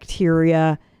with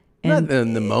bacteria. And Not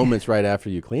in the moments right after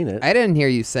you clean it. I didn't hear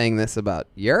you saying this about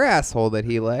your asshole that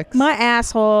he licks. my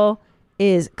asshole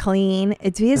is clean.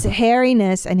 It's his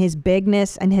hairiness and his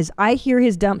bigness and I hear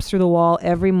his dumps through the wall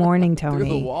every morning, Tony. Through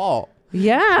the wall.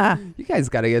 Yeah. You guys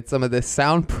got to get some of this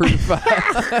soundproof.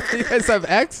 You guys have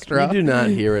extra. You do not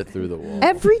hear it through the wall.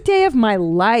 Every day of my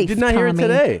life. You did not hear it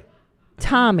today.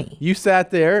 Tommy. You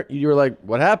sat there. You were like,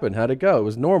 "What happened? How'd it go?" It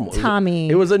was normal. Tommy.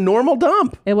 It was a normal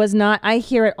dump. It was not. I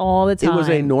hear it all the time. It was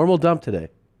a normal dump today.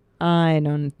 I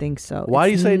don't think so. Why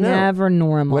do you say no? Never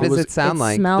normal. What does it sound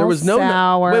like? Smells There was no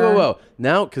sour. Wait.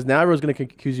 Now, because now everyone's going to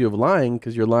accuse you of lying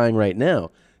because you're lying right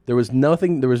now. There was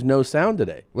nothing. There was no sound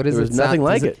today. What is there it? was nothing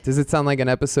like it. Does it sound like an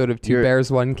episode of Two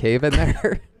Bears, One Cave in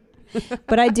there?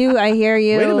 But I do. I hear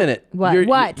you. Wait a minute.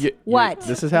 What? What?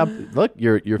 This is how. Look,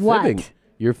 you're What? fibbing.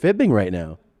 You're fibbing right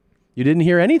now. You didn't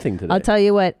hear anything today. I'll tell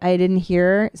you what. I didn't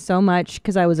hear so much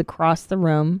because I was across the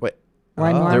room. Wait. Where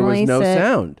I normally there was no sit.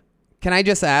 sound. Can I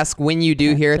just ask when you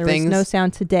do hear There things? was no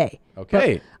sound today.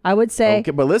 Okay. But I would say. Okay,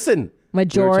 but listen.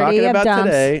 Majority we're talking of about dumps.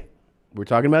 today. We're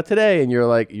talking about today, and you're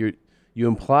like you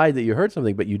implied that you heard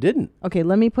something, but you didn't. Okay,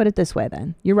 let me put it this way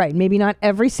then. You're right. Maybe not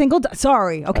every single.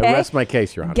 Sorry. Okay. I rest my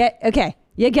case, Your Honor. Okay.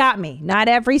 You got me. Not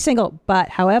every single. But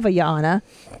however, Your Honor,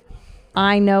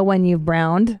 I know when you've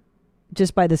browned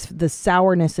just by the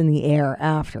sourness in the air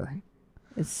after.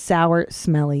 It's sour,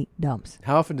 smelly dumps.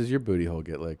 How often does your booty hole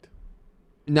get licked?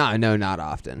 No, not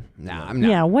often. No, I'm not.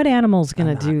 Yeah, what animal's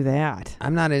gonna do that?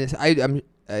 I'm not into.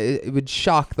 It would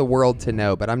shock the world to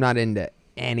know, but I'm not into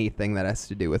anything that has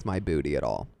to do with my booty at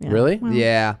all. Yeah. Really? Well,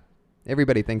 Yeah.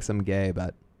 Everybody thinks I'm gay,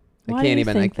 but Why I do can't you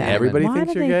even. think I that? can't Everybody Why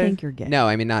thinks do you're they gay? think you're gay? No,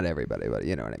 I mean not everybody, but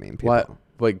you know what I mean. People. What?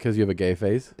 Because you have a gay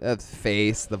face? The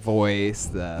face, the voice,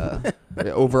 the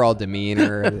overall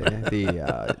demeanor,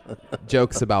 the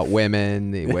jokes about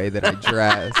women, the way that I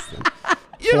dress,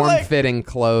 the form-fitting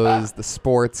clothes, the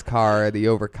sports car, the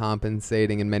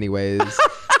overcompensating in many ways,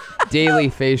 daily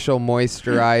facial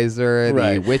moisturizer,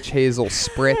 Right. the witch hazel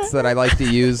spritz that I like to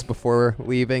use before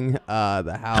leaving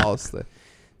the house,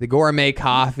 the gourmet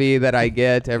coffee that I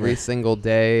get every single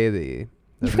day, the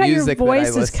You've got your music that I voice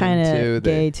is listen kind to, of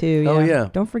gay too. Oh, yeah.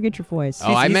 Don't forget your voice.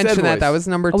 Oh, I He said mentioned that. voice. That was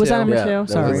number two. Oh, was that number Yeah, two? that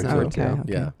Sorry. was number Okay.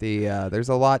 two. Yeah. There's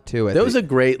a lot to it. That was a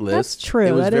great list. That's true.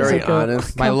 It was That is very a good-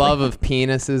 honest. My love of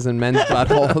penises and men's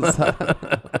buttholes.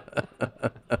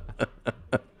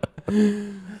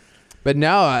 But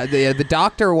no, the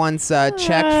doctor once checked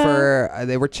for.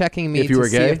 They were checking me If you to were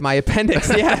see gay? if my appendix.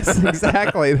 Yes,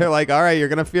 exactly. They're like, all right, you're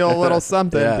gonna feel a little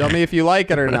something. Yeah. Tell me if you like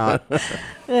it or not.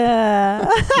 Yeah.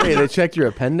 Wait, they checked your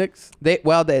appendix? They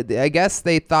I guess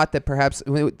they thought that perhaps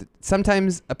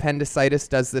sometimes appendicitis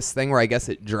does this thing where I guess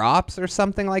it drops or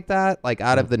something like that, like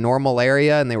out of the normal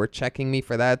area, and they were checking me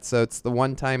for that. So it's the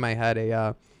one time I had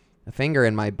a finger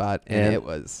in my butt, and it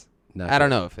was. I don't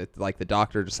know if it's like the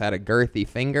doctor just had a girthy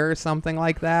finger or something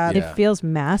like that. It feels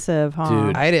massive, huh?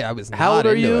 Dude. I was How not old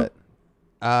are into you? it.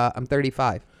 I'm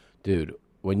 35. Dude,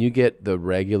 when you get the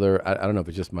regular, I don't know if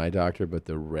it's just my doctor, but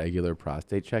the regular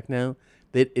prostate check now,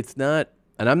 it's not,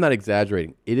 and I'm not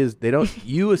exaggerating. It is, they don't,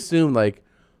 you assume like,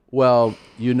 well,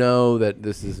 you know that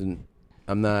this isn't,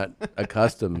 I'm not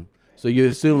accustomed. So you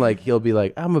assume like, he'll be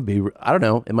like, I'm going to be, I don't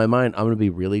know, in my mind, I'm going to be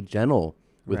really gentle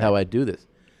with how I do this.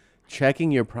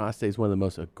 Checking your prostate is one of the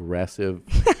most aggressive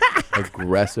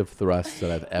thrusts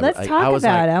that I've ever. Let's talk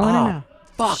about it. I want to know.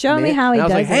 Fuck, Show me man. how he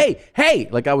And I was does like, it. hey,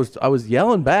 like I was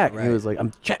yelling back, and he was like,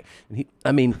 I'm check.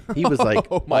 And he was like,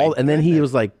 and then he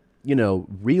was like,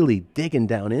 really digging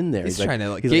down in there. He's like, trying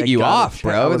to he's get like, you I gotta off, check.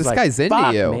 bro. I was This like, guy's into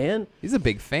fuck, you, man. He's a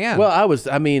big fan. Well,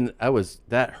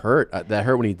 that hurt. That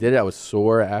hurt when he did it. I was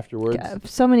sore afterwards.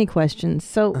 So many questions.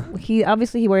 So he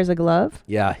wears a glove.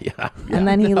 Yeah. And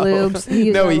then he lubes. He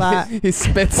uses a lot. he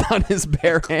spits on his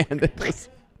bare hand and just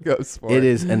goes for it. It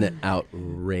is an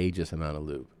outrageous amount of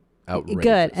lube. outrageous.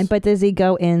 Good. But does he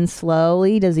go in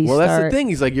slowly? Does he Well, start? that's the thing.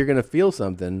 He's like, you're gonna feel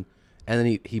something, and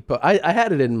then he put. I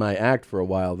had it in my act for a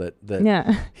while that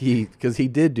Yeah. because he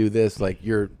did do this. Like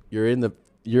you're in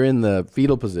the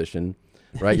fetal position,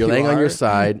 right? You're You laying on are? your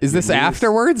side. Is Your this knees-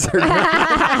 afterwards? Or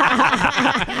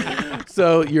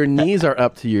So your knees are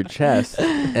up to your chest,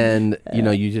 and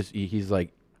he's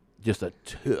like just a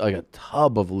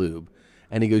tub of lube,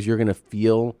 and he goes, you're gonna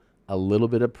feel a little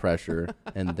bit of pressure,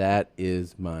 and that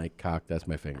is my cock. That's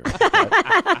my finger.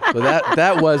 So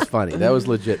that was funny. That was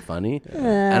legit funny.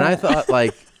 And I thought,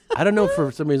 like, I don't know,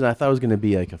 for some reason I thought it was gonna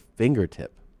be like a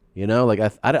fingertip. You know, like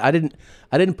I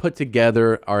didn't put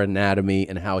together our anatomy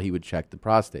and how he would check the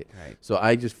prostate. Right. So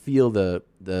I just feel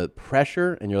the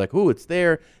pressure, and you're like, ooh, it's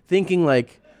there. Thinking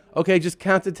like, okay, just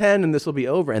count to 10 and this will be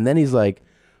over. And then he's like,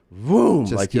 boom,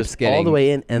 just like keeps just getting all the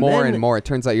way in, and more then and more. It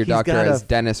turns out your he's doctor got has a-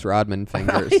 Dennis Rodman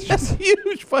fingers. He has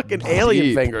huge fucking alien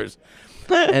Deep. fingers,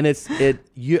 and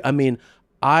I mean,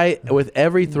 with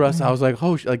every thrust, I was like,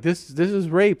 oh, like this is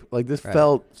rape. Like this Right.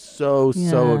 felt so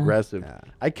Yeah. aggressive.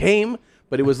 I came,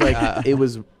 but it was like it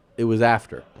was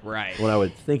after. Right. When I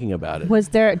was thinking about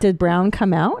it. Did Brown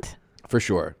come out? For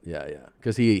sure. Yeah.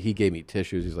 Because he gave me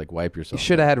tissues. He's like, wipe You yourself.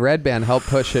 should have had Red Band help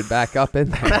push it back up in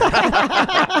there.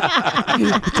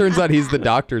 Turns out he's the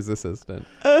doctor's assistant.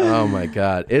 Oh my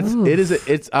God.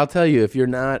 It's I'll tell you, if you're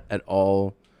not at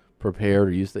all prepared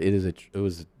or used to it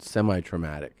was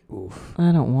semi-traumatic. Oof.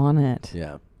 I don't want it.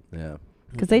 Yeah.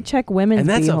 Because they check women's And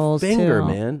that's a beeholes finger, too.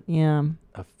 man. Yeah.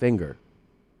 A finger.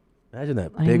 Imagine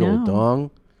that I big old know.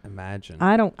 dong. Imagine.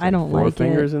 I don't Four like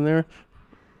fingers it. in there.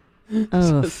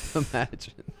 Oh. Just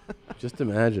imagine. Just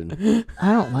imagine.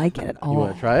 I don't like it at all. You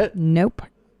want to try it? Nope.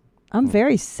 I'm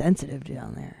very sensitive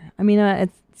down there. I mean,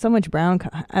 it's so much brown.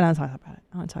 I don't talk about it.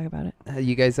 I don't talk about it.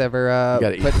 You guys ever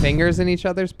gotta put eat. fingers in each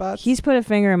other's butts? He's put a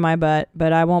finger in my butt,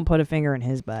 but I won't put a finger in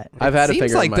his butt. I've had a Seems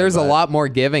finger like in my there's butt. a lot more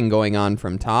giving going on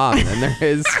from Tom than there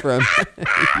is from.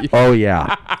 Oh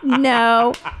yeah.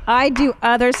 No, I do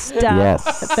other stuff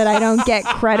Yes. that I don't get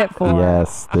credit for.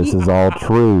 Yes, this is all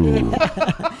true.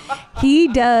 He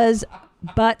does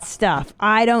butt stuff.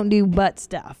 I don't do butt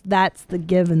stuff. That's the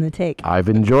give and the take. I've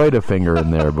enjoyed a finger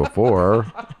in there before.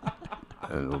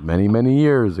 Many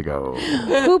years ago.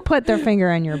 Who put their finger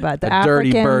in your butt? The A dirty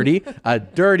African, birdie. A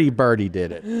dirty birdie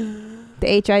did it.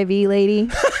 the HIV lady.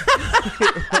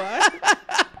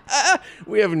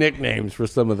 We have nicknames for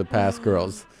some of the past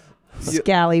girls.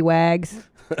 Scallywags.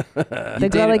 The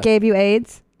girl that gave you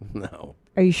AIDS? No.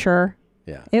 Are you sure?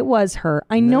 Yeah. It was her.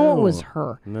 I know it No. was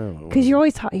her. No. Because you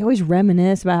always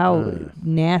reminisce about how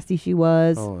nasty she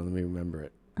was. Oh, let me remember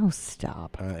it. Oh,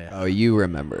 stop. Yeah. Oh, you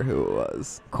remember who it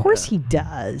was? Of course he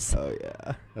does. Oh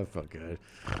yeah. That felt good.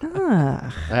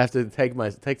 Ah. I have to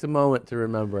takes a moment to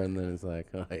remember, and then it's like,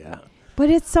 oh yeah. But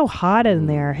it's so hot in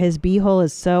there. His beehole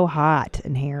is so hot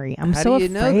and hairy. I'm How so do you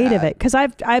know afraid of that? it because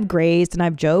I've grazed and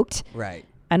I've joked. Right.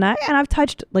 And I've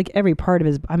touched like every part of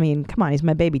his. I mean, come on, he's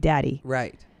my baby daddy.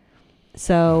 Right.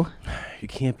 So. You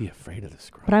can't be afraid of the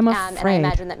scrub. But I'm And I afraid.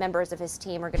 imagine that members of his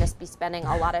team are going to be spending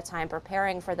a lot of time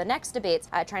preparing for the next debates,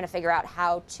 trying to figure out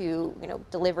how to,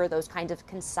 deliver those kinds of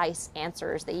concise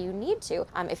answers that you need to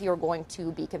if you're going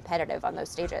to be competitive on those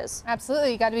stages.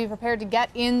 Absolutely. You got to be prepared to get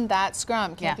in that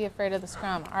scrum. Can't be afraid of the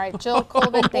scrum. All right, Jill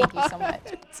Colvin, thank you so much.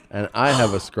 And I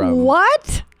have a scrub.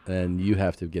 What? And you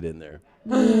have to get in there.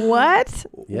 What?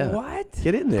 Yeah. What?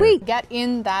 Get in there. Wait. Get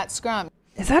in that scrum.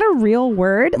 Is that a real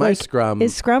word? My scrum.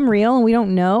 Is scrum real and we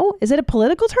don't know? Is it a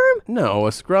political term? No,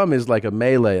 a scrum is like a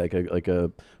melee, like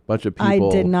a bunch of people.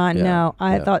 I did not Yeah, know.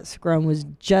 I yeah. thought scrum was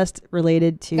just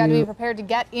related to. You got to be prepared to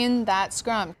get in that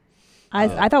scrum.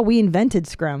 I thought we invented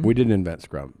scrum. We didn't invent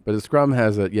scrum, but a scrum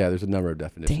has there's a number of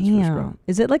definitions for scrum. Damn.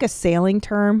 Is it like a sailing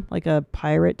term, like a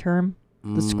pirate term?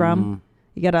 The scrum.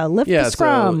 You gotta lift Yeah, the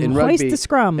scrum, so in hoist rugby, the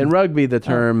scrum. In rugby, the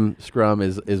term scrum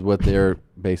is what they're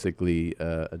basically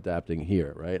adapting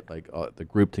here, right? Like the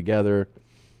group together,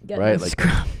 Getting right? the Like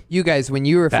scrum. You guys, when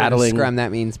you refer battling. to scrum,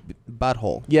 that means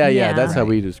butthole. Yeah, that's how Right.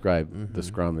 we describe the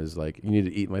scrum. Is like you need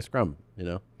to eat my scrum,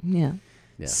 Yeah.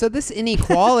 Yeah. So this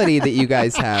inequality that you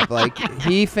guys have, like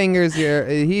he's fingered your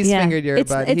it's,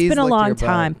 butt. It's he's been a licked long your butt.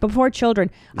 time. Before children,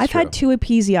 I've had 2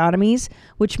 episiotomies,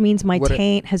 which means my What are-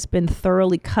 taint has been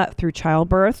thoroughly cut through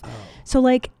childbirth. So,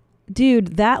 like,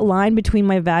 dude, that line between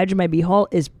my vag and my beehole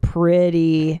is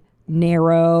pretty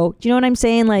narrow. Do you know what I'm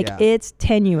saying? Like, Yeah. it's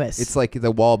tenuous. It's like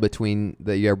the wall between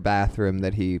your bathroom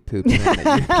that he poops in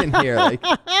that you can hear. Like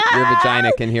your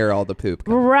vagina can hear all the poop.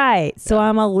 right. So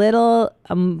I'm a little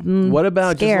What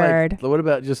about scared.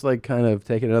 just like kind of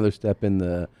taking another step in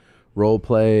the role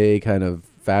play kind of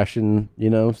fashion,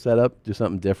 setup? Do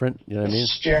something different. You know what I mean?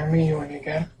 Scare me when you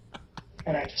get.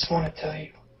 And I just want to tell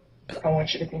you, I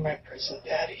want you to be my prison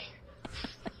daddy.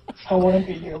 I want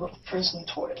to be your little prison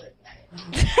toilet.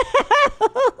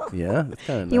 Yeah, that's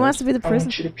kind of nice. He wants to be the I prison.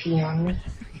 want you to pee on me.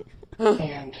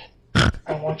 And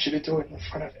I want you to do it in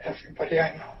front of everybody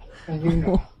I know. And you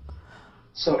know.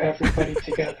 So everybody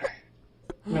together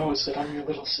knows that I'm your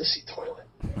little sissy toilet.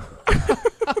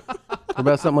 What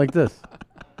about something like this?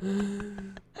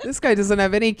 This guy doesn't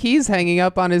have any keys hanging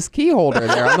up on his key holder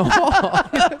there on the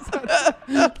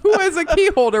wall. Who has a key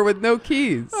holder with no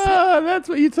keys? That's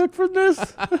what you took from this?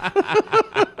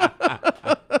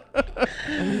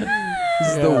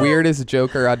 This is the weirdest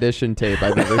Joker audition tape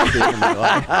I've ever seen in my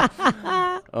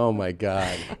life. Oh my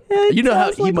god! It You know how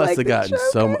does he look must like have the gotten Joker.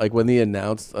 so like when he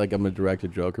announced like I'm gonna direct a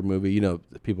Joker movie. You know,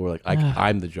 people were like,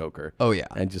 "I'm the Joker." Oh yeah,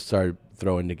 and just started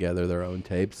throwing together their own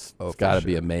tapes. Oh, It's got to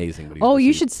be amazing. What he's Oh, you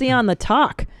received. should see on the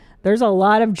talk. There's a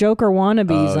lot of Joker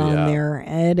wannabes Oh, on yeah. there,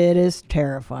 and it is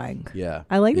terrifying. Yeah.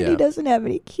 I like that Yeah. he doesn't have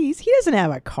any keys. He doesn't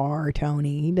have a car,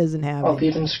 Tony. He doesn't have I'll any.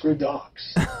 even screw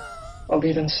dogs. I'll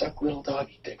even suck little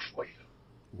doggy dick for you.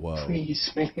 Whoa!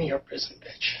 Please make me your prison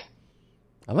bitch.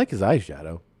 I like his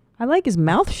eyeshadow. I like his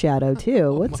mouth shadow,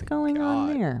 too. What's going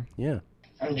on there? Yeah.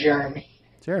 I'm Jeremy,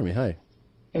 Jeremy, hi.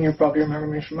 and you'll probably remember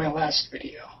me from my last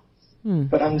video. Hmm.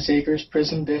 But I'm Zager's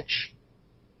prison bitch,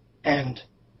 and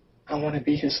I want to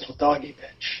be his little doggy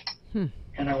bitch,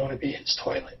 and I want to be his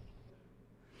toilet.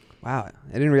 Wow,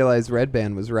 I didn't realize Red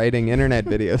Band was writing internet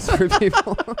videos for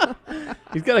people.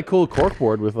 He's got a cool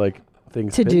corkboard with like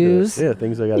things To-dos. Yeah,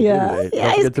 things I got to Yeah. do today. Yeah, Don't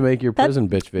he's- forget to make your prison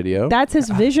bitch video. That's his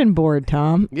vision board,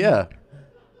 Tom. Yeah.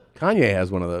 Kanye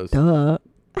has one of those. Duh.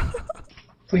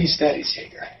 Please, Daddy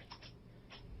Zager.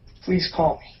 Please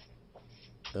call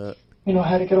me. Uh, You know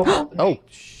how to get a hold of me. oh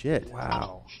shit!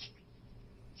 Wow.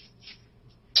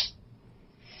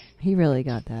 He really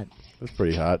got that. That's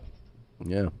pretty hot.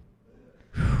 Yeah.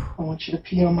 I want you to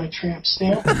pee on my tramp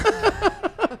stamp. And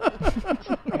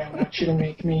I want you to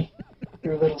make me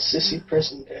your little sissy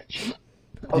prison bitch.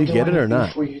 I'll Do you do get it or anything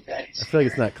not? For you, Daddy. I feel like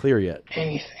it's not clear yet.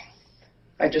 Anything.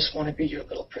 I just want to be your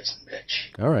little prison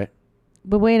bitch. All right.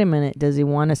 But wait a minute. Does he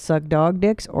want to suck dog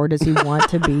dicks, or does he want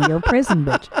to be your prison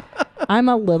bitch? I'm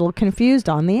a little confused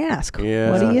on the ask.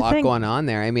 Yeah. What do There's you a lot think? going on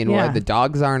there. I mean, Yeah. what, the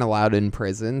dogs aren't allowed in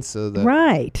prison, so the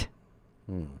Right.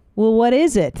 Well, what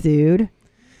is it, dude?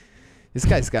 this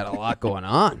guy's got a lot going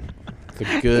on. It's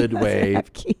a good way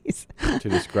have keys. to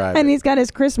describe And it. he's got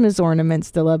his Christmas ornament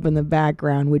still up in the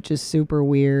background, which is super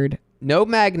weird. No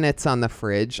magnets on the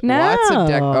fridge. No. Lots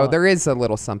of oh, there is a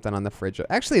little something on the fridge.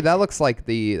 Actually, that looks like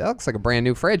a brand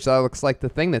new fridge. That looks like the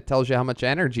thing that tells you how much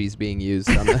energy is being used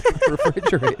on the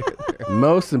refrigerator.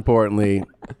 Most importantly,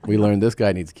 we learned this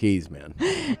guy needs keys, man.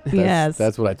 Yes.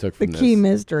 That's what I took The from this. key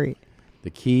mystery. The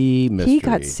key mystery. He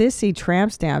got sissy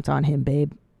tramp stamped on him,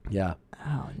 babe. Yeah.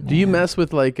 Oh, Do you mess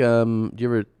with like do you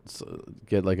ever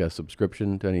get like a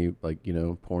subscription to any like,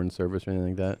 porn service or anything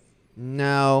like that?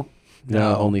 No.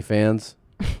 No, OnlyFans?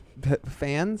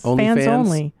 Fans? Fans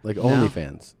only. Like No.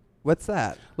 OnlyFans. What's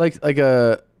that? Like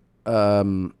a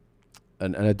an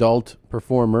adult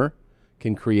performer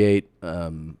can create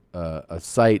a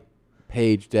site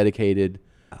page dedicated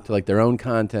to like their own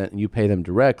content, and you pay them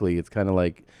directly. It's kind of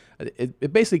like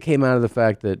it basically came out of the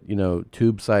fact that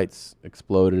tube sites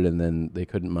exploded, and then they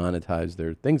couldn't monetize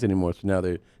their things anymore. So now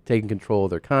they're taking control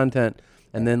of their content,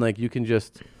 and then like you can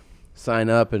just sign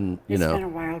up and It's been a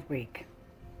wild week.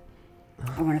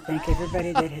 I want to thank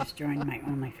everybody that has joined my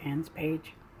OnlyFans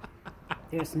page.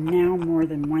 There's now more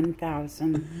than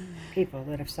 1,000 people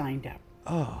that have signed up.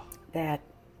 Oh. That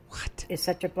is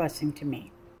such a blessing to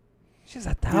me. She's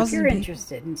 1,000 Now, if you're people.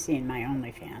 interested in seeing my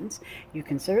OnlyFans, you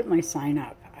can certainly sign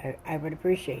up. I would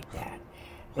appreciate that.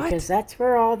 Because that's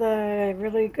where all the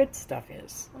really good stuff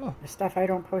is. The stuff I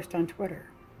don't post on Twitter.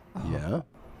 Yeah.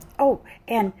 Oh,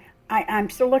 and I'm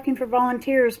still looking for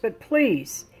volunteers, but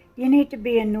please, you need to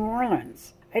be in New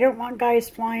Orleans. I don't want guys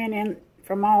flying in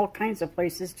from all kinds of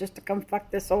places just to come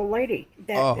fuck this old lady.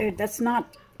 That's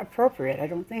not appropriate, I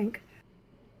don't think.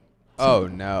 Oh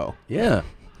no. Yeah.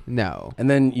 No. And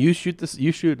then you shoot the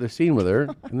scene with her,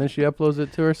 and then she uploads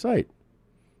it to her site.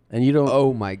 And you don't.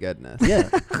 Oh my goodness. Yeah.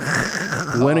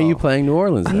 When are you playing New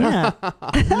Orleans? Then?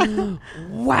 Yeah.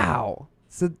 Wow.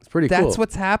 So It's pretty cool. that's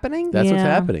what's happening? That's what's Yeah.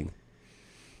 happening.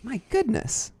 My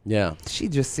goodness. Yeah. She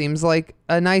just seems like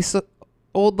a nice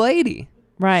old lady.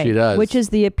 Right. She does. Which is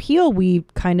the appeal we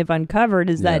kind of uncovered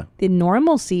is that the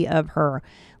normalcy of her.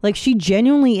 Like she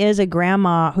genuinely is a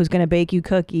grandma who's going to bake you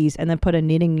cookies and then put a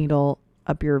knitting needle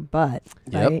up your butt.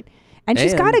 Yep. Right. And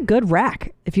she's got a good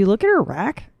rack. If you look at her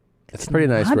rack, It's a pretty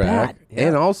nice Not rack. bad.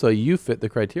 And also, you fit the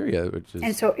criteria, which is...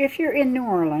 And so if you're in New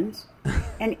Orleans,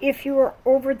 and if you are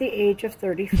over the age of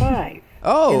 35,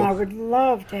 Oh. then I would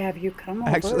love to have you come over.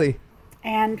 Actually.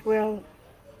 And we'll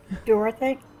do our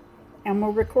thing, and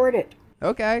we'll record it.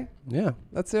 Okay. Yeah.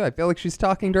 That's it. I feel like she's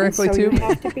talking And directly so to you me.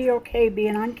 have to be okay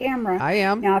being on camera. I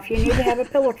am. Now, if you need to have a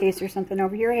pillowcase or something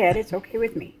over your head, it's okay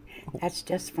with me. That's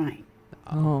just fine.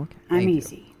 Oh, okay. I'm Thank you.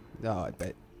 easy. Oh, I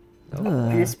bet.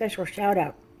 And a special shout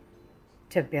out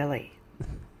to Billy.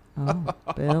 Oh,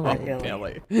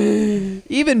 Billy.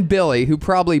 Even Billy, who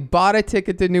probably bought a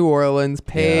ticket to New Orleans,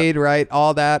 paid, right,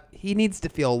 all that, he needs to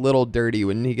feel a little dirty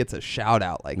when he gets a shout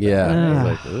out like that.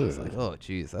 Yeah. It's like, oh,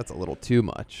 geez, that's a little too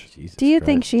much. Jesus Do you Christ.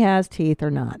 think she has teeth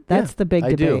or not? That's the big I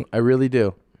debate. do. I really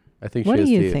do. I think What she has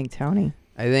do you teeth. think, Tony?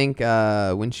 I think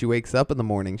when she wakes up in the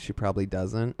morning, she probably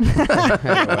doesn't. I'm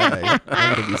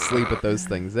going to be sleep with those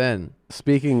things in.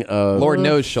 Speaking of... Lord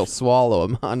knows she'll swallow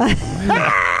them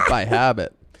by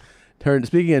habit.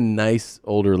 Speaking of nice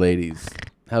older ladies,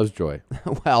 how's Joy?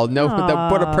 Well, no,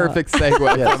 what a perfect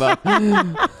segue.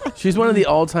 Yes. She's one of the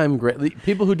all-time great...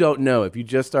 People who don't know, if you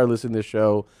just started listening to the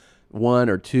show 1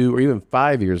 or 2 or even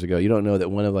 5 years ago, you don't know that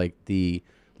one of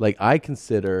I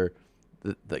consider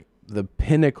the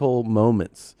pinnacle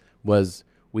moments was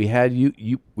we had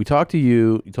we talked to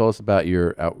you told us about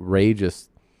your outrageous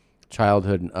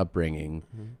childhood and upbringing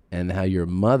and how your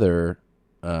mother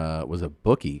was a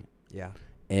bookie. Yeah.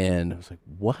 And I was like,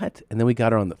 what? And then we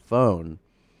got her on the phone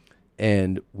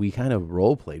and we kind of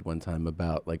role played one time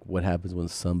about like what happens when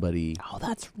somebody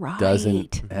that's right.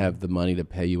 doesn't have the money to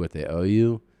pay you what they owe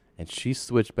you. And she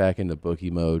switched back into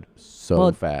bookie mode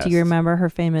so fast. Do you remember her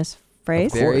famous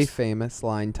phrase? A very famous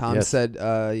line. Tom Yes. said,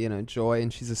 Joy,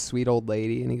 and she's a sweet old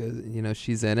lady. And he goes,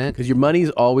 she's in it. Because your money's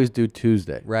always due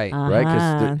Tuesday. Right. Right?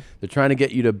 Uh-huh. Because they're trying to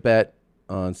get you to bet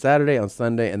on Saturday, on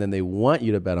Sunday, and then they want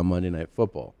you to bet on Monday Night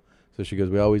Football. So she goes,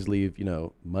 we always leave,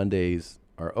 Mondays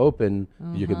are open.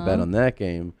 You can bet on that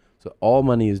game. So all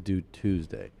money is due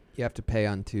Tuesday. You have to pay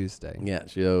on Tuesday. Yeah.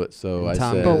 So I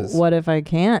Tom said... But what if I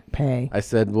can't pay? I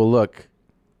said, well, look,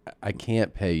 I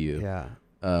can't pay you. Yeah.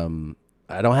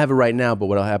 I don't have it right now, but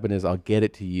what'll happen is I'll get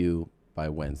it to you by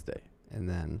Wednesday. And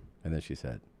then she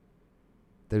said,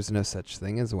 there's no such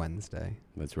thing as Wednesday.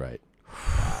 That's right.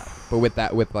 But with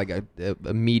like a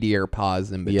meteor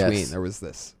pause in between, Yes. there was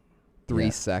this 3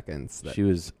 seconds. That She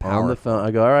was on powerful. the phone.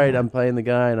 I go, all right, I'm playing the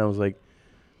guy. And I was like,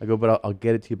 but I'll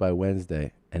get it to you by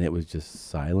Wednesday. And it was just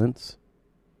silence.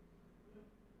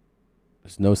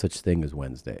 There's no such thing as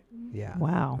Wednesday. Yeah.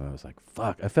 Wow. And I was like,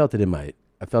 fuck. I felt it in my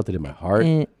heart.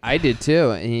 I did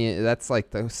too. And that's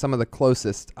like some of the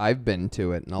closest I've been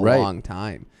to it in a Right. long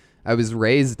time. I was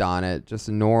raised on it, just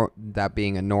that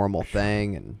being a normal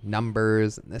thing, and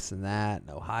numbers and this and that,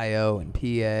 and Ohio and PA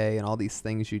and all these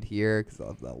things you'd hear because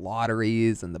of the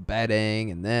lotteries and the betting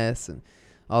and this and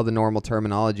all the normal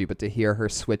terminology. But to hear her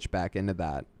switch back into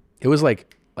that, it was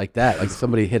like that, like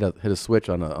somebody hit a switch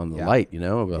on the light,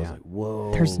 I was like,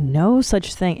 whoa. There's no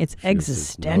such thing. It's There's no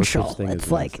existential. such thing as It's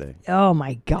like, Wednesday. oh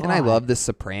my God. and I love The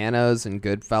Sopranos and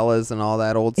Goodfellas and all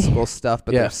that old school stuff.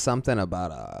 But Yeah. there's something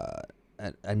about a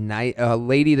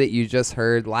lady that you just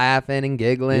heard laughing and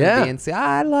giggling and being say,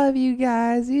 I love you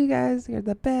guys. You guys are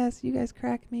the best. You guys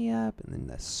crack me up. And then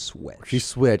the switch. She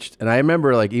switched, and I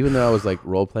remember, like, even though I was like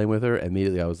role playing with her,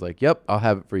 immediately I was like, "Yep, I'll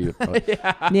have it for you."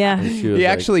 Yeah. And she was He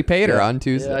like, actually paid her yeah. on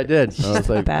Tuesday. Yeah, I did. I was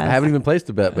like, I haven't even placed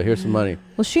a bet, but here's some money.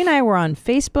 Well, she and I were on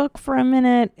Facebook for a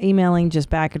minute, emailing just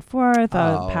back and forth,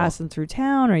 Oh. passing through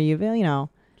town.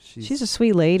 She's a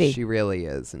sweet lady. She really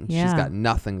is. And she's Yeah. got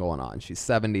nothing going on. She's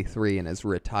 73 and as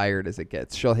retired as it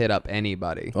gets. She'll hit up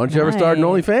anybody. Why don't you ever start an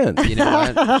OnlyFans? You know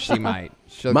what? She might.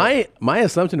 My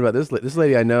assumption about this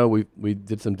lady I know, we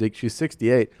did some dig. She's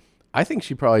 68. I think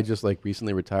she probably just like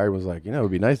recently retired and was like, it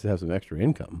would be nice to have some extra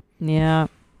income. Yeah.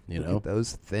 Look at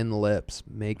those thin lips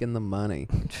making the money.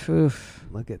 Oof.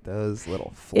 Look at those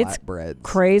little It's flatbreads.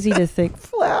 crazy to think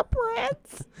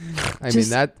flatbreads. I mean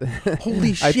that.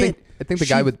 Holy shit! I think the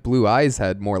guy with blue eyes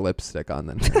had more lipstick on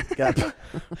than her.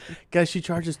 Guys, she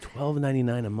charges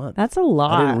 $12.99 a month. That's a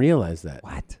lot. I didn't realize that.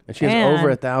 What? And she has over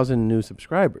 1,000 new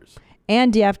subscribers.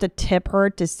 And do you have to tip her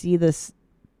to see the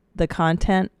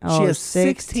content? She has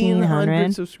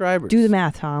 1,600 subscribers. Do the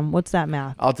math, Tom. What's that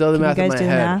math? I'll tell the Can you math in guys my do the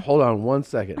head. math? Hold on 1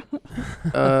 second.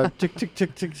 Tick, tick,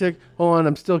 tick, tick, tick. Hold on,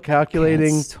 I'm still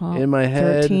calculating It's in my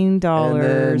head. $13. And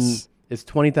then it's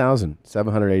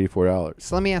 $20,784.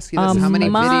 So let me ask you this: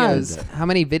 how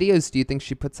many videos do you think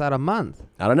she puts out a month?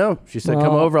 I don't know. She said,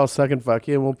 "Come over, I'll suck and fuck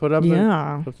you, and we'll put up some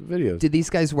videos." Did these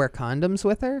guys wear condoms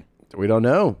with her? We don't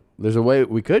know. There's a way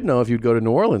we could know if you'd go to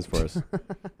New Orleans for us.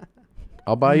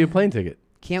 I'll buy you a plane ticket.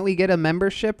 Can't we get a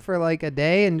membership for like a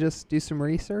day and just do some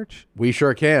research? We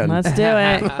sure can. Let's do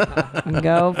it.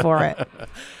 Go for it.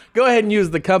 Go ahead and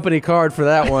use the company card for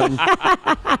that one.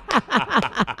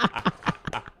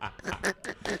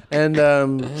 And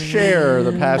share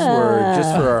the password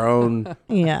just for our own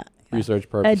research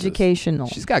purposes. Educational.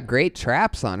 She's got great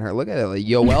traps on her. Look at it. Like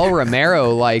Yoel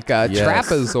Romero,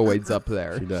 trapezoids up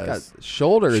there. She does. She's got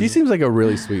shoulders. She seems like a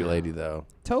really sweet lady, though.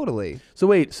 Totally. So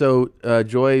wait,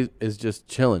 Joy is just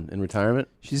chilling in retirement?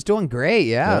 She's doing great,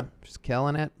 yeah. She's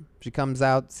killing it. She comes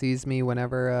out, sees me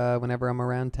whenever I'm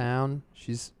around town.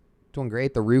 She's doing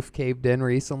great. The roof caved in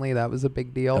recently. That was a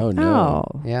big deal. Oh, no.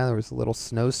 Yeah, there was a little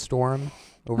snowstorm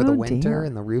over the winter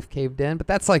and the roof caved in. But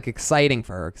that's like exciting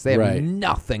for her because they have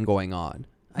nothing going on.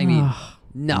 I mean,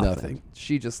 nothing.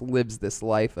 She just lives this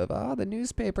life of, the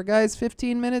newspaper guy's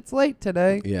 15 minutes late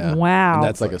today. Yeah. Wow. And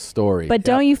that's like a story. But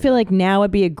don't you feel like now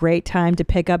would be a great time to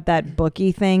pick up that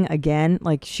bookie thing again?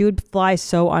 Like she would fly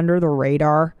so under the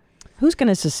radar. Who's going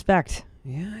to suspect?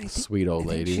 Yeah, sweet old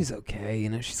lady. She's okay. You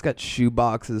know, she's got shoe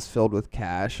boxes filled with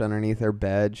cash underneath her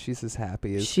bed. She's as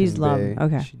happy as she's can loving. be.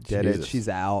 Okay, she did it. She's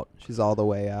out. She's all the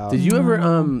way out. Did you ever?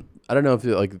 I don't know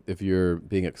if you're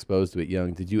being exposed to it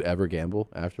young. Did you ever gamble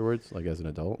afterwards, like as an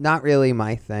adult? Not really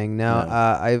my thing.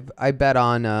 No. I bet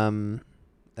on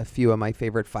a few of my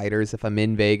favorite fighters if I'm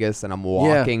in Vegas and I'm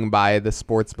walking by the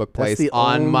sportsbook place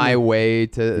on my way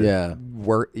to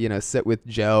work, sit with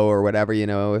Joe or whatever,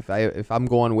 if I'm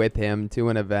going with him to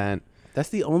an event. That's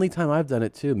the only time I've done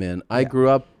it too, man. I grew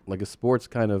up like a sports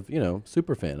kind of,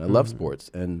 super fan. I love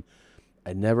sports, and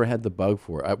I never had the bug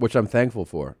for it, which I'm thankful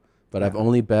for. But I've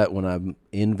only bet when I'm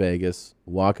in Vegas,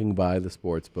 walking by the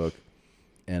sportsbook,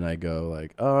 and I go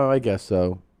like, oh, I guess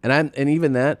so. And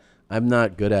even that, I'm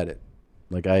not good at it.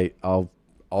 Like I'll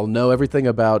know everything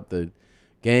about the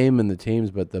game and the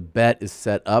teams, but the bet is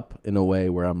set up in a way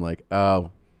where I'm like,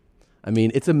 oh, I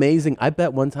mean, it's amazing. I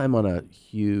bet one time on a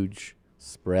huge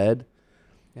spread,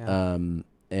 and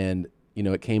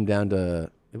it came down to,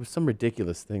 it was some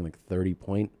ridiculous thing like 30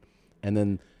 point, and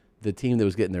then the team that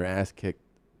was getting their ass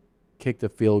kicked a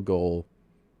field goal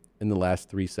in the last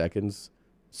 3 seconds,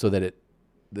 so that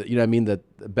that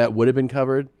the bet would have been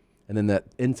covered. And then that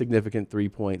insignificant 3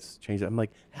 points changed it. I'm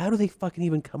like, how do they fucking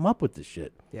even come up with this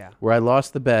shit? Yeah. Where I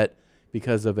lost the bet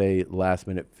because of a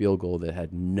last-minute field goal that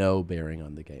had no bearing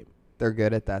on the game. They're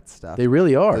good at that stuff. They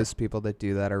really are. Those people that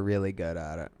do that are really good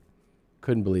at it.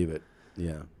 Couldn't believe it.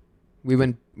 Yeah. We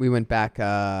went back.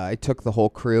 I took the whole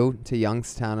crew to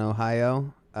Youngstown,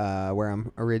 Ohio, where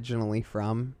I'm originally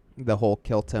from. The whole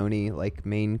Kill Tony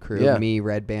main crew. Me,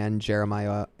 Red Band,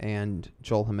 Jeremiah, and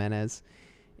Joel Jimenez.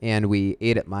 And we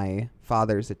ate at my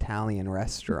father's Italian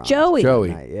restaurant. Joey.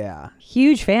 Yeah.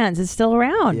 Huge fans. It's still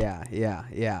around. Yeah.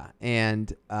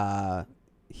 And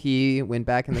he went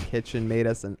back in the kitchen, made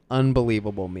us an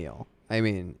unbelievable meal. I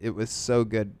mean, it was so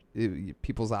good.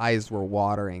 People's eyes were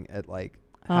watering at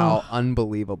how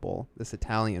unbelievable this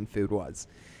Italian food was.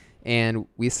 And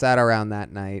we sat around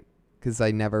that night because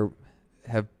I never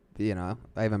have, I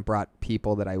haven't brought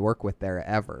people that I work with there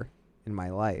ever in my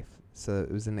life. So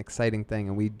it was an exciting thing,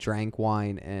 and we drank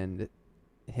wine, and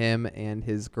him and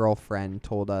his girlfriend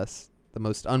told us the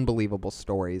most unbelievable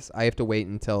stories. I have to wait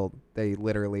until they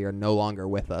literally are no longer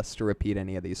with us to repeat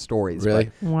any of these stories.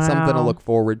 Really? But something to look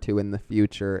forward to in the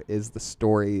future is the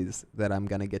stories that I'm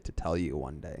going to get to tell you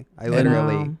one day. I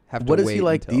literally have to wait. What is he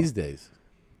like these days?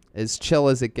 As chill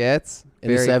as it gets. In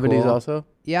the 70s also?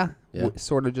 Yeah.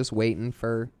 Sort of just waiting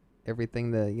for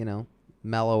everything to,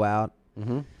 mellow out.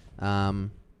 Mm-hmm.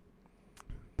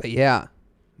 But yeah,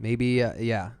 maybe,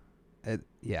 it's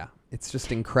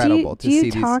just incredible to see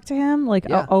these. Do you talk to him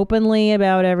openly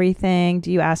about everything?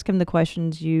 Do you ask him the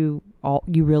questions you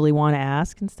really want to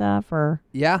ask and stuff? Or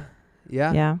Yeah.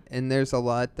 And there's a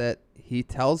lot that he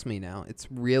tells me now. It's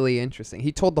really interesting.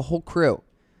 He told the whole crew.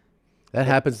 That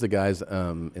happens to guys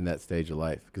in that stage of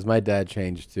life. Because my dad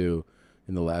changed too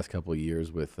in the last couple of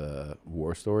years with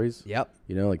war stories. Yep.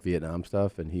 Like Vietnam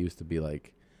stuff. And he used to be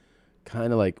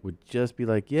would just be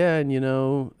like, yeah,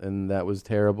 and that was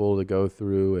terrible to go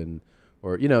through,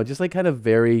 or just kind of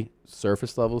very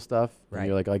surface level stuff. Right. And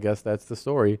you're like, I guess that's the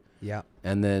story. Yeah.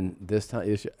 And then this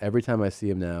time, every time I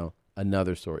see him now,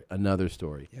 another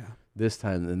story. Yeah. This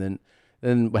time, and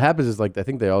then what happens is I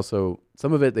think they also,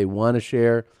 some of it they want to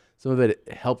share, some of it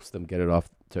helps them get it off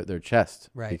their chest.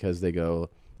 Right. Because they go,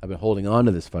 I've been holding on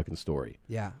to this fucking story.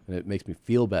 Yeah. And it makes me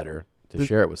feel better to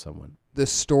share it with someone. The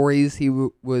stories he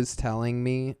was telling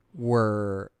me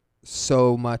were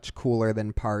so much cooler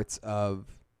than parts of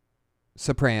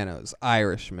Sopranos,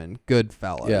 Irishman,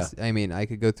 Goodfellas. Yeah. I mean, I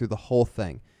could go through the whole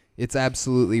thing. It's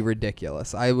absolutely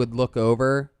ridiculous. I would look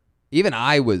over even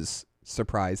I was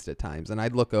surprised at times. And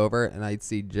I'd look over and I'd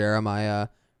see Jeremiah,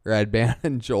 Redband,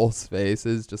 and Joel's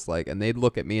faces just like, and they'd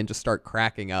look at me and just start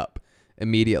cracking up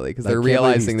immediately because I they're can't believe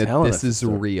realizing he's that telling this us is this.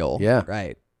 real. Yeah.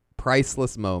 Right.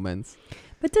 Priceless moments.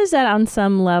 But does that on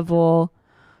some level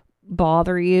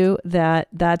bother you that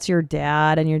that's your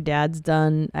dad and your dad's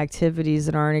done activities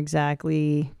that aren't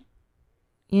exactly,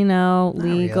 Not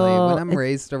legal? really. When I'm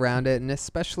raised around it, and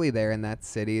especially there in that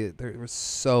city, there was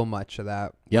so much of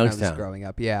that when I was Youngstown. growing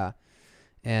up. Yeah.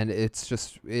 And it's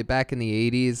just back in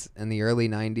the 80s and the early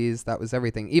 90s, that was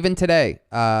everything. Even today,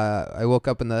 I woke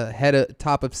up and the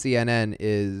top of CNN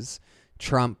is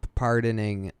Trump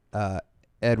pardoning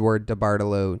Edward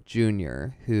DeBartolo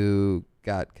Jr., who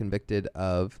got convicted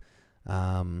of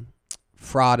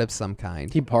fraud of some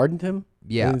kind. He pardoned him?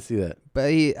 Yeah. I didn't see that. But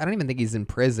I don't even think he's in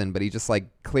prison, but he just like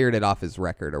cleared it off his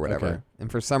record or whatever. Okay.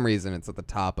 And for some reason, it's at the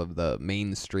top of the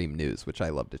mainstream news, which I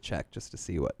love to check just to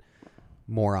see what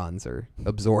morons are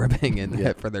absorbing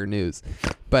in for their news.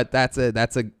 But that's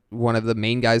one of the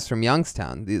main guys from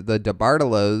Youngstown. The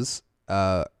DeBartolos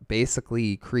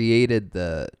basically created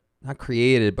not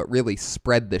created, but really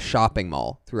spread the shopping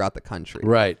mall throughout the country.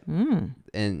 Right.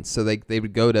 And so they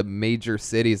would go to major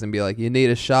cities and be like, you need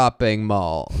a shopping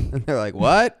mall. And they're like,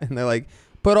 what? And they're like,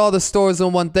 put all the stores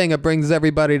in one thing. It brings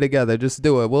everybody together. Just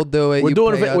do it. We'll do it. We're You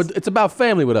doing pay it. us. It's about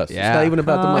family with us. Yeah. It's not even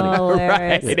about the money.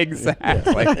 Right, Yeah.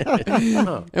 exactly.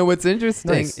 Yeah. And what's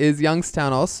interesting Nice. is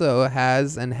Youngstown also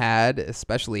has and had,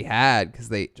 especially had, because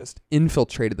they just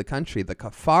infiltrated the country, the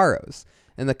Cafaros.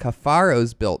 And the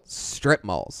Cafaros built strip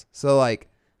malls. So like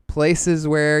places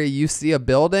where you see a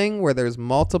building where there's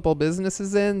multiple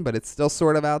businesses in, but it's still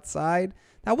sort of outside.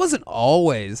 That wasn't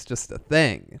always just a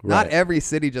thing. Not Right. every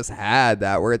city just had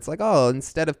that, where it's like, oh,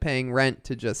 instead of paying rent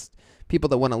to just people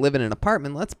that want to live in an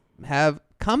apartment, let's have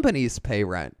companies pay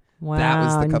rent. That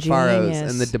was the Wow, Cafaros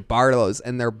ingenious. and the DeBartolos,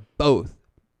 and they're both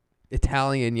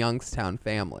Italian Youngstown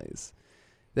families.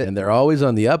 And they're always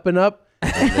on the up and up.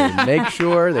 And they make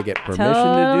sure they get permission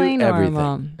Totally to do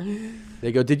normal. everything.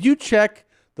 They go, did you check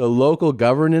the local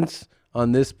governance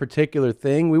on this particular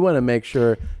thing? We want to make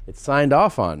sure it's signed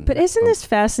off on. But isn't this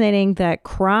fascinating that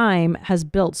crime has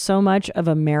built so much of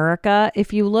America?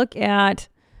 If you look at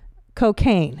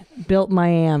cocaine, built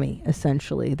Miami,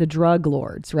 essentially, the drug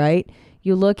lords, right?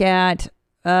 You look at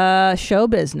show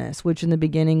business, which in the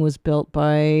beginning was built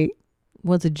by,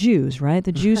 the Jews, right?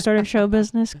 The Jews started show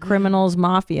business. Criminals,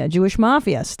 mafia, Jewish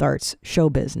mafia starts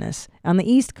show business on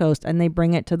the East Coast, and they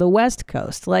bring it to the West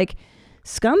Coast. Like,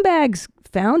 scumbags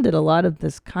founded a lot of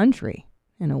this country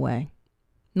in a way.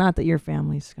 Not that your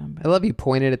family's scumbag. I love you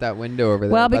pointed at that window over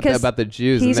there. Well, about because about the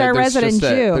Jews. he's and our there's resident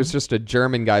just Jew. There's just a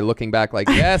German guy looking back like,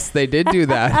 yes, they did do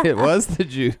that. It was the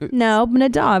Jews. No,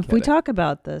 Nadav, we Kidding. talk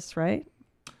about this, right?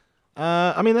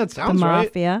 I mean, that sounds right.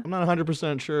 mafia. I'm not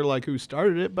 100% sure like who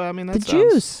started it, but I mean, that The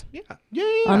sounds... Jews. Yeah.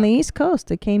 On the East Coast,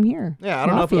 that came here. Yeah, I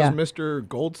don't know if it Mafia. was Mr.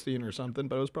 Goldstein or something,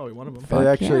 but it was probably one of them. But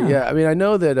actually, yeah. I mean, I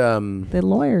know that the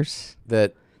lawyers,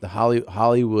 that the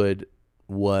Hollywood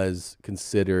was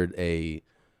considered a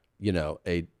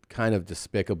kind of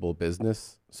despicable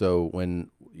business. So when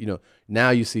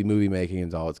now you see movie making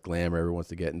and all its glamour, everyone wants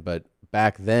to get in, but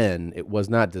back then it was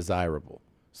not desirable.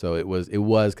 So it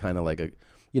was kind of like a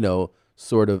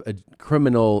sort of a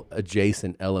criminal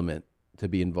adjacent element to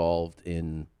be involved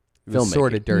in It was filmmaking.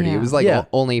 sort of dirty. It was like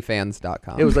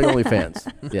OnlyFans.com. It was like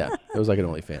OnlyFans. Yeah, it was like an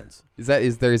OnlyFans.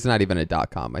 There's not even a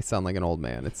 .com. I sound like an old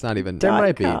man. It's not even. There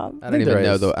might be. I don't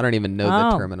even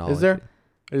know the terminology. Is there?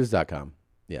 It is .com.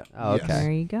 Yeah. Oh, okay.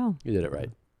 There you go. You did it right.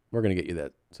 We're gonna get you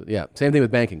that. So yeah, same thing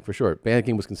with banking for sure.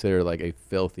 Banking was considered like a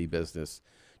filthy business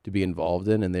to be involved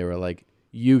in, and they were like,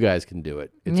 "You guys can do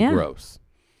it. It's Yeah. gross."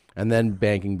 And then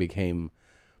banking became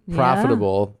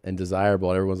profitable and desirable,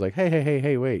 and everyone's like,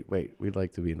 "Hey, wait, we'd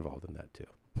like to be involved in that too."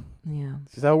 Yeah,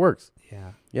 this is how it works.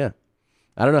 Yeah, yeah.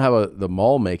 I don't know how the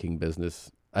mall making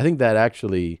business. I think that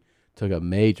actually took a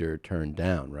major turn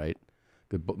down, right?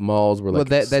 The malls were like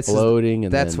exploding,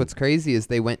 and that's then, what's crazy is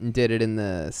they went and did it in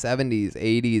the 70s,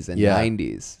 80s, and Yeah.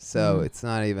 90s. So it's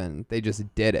not even. They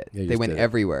just did it. They They just went did it.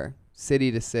 everywhere,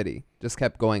 city to city. Just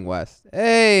kept going west.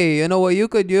 Hey, you know what you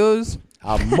could use?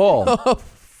 A mall. A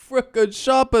frickin'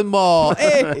 shopping mall.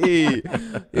 Hey,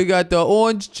 you got the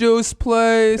orange juice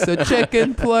place, a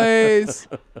chicken place.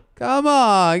 Come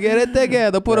on, get it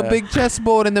together. Put a big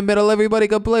chessboard in the middle. Everybody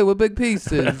can play with big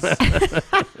pieces.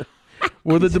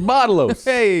 We're the DeBartolos.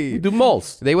 Hey. We do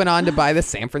malls. They went on to buy the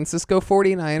San Francisco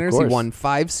 49ers. He course. won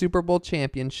 5 Super Bowl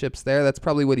championships there. That's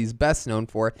probably what he's best known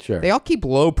for. Sure. They all keep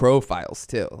low profiles,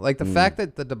 too. Like the fact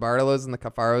that the DeBartolos and the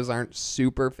Cafaros aren't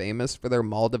super famous for their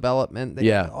mall development. They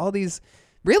Yeah. all these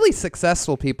really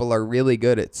successful people are really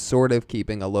good at sort of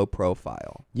keeping a low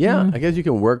profile. Yeah, I guess you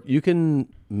can work. You can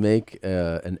make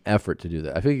an effort to do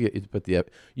that. I think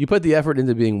you put the effort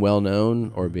into being well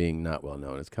known or being not well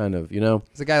known. It's kind of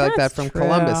There's a guy like that from true.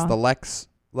 Columbus, the Lex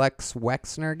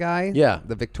Wexner guy. Yeah,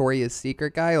 the Victoria's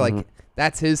Secret guy. Like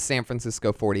that's his San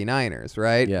Francisco 49ers,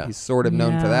 right? Yeah, he's sort of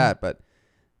known for that. But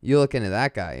you look into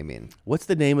that guy. I mean, what's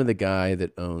the name of the guy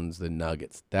that owns the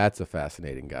Nuggets? That's a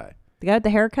fascinating guy. The guy with the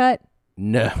haircut?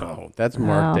 No, that's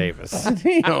Mark Davis.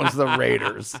 He owns the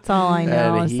Raiders. That's all I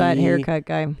know And is that haircut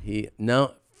guy.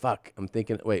 I'm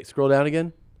thinking. Wait, scroll down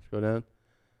again. Scroll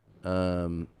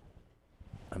down.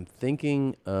 I'm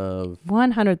thinking of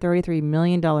 $133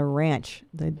 million ranch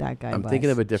that guy I'm buys. thinking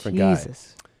of a different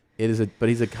Jesus. guy. But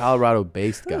he's a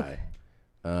Colorado-based guy.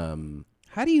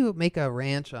 how do you make a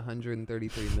ranch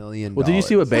 $133 million? Well, did you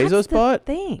see what Bezos bought?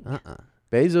 Thing.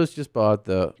 Bezos just bought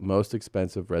the most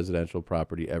expensive residential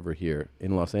property ever here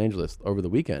in Los Angeles over the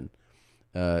weekend.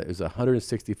 It was a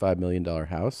 $165 million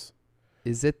house.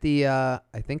 Is it the? I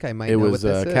think I might know what this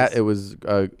is. It was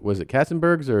it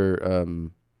Katzenberg's or?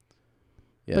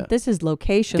 Yeah. But this is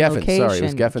location. Geffen's, sorry, it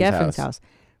was Geffen's house.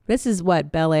 This is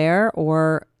what, Bel Air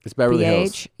or it's Beverly BH?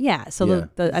 Hills. Yeah. So Is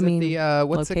I it mean, the,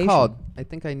 what's location. it called? I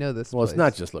think I know this. Well, it's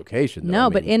not just location. Though. No, I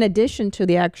but mean, in addition to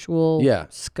the actual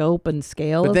scope and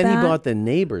scale but of then that, he bought the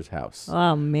neighbor's house.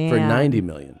 Oh man, for $90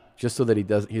 million, just so that he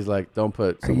doesn't. He's like, don't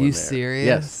put. Are someone you there. serious?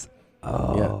 Yes.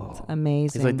 Oh, yeah. It's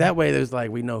amazing. He's like, that way. There's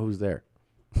we know who's there.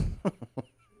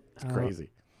 It's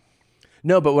crazy.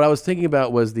 No, but what I was thinking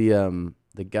about was the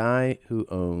guy who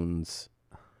owns.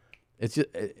 It's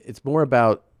more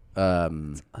about.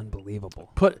 It's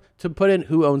unbelievable. Put in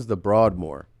who owns the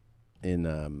Broadmoor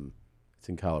it's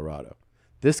in Colorado.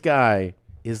 This guy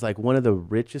is like one of the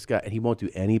richest guys, and he won't do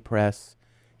any press.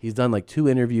 He's done like 2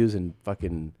 interviews and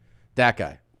fucking that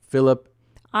guy, Philip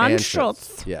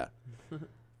Anschutz. Yeah.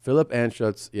 Philip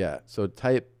Anschutz. Yeah. So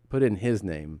put in his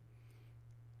name.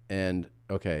 And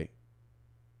okay.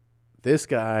 This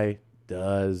guy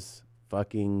does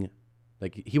fucking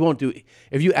he won't do.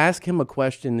 If you ask him a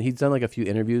question, he's done like a few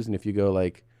interviews, and if you go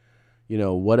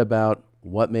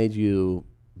what made you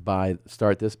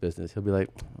start this business, he'll be like,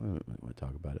 I don't really want to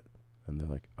talk about it, and they're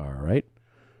like, all right,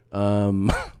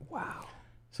 wow.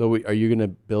 So are you gonna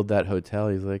build that hotel?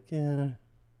 He's like, yeah,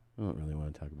 I don't really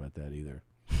want to talk about that either.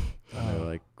 And they're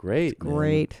like, great, man.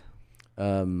 Great.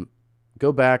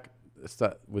 Go back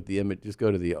with the image. Just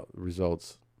go to the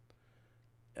results.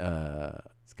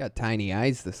 He's got tiny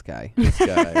eyes, this guy. This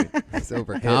guy. He's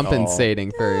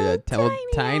overcompensating for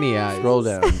tiny eyes. Scroll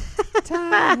down.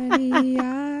 Tiny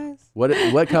eyes.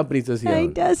 What companies does he He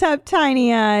own? does have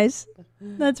tiny eyes.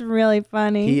 That's really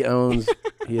funny. He owns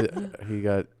he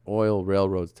got oil,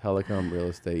 railroads, telecom, real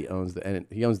estate.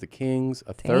 He owns the Kings,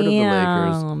 a third of the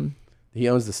Lakers. He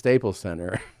owns the Staples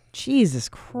Center. Jesus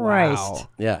Christ. Wow.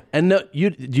 Yeah. And do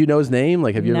you know his name?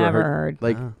 Like, have you Never ever heard?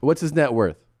 heard. What's his net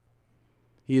worth?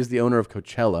 He is the owner of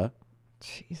Coachella.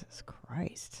 Jesus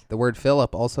Christ. The word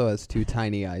Philip also has 2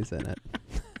 tiny eyes in it.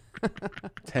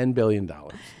 $10 billion.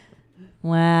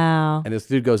 Wow. And this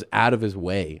dude goes out of his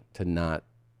way to not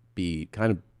be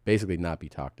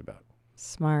talked about.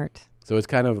 Smart. So it's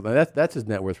kind of that's his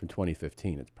net worth from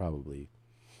 2015. It's probably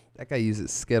that guy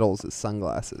uses Skittles as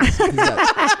sunglasses. He's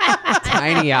got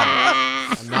tiny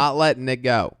eyes. I'm not letting it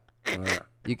go.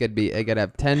 It could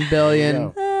have $10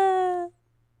 billion.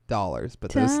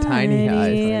 But those tiny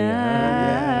eyes.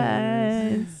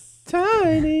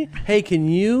 Tiny. Hey, can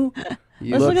you?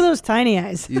 Let's look at those tiny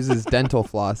eyes. Uses dental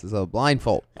floss as a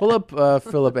blindfold. Pull up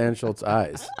Philip Anschutz's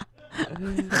eyes.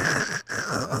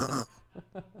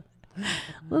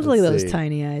 Let's look at those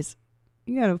tiny eyes.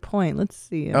 You got a point. Let's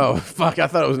see him. Oh, fuck. I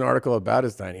thought it was an article about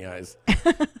his tiny eyes.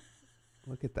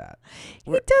 Look at that.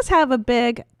 He does have a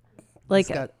big,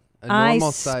 got a eye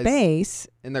normal size, space.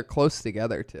 and they're close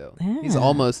together too. Yeah. He's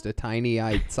almost a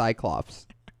tiny-eyed cyclops.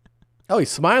 Oh, he's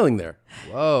smiling there.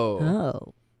 Whoa.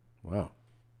 Oh. Wow.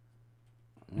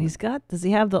 Does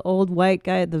he have the old white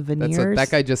guy at the veneers?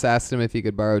 That guy just asked him if he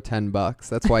could borrow $10.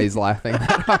 That's why he's laughing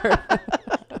that hard.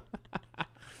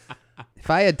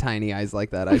 If I had tiny eyes like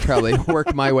that, I'd probably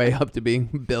work my way up to being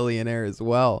a billionaire as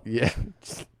well. Yeah.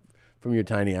 From your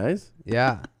tiny eyes?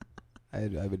 Yeah. I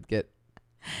would get...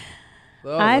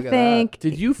 Oh, I think...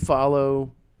 Did you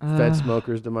follow Fed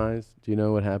Smoker's demise? Do you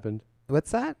know what happened?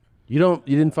 What's that? You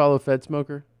didn't follow Fed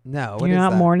Smoker? No. You're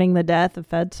not mourning the death of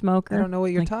Fed Smoker? I don't know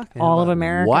what you're talking all about. of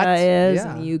America What? is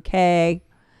Yeah. in the UK.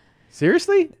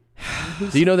 Seriously?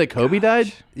 Do you know that Kobe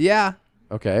died? Yeah.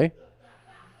 Okay.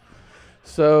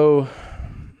 So,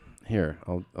 here,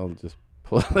 I'll just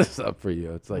pull this up for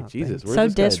you. It's like, Jesus, where's So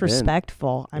this guy been?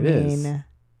 disrespectful. I It is. mean...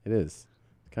 It is.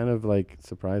 kind of like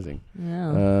surprising.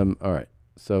 Yeah. All right.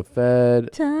 So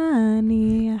fed.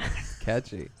 Tiny.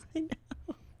 Catchy.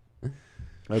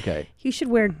 Okay. He should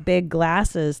wear big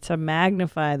glasses to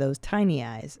magnify those tiny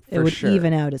eyes. It For would sure.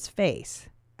 even out his face.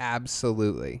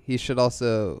 Absolutely. He should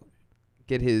also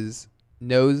get his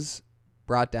nose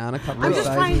brought down a couple I'm of just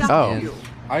sizes. trying to help you.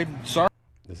 I'm sorry.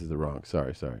 This is the wrong.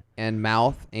 Sorry. And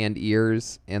mouth and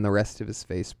ears and the rest of his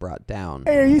face brought down.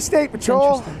 Hey, are you State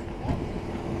Patrol?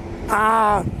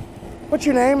 What's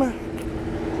your name?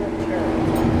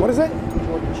 What is it?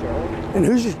 Jordan Sherrill. And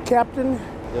who's your captain?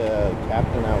 The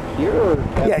captain out here? Or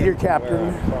Yeah, your where captain.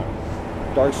 I'm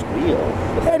from? Darce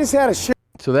Wheel. I just had a shit.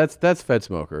 So that's Fed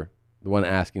Smoker, the one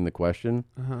asking the question.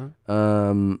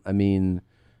 I mean,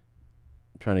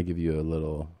 I'm trying to give you a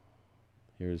little.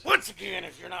 Here's. Once again,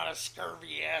 if you're not a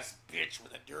scurvy ass bitch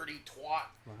with a dirty twat,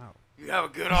 you have a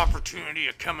good opportunity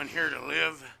of coming here to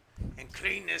live and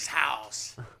clean this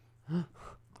house.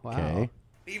 Wow. Okay.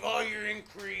 Leave all your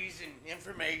inquiries and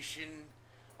information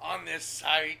on this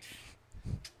site.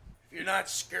 If you're not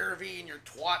scurvy and your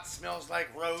twat smells like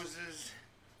roses,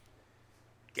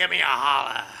 give me a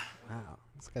holla. Wow.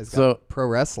 This guy's got So- pro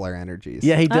wrestler energies.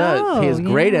 Yeah, he does. He has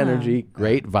great yeah. energy,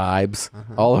 great vibes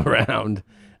all around.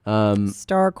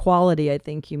 Star quality, I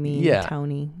think you mean, Yeah.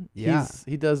 Tony. Yeah.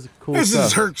 He does cool This stuff.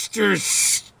 is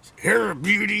Herkster's Hair of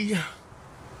Beauty.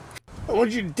 I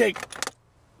want you to take,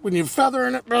 when you're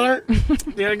feathering it, brother, you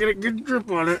gotta get a good grip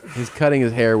on it. He's cutting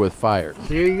his hair with fire.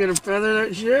 See, you gotta feather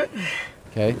that shit.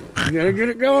 Okay. You gotta get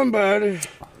it going, bud.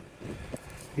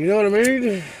 You know what I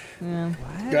mean? Yeah.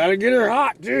 Gotta get her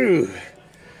hot, too.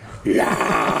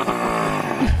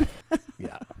 Yeah.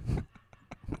 Yeah.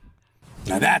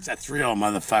 Now that's a thrill,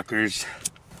 motherfuckers.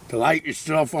 To light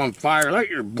yourself on fire, light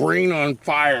your brain on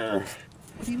fire.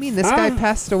 What do you mean? This guy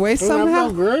passed away somehow?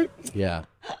 Great. Yeah.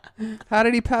 How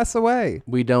did he pass away?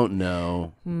 We don't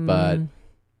know, but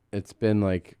it's been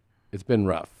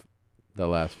rough the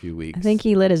last few weeks. I think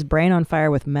he lit his brain on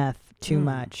fire with meth too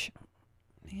much.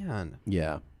 Man.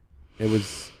 Yeah.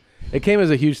 It came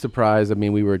as a huge surprise. I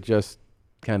mean, we were just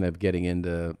kind of getting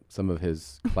into some of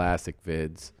his classic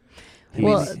vids.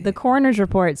 Well, the coroner's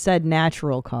report said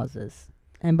natural causes,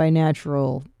 and by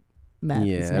natural, meth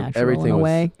is natural everything in a was,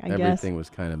 way, I guess. everything was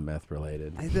kind of meth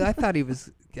related. I thought he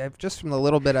was, just from the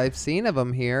little bit I've seen of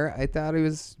him here, I thought he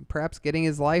was perhaps getting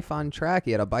his life on track.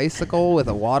 He had a bicycle with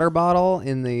a water bottle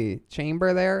in the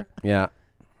chamber there. Yeah.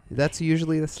 That's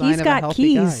usually the sign He's of a got healthy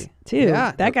keys, guy. too.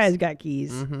 Yeah, That guy's got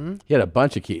keys. Mm-hmm. He had a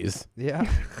bunch of keys. Yeah.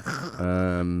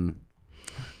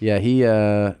 Yeah, he,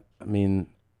 I mean.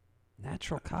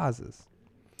 Natural causes.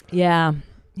 Yeah.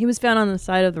 He was found on the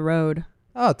side of the road.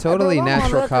 Oh, totally I'm on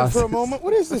natural record causes. for a moment.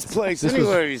 What is this place, This was-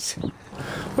 anyways?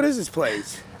 What is this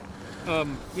place?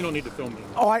 You don't need to film me.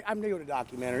 Oh, I'm new to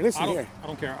documentary. Listen here. I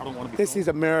don't care. I don't want to be This is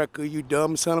America, you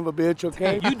dumb son of a bitch,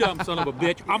 okay? You dumb son of a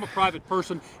bitch. I'm a private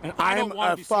person, and I I'm don't want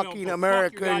a to be filmed, fucking so fuck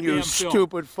American, your you goddamn film.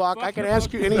 stupid fuck. I can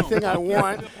ask you anything I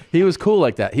want. He was cool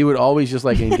like that. He would always just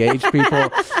like engage people.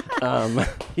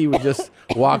 He would just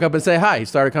walk up and say hi. He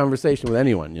started a conversation with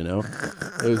anyone, you know?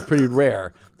 It was pretty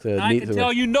rare to I meet can to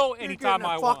tell you no anytime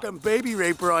I want. Fucking baby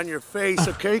raper on your face,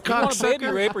 okay, You want a baby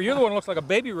cocksucker? raper? You're the one who looks like a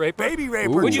baby raper. Baby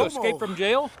raper. Would you Chomo. escape from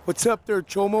jail? What's up there,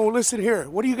 Chomo? Listen here.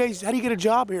 What do you guys? How do you get a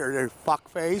job here, there,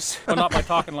 fuckface? Well, not by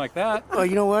talking like that. Well,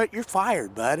 you know what? You're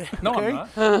fired, bud. No, okay?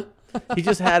 I'm not. He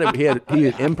just had he had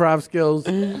improv skills.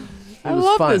 It I was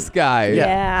love fun. this guy.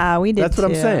 Yeah, we did That's what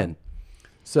I'm too. saying.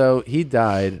 So he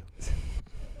died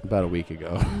about a week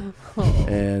ago,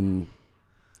 and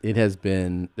it has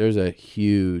been. There's a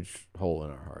huge hole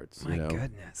in our hearts. My you know?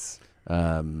 goodness.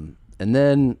 And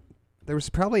then There was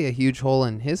probably a huge hole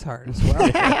in his heart as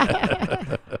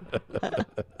well.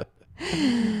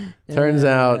 turns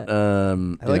out, I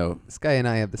you like, know, this guy and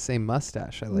I have the same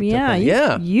mustache. I like Yeah, to think.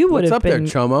 Yeah. you would What's have up there, been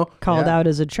Chomo? called Yeah. out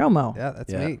as a chomo. Yeah,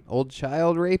 that's Yeah. me. Old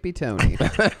child rapey Tony.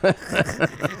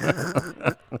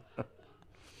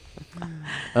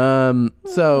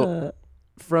 So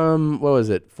from what was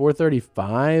it,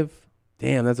 4:35?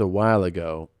 Damn, that's a while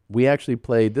ago. We actually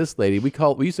played this lady. We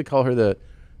used to call her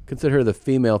consider her the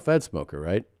female Fed smoker,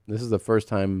 right? This is the first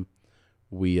time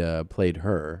we played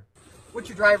her. What's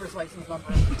your driver's license number?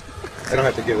 I don't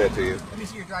have to give that to you. Let me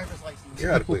see your driver's license.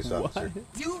 You're not a police officer.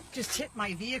 You just hit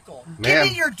my vehicle. Ma'am.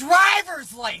 Give me your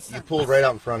driver's license. You pulled right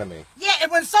out in front of me. Yeah, and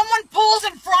when someone pulls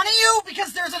in front of you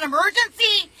because there's an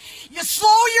emergency, you slow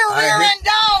your I rear hit- end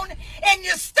down and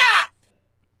you stop.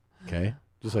 Okay,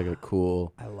 just like a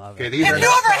cool. I love Okay, Have these you are ever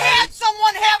not had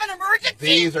someone have an emergency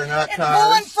These are not and pull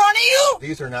in cars. front of you?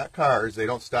 These are not cars. They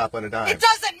don't stop on a dime. It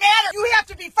doesn't matter. You have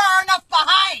to be far enough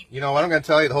behind. You know what? I'm going to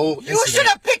tell you the whole You incident. should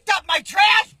have picked up my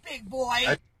trash, big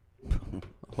boy.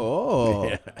 Oh.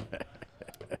 Yeah.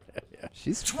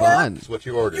 She's Twerp. fun. That's what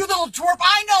you ordered. You little twerp,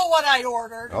 I know what I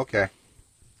ordered. Okay.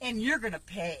 And you're gonna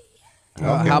pay.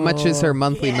 How much is her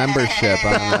monthly membership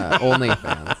on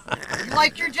OnlyFans? You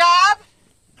like your job?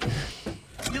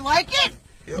 You like it?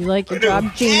 You like your job,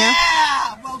 Gina?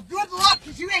 Yeah! Well, good luck,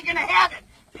 because you ain't gonna have it.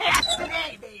 Pass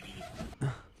today, baby.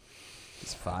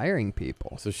 She's firing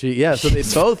people. So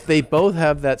so they both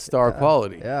have that star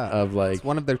quality. Yeah. Of like, it's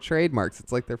one of their trademarks.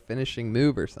 It's like their finishing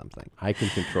move or something. I can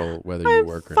control whether you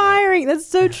work or not. Firing. That's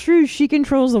so true. She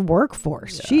controls the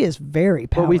workforce. Yeah. She is very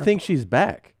powerful. But we think she's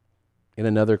back in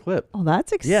another clip. Oh,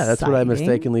 that's exciting. Yeah, that's what I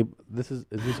mistakenly. Is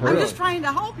this her? I'm just trying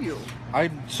to help you.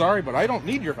 I'm sorry, but I don't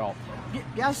need your help.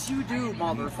 Yes, you do,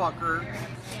 motherfucker.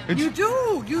 You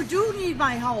do need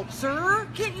my help, sir.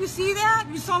 Can't you see that,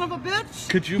 you son of a bitch?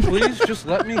 Could you please just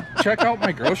let me check out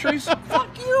my groceries?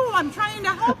 Fuck you, I'm trying to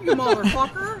help you,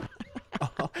 motherfucker.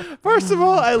 First of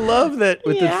all, I love that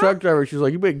with the Yeah. truck driver. She's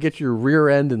like, "You better get your rear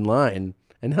end in line."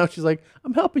 And now she's like,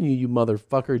 "I'm helping you, you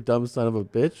motherfucker, dumb son of a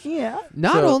bitch." Yeah.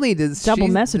 Not only does double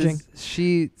she, messaging. does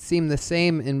she seem the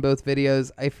same in both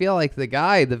videos, I feel like the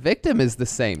victim is the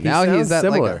same. He now he's sounds at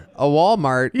similar. like a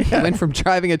Walmart. He Yeah. went from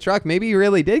driving a truck. Maybe he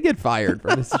really did get fired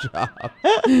from his job.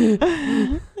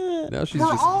 Now she's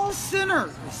We're just all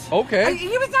sinners. Okay.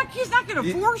 He's not going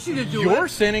to force you to do it. You're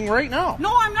sinning right now.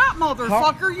 No, I'm not,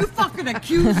 motherfucker. You fucking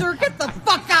accuser. Get the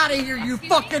fuck out of here, you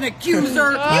fucking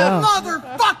accuser. You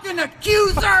motherfucking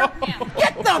accuser.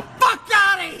 Get the fuck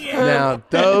out of here. Now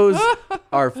those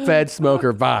are Fed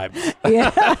smoker vibes.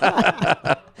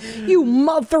 You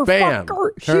motherfucker. Bam.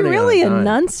 She Turning really on a dime.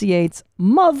 enunciates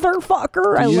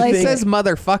motherfucker. I She like says it.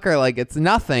 motherfucker like it's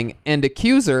nothing and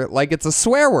accuser like it's a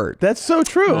swear word. That's so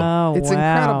true. Oh, it's wow.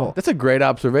 incredible. That's a great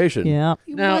observation. Yeah.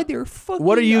 Now,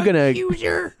 what are you gonna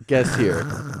guess here?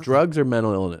 Drugs or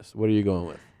mental illness? What are you going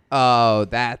with? Oh,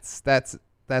 that's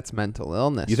mental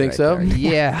illness. You think right so? there.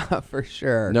 Yeah, for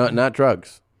sure. No, not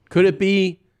drugs. Could it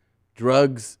be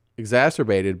drugs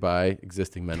exacerbated by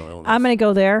existing mental illness? I'm going to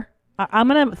go there. I'm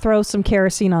going to throw some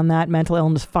kerosene on that mental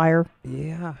illness fire.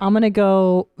 Yeah. I'm going to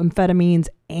go amphetamines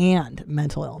and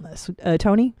mental illness.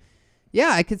 Tony?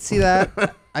 Yeah, I could see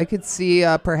that. I could see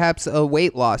perhaps a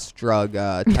weight loss drug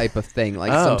type of thing,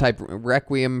 like some type of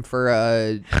requiem for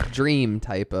a dream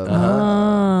type of.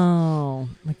 Oh,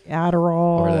 like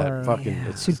Adderall. Or that fucking,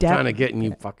 it's kind of getting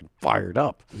you fucking fired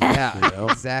up. Yeah, You know?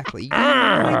 exactly. You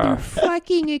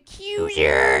Motherfucking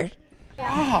accuser.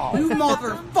 You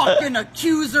motherfucking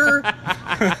accuser.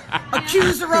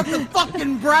 Accuser of the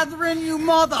fucking brethren, you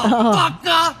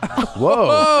motherfucker.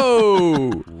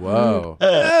 Whoa. Whoa.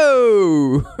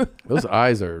 Oh. Those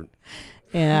eyes are.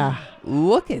 Yeah.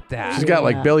 Look at that. She's got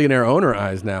like billionaire owner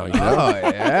eyes now. You know? Oh,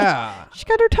 yeah. She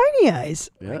got her tiny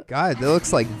eyes. Yeah. My God, that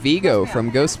looks like Vigo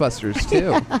from Ghostbusters,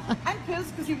 too. I'm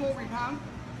pissed because he won't repent.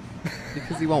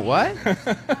 Because he won't what?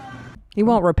 He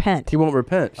won't repent. He won't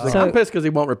repent. She's like, So- I'm pissed because he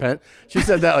won't repent. She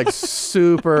said that like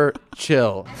super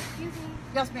chill.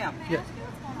 Yes, ma'am. Yeah.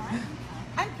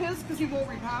 I'm pissed because he won't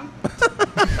repent.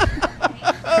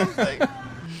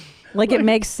 Like it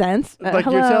makes sense. Like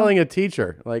Hello? you're telling a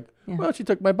teacher, like, well, she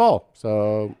took my ball,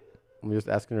 so I'm just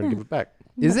asking her to give it back.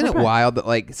 Isn't it wild that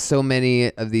like so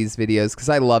many of these videos, because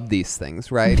I love these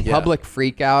things, right? Yeah. Public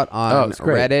freak out Oh, on it's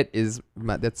great. Reddit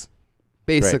that's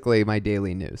basically my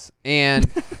daily news.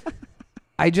 And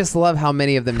I just love how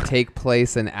many of them take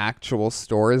place in actual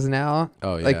stores now.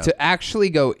 Oh, yeah. Like to actually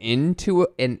go into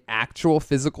an actual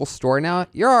physical store now,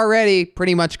 you're already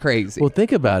pretty much crazy. Well,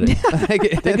 think about it.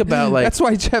 Think about like that's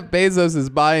why Jeff Bezos is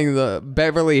buying the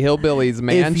Beverly Hillbillies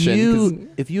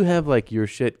mansion. If you have like your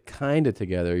shit kind of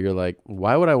together, you're like,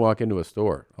 why would I walk into a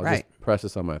store? I'll Right. just press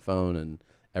this on my phone and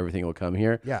everything will come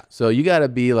here. Yeah. So you got to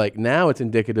be like, now it's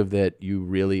indicative that you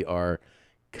really are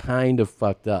kind of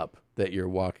fucked up that you're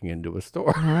walking into a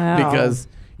store Wow. because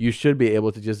you should be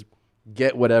able to just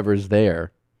get whatever's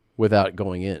there without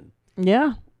going in.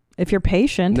 Yeah. If you're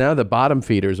patient. Now the bottom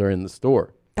feeders are in the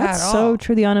store. That's so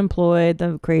true. The unemployed,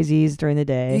 the crazies during the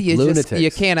day.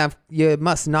 You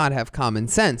must not have common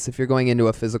sense if you're going into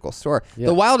a physical store. Yeah.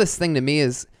 The wildest thing to me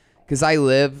is because I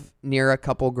live near a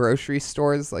couple grocery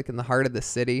stores, like in the heart of the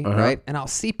city, Uh-huh. right? And I'll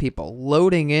see people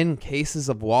loading in cases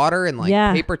of water and like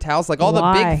Yeah. paper towels, like all the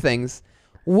Why? big things.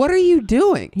 What are you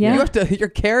doing? Yeah. You're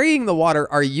carrying the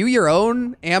water. Are you your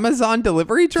own Amazon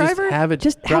delivery driver? Just have it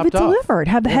Just have it dropped off. delivered.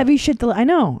 Have the heavy shit. I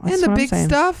know. That's And the what I'm big saying.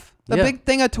 stuff, the Yeah. big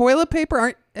thing of toilet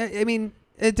paper.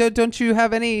 Don't you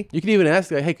have any? You can even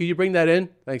ask, like, hey, could you bring that in?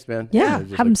 Thanks, man. Yeah,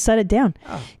 just have them set it down.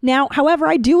 Oh. Now, however,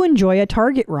 I do enjoy a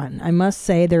Target run. I must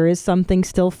say there is something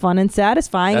still fun and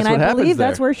satisfying, That's and what I happens believe there.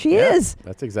 that's where she Yeah, is.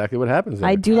 That's exactly what happens there.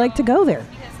 I do like to go there.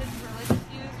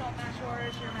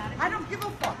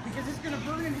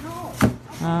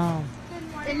 Oh.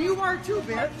 And you are too,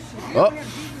 bitch. If you don't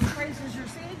have Jesus Christ as your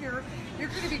savior, you're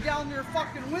going to be down there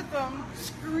fucking with them,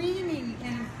 screaming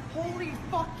in holy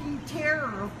fucking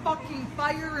terror of fucking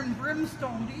fire and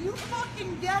brimstone. Do you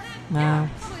fucking get it? No. Yeah,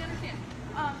 totally understand.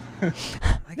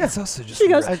 I guess also just. She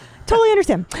goes, totally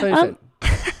understand.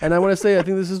 And I want to say, I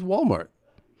think this is Walmart.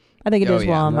 I think it is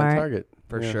Not Walmart. Target.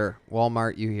 For Yeah. sure.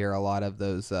 Walmart, you hear a lot of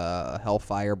those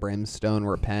hellfire, brimstone,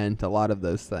 repent, a lot of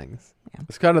those things.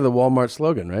 It's kind of the Walmart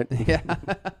slogan, right? Yeah.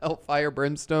 Hellfire,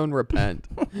 brimstone, repent.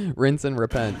 Rinse and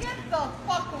repent. Get the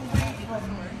fuck away from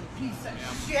me, you piece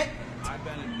of shit. I've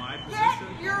been in my Get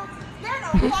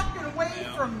the fucking away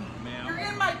from me. You're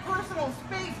in my personal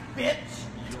space, bitch.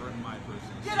 You're in my person.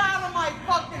 Get out of my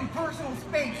fucking personal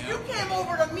space. You came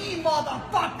over to me,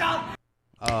 motherfucker.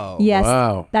 Oh. Yes.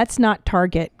 Wow. That's not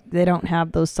Target. They don't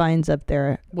have those signs up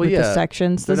there Well, with yeah, the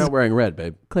sections. they're This not is wearing red,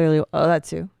 babe. Clearly. Oh, that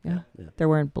too. Yeah. They're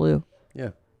wearing blue.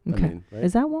 Yeah. Okay. I mean, right?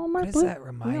 Is that Walmart What does blue? that We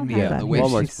remind don't me have of? that The here. way,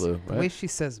 Walmart's she, blue, the right? way she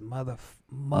says Motherfucker.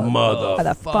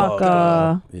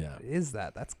 Yeah. What is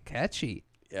that? That's catchy.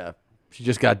 Yeah. She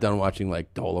just got done watching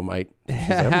like Dolomite. She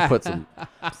said, I'm gonna put a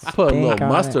Stink little on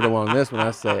mustard it. along this when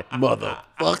I say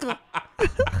motherfucker.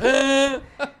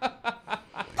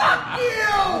 Fuck you!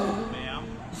 Ma'am.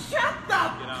 Shut the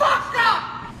fuck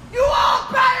up! You all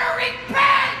better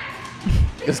repent!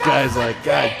 This guy's like,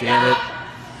 God damn it.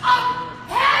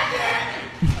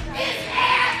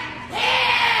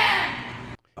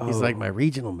 He's like, my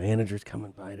regional manager's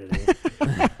coming by today.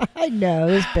 I know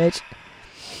this bitch.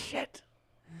 Shit.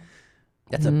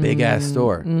 That's a big ass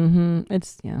store. Mm-hmm.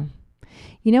 It's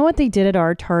You know what they did at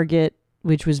our Target,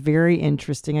 which was very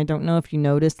interesting. I don't know if you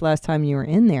noticed last time you were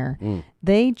in there.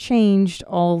 They changed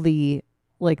all the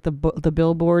the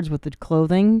billboards with the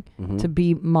clothing to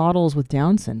be models with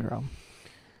Down syndrome.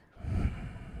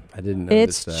 I didn't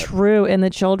notice It's that. true. In the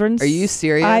children's... Are you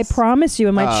serious? I promise you,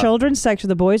 in my children's section,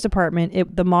 the boys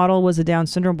department, the model was a Down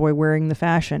syndrome boy wearing the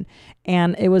fashion.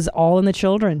 And it was all in the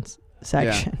children's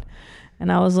section. Yeah.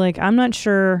 And I was like, I'm not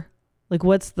sure,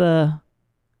 what's the...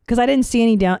 Because I didn't see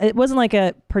any Down... It wasn't like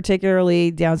a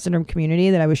particularly Down syndrome community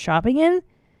that I was shopping in.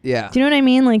 Yeah. Do you know what I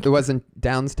mean? It wasn't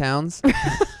Downstowns?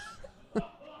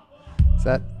 Is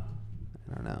that...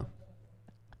 I don't know.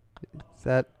 Is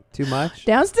that too much?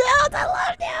 Downsdowns! I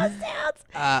love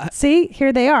Downsdowns! See,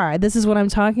 here they are. This is what I'm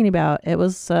talking about. It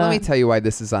was... Let me tell you why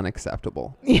this is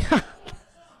unacceptable. Yeah.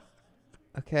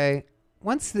 Okay.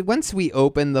 Once we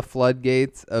open the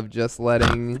floodgates of just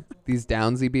letting these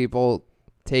Downsy people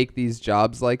take these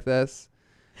jobs like this,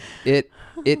 it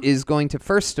is going to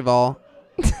first of all,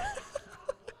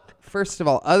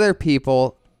 other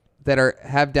people that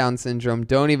have Down syndrome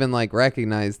don't even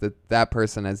recognize that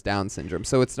person has Down syndrome.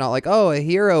 So it's not like, oh, a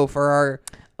hero for our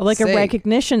a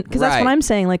recognition, because that's what I'm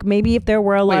saying. Maybe if there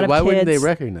were a lot of kids, why wouldn't they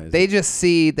recognize they just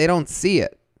see, they don't see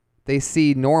it. They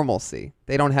see normalcy.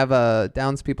 They don't have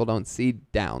Downs people don't see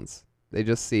Downs. They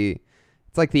just see,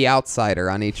 it's like The Outsider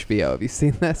on HBO. Have you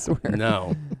seen this?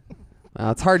 No.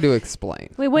 It's hard to explain.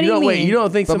 Wait, what do you mean? Wait, you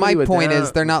don't think But somebody my with point Down-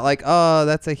 is, they're not like, oh,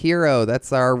 that's a hero.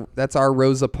 That's our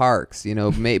Rosa Parks,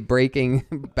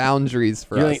 breaking boundaries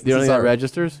for You us. think, you don't think that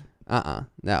registers?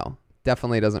 No.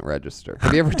 Definitely doesn't register.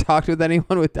 Have you ever talked with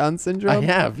anyone with Down syndrome? I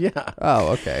have, yeah. Oh,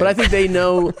 okay. But I think they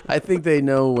know. I think they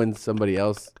know when somebody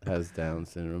else has Down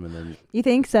syndrome, and then You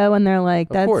think so? And they're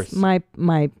like, Of that's course. my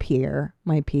peer,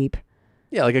 my peep.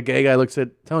 yeah, like a gay guy looks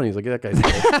at Tony. He's like, that guy's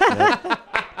gay.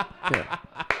 Yeah.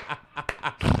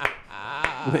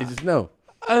 They just know.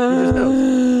 He just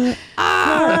knows.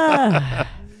 That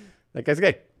guy's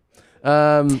gay.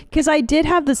 Because I did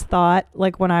have this thought,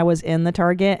 when I was in the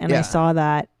Target and I Yeah. saw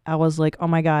that, I was like, oh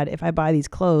my God, if I buy these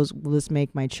clothes, will this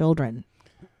make my children?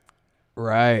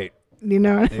 Right. You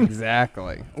know what I mean?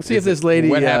 Exactly. Let's see if this lady.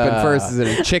 What happened first? Is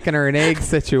it a chicken or an egg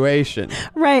situation?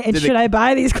 Right. And should I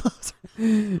buy these clothes?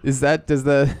 Is that does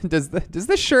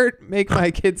the shirt make my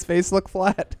kid's face look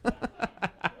flat?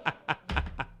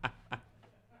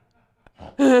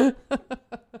 I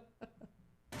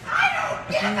don't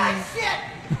give a shit!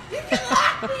 You can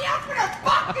lock me up in a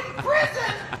fucking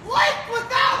prison, life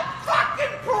without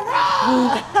fucking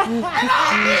parole! And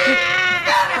I'll be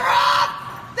better off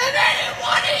than any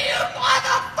one of you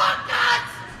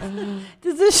motherfuckers!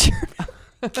 Does this shirt,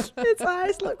 its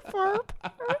eyes look firm?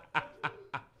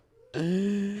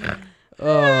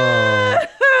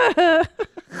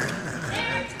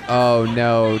 Oh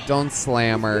no, don't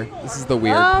slam her. This is the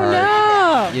weird part.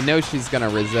 No. You know she's gonna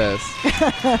resist.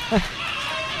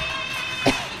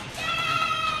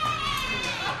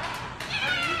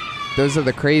 Those are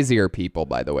the crazier people,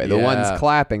 by the way. The ones Yeah.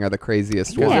 clapping are the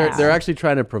craziest Because ones. they're actually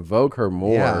trying to provoke her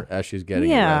more Yeah. as she's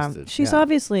getting Yeah, arrested. she's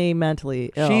obviously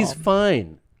mentally ill. She's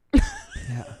fine.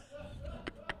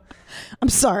 I'm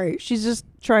sorry. She's just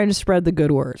trying to spread the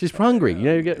good word. She's hungry. You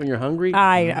know, you get when you're hungry.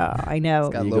 I know.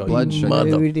 Got You low go, blood "You sugar."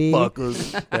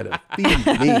 motherfuckers better feed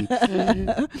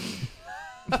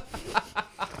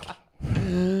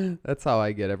me. That's how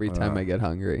I get every time I get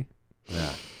hungry. Yeah.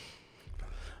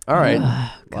 All right.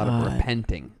 A lot of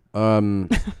repenting.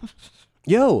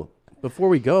 Yo, before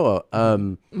we go,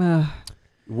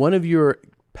 one of your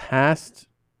past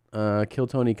Kill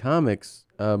Tony comics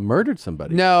murdered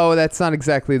somebody. No, that's not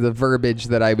exactly the verbiage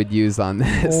that I would use on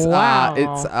this. Wow.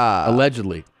 It's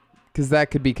allegedly. Because that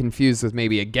could be confused with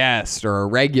maybe a guest or a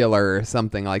regular or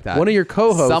something like that. One of your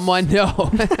co-hosts. Someone, no.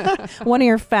 One of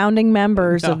your founding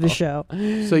members of the show.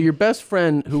 So your best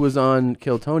friend who was on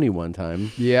Kill Tony one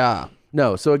time. Yeah.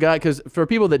 No, so a guy, because for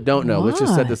people that don't know, let's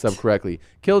just set this up correctly.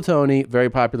 Kill Tony, very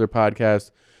popular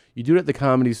podcast. You do it at the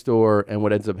Comedy Store, and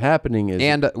what ends up happening is...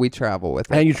 And we travel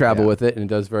with it. And you travel with it, and it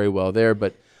does very well there,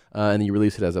 but and then you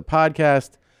release it as a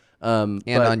podcast. And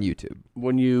but on YouTube.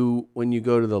 When you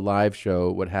go to the live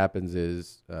show, what happens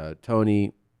is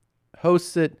Tony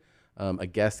hosts it, a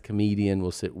guest comedian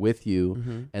will sit with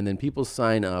you, and then people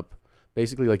sign up,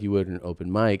 basically like you would an open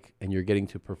mic, and you're getting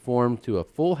to perform to a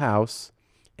full house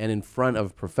and in front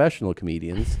of professional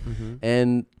comedians,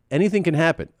 and anything can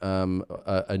happen.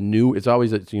 It's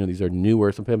always, these are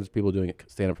newer. Sometimes people doing it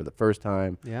stand up for the first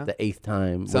time, the 8th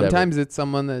time. Sometimes it's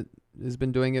someone that has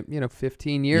been doing it,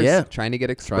 15 years, trying to get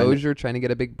exposure, trying to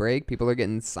get a big break. People are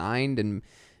getting signed and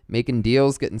making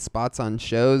deals, getting spots on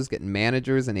shows, getting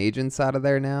managers and agents out of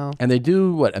there now. And they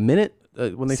do what, a minute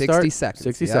when they 60 start? seconds.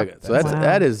 60 Yep. seconds. So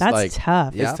that's like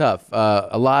tough. It's tough.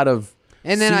 A lot of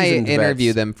And then I seasoned interview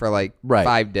vets. them for like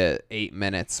 5 to 8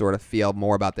 minutes, sort of feel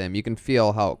more about them. You can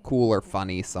feel how cool or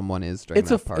funny someone is during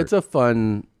that part. It's a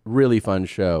fun, really fun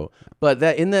show. But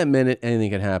that in that minute,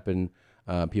 anything can happen.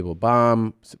 People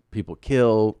bomb, people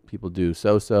kill, people do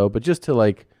so. But just to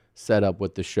like set up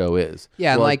what the show is.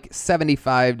 Yeah, Well, and like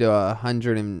 75 to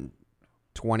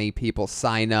 120 people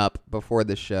sign up before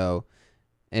the show,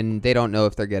 and they don't know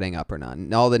if they're getting up or not.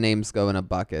 And all the names go in a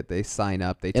bucket. They sign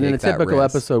up. They and take in a that typical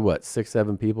risk. episode, what,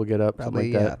 6-7 people get up?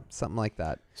 Probably, something like that? something like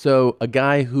that. So a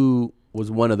guy who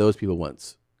was one of those people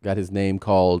once got his name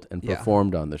called and Yeah.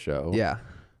 performed on the show. Yeah.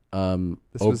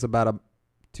 This was about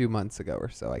 2 months ago or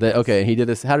so, I guess. Okay, he did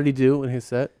this. How did he do in his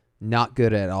set? Not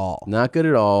good at all. Not good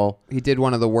at all. He did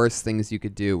one of the worst things you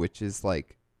could do, which is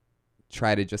like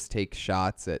try to just take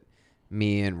shots at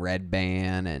me and Red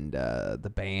Band and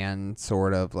the band,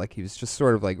 sort of. Like he was just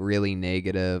sort of like really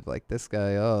negative. Like this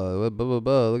guy, blah, blah,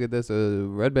 blah, look at this.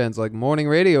 Red Band's like morning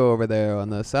radio over there on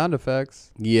the sound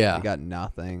effects. Yeah. He got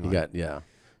nothing.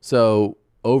 So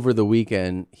over the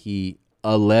weekend, he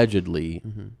allegedly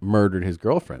murdered his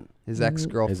girlfriend. His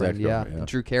ex-girlfriend, yeah. And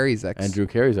Drew Carey's ex. And Drew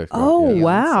Carey's ex. Oh,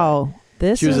 wow.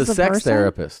 This She was is a the sex person?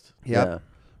 therapist. Yep. Yeah.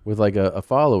 With like a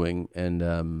following. And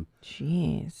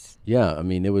jeez. Yeah, I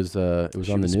mean, it was on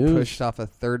the was news. Pushed off a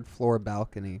 3rd floor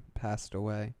balcony, passed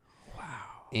away. Wow.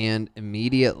 And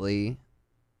immediately,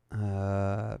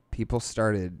 people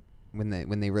started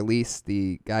when they released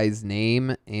the guy's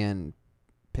name and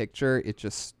picture. It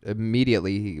just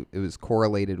immediately it was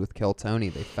correlated with Kill Tony.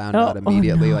 They found out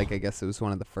immediately. no. Like I guess it was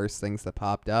one of the first things that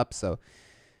popped up. So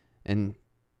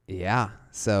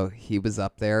he was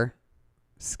up there.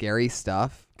 Scary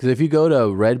stuff. Because if you go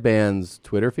to Red Band's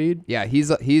Twitter feed, yeah,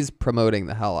 he's promoting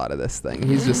the hell out of this thing.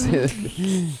 He's just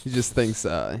he just thinks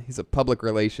he's a public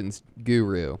relations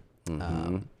guru.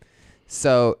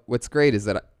 So what's great is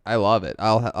that I love it.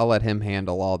 I'll let him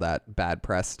handle all that bad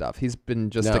press stuff. He's been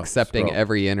just accepting scroll.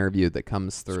 every interview that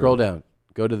comes through. Scroll down.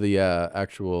 Go to the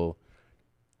actual.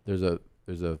 There's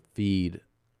a feed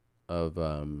of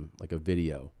like a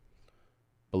video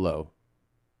below.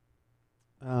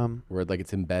 Where like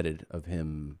it's embedded of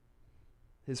him.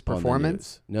 His on the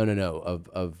performance? news. No.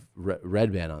 Of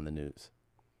Red Band on the news.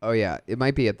 Oh yeah, it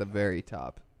might be at the very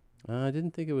top. I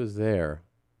didn't think it was there,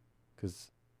 because.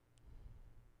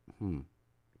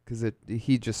 Because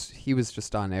he was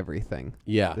just on everything.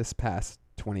 Yeah. This past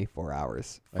 24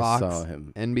 hours. I Fox, saw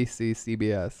him. NBC,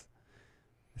 CBS.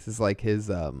 This is like his.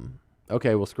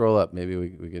 Okay, we'll scroll up. Maybe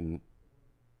we can.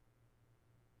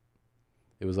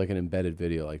 It was like an embedded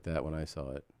video like that when I saw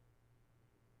it.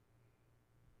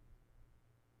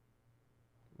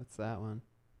 What's that one?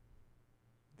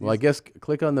 Well, I guess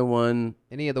click on the one.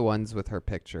 Any of the ones with her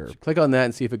picture. Click on that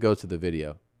and see if it goes to the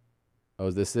video. Oh,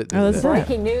 is this it? Oh, This is it.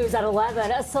 Breaking news at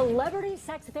 11. A celebrity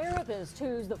sex therapist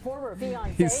who's the former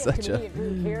fiancé He's of such a- comedian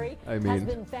Drew Carey I has mean-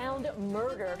 been found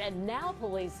murdered, and now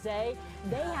police say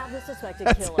they have the suspected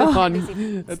That's killer. him on-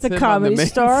 NBC that's the him on comedy main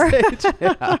star. stage.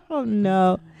 Yeah. Oh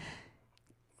no.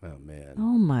 Oh man. Oh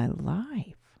my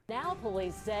life. Now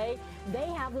police say they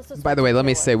have the suspected By the way, let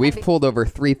me killer. say we've pulled over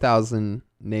 3,000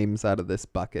 names out of this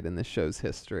bucket in the show's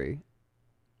history,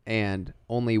 and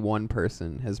only one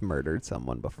person has murdered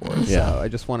someone before. Yeah. So I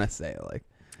just want to say, like,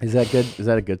 Is that good? Is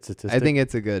that a good statistic? I think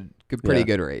it's a pretty Yeah.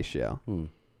 good ratio.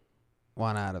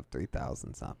 1 out of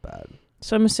 3,000 is not bad.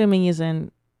 So I'm assuming he's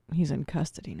in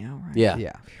custody now, right? Yeah.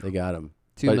 Yeah. They got him.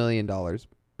 $2 million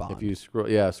bond. If you scroll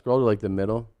to like the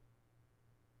middle,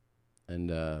 and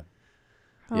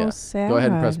Oh, sad. Go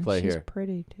ahead and press play She's here.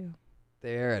 pretty too.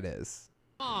 There it is.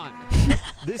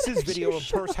 This is video of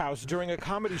Purse House during a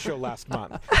comedy show last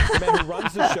month. The man who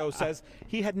runs the show says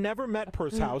he had never met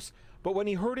Purse House, but when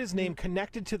he heard his name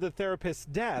connected to the therapist's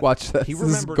death, Watch this. he This is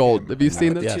remembered gold. him. Have you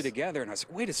seen I this? put two together, and I was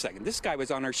like, wait a second, this guy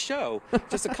was on our show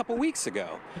just a couple weeks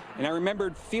ago. And I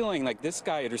remembered feeling like this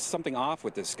guy, there's something off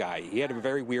with this guy. He had a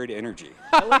very weird energy.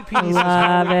 Love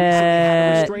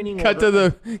it. Cut to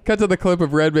the clip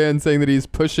of Redman saying that he's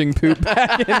pushing poop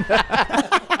back in.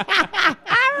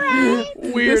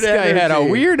 Weird This guy had a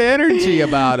energy. weird energy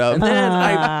about him. And then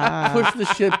I pushed the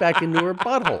shit back into her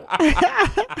butthole.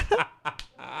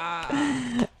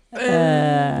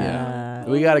 Yeah.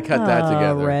 We got to cut that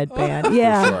together. Red band.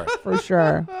 Yeah, For for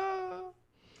sure.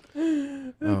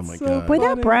 Oh my god. Boy,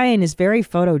 that Brian is very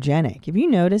photogenic. Have you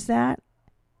noticed that?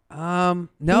 No,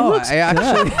 looks I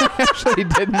actually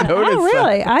didn't notice. Oh,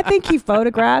 really? I think he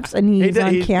photographs and he's did-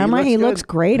 on he camera. He looks looks good.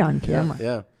 great on camera.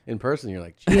 Yeah. In person, you're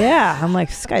like, Yeah, I'm like,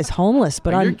 this guy's homeless,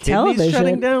 but Are your on kidneys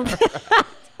shutting television.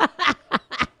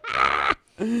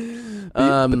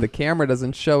 But the camera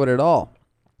doesn't show it at all.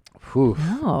 Whew.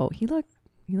 No, he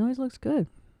always looks good.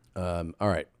 All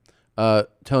right.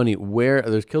 Tony,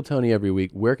 there's Kill Tony every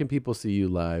week. Where can people see you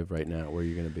live right now? Where are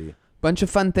you going to be? Bunch of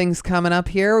fun things coming up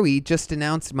here. We just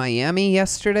announced Miami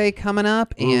yesterday coming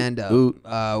up, and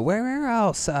where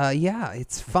else? Yeah,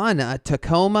 it's fun.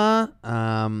 Tacoma.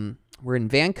 We're in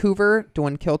Vancouver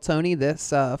doing Kill Tony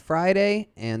this Friday,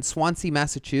 and Swansea,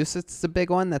 Massachusetts is a big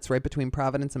one. That's right between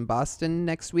Providence and Boston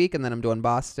next week, and then I'm doing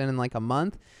Boston in like a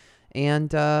month,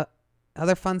 and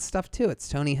other fun stuff too.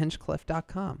 It's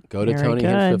TonyHinchcliffe.com. Go to Very good.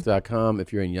 TonyHinchcliffe.com.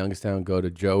 If you're in Youngstown, go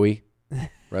to Joey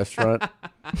Restaurant.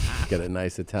 Get a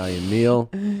nice Italian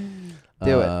meal.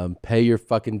 Do it. Pay your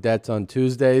fucking debts on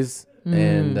Tuesdays.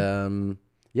 And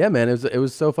yeah, man, it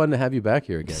was so fun to have you back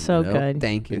here again. So you know? good.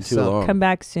 Thank you. Been too long. Come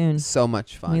back soon. So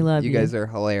much fun. We love you. You guys are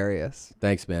hilarious.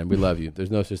 Thanks, man. We love you. There's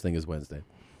no such thing as Wednesday.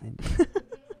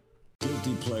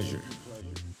 Guilty pleasure.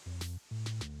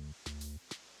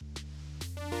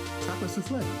 Chocolate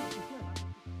souffle.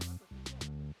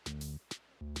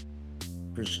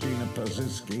 Christina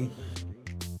Pazsitzky.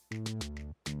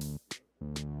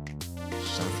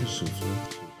 Soccer souffle.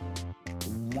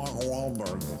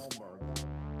 Wahlberg.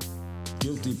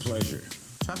 Guilty pleasure.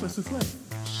 Chocolate souffle.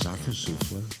 Soccer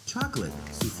souffle. Chocolate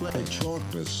souffle.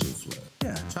 Chocolate souffle.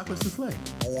 Yeah, chocolate souffle.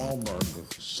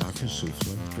 Wahlberg. Soccer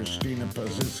souffle. Christina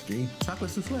Pazsitzky.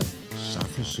 Chocolate souffle.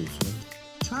 Soccer souffle.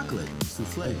 Chocolate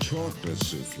souffle. Chocolate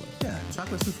souffle. Yeah,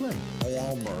 chocolate souffle.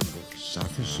 Wahlberg.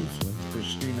 Soccer souffle.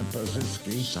 Christina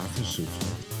Pazsitzky. Soccer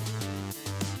souffle.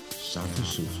 Soccer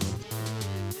souffle.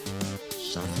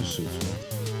 Soccer souffle.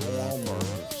 Wahlberg.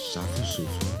 Soccer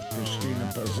souffle. Christina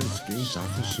Pazsitzky.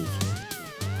 Soccer souffle.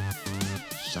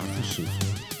 Soccer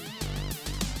souffle.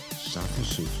 Soccer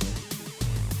souffle.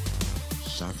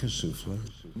 Soccer souffle.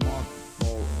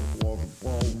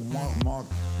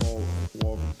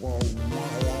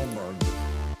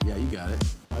 Yeah, you got it.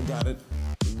 I got it.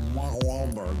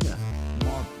 Wahlberg. Yeah.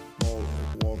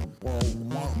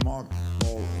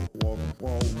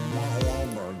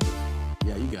 Wahlberg.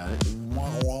 Yeah, you got it.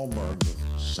 Wahlberg.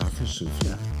 Soccer souffle.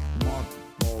 Yeah.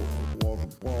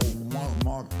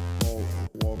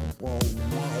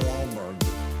 Wahlberg.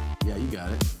 Yeah, you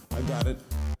got it. I got it.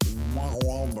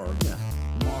 Wahlberg. Yeah.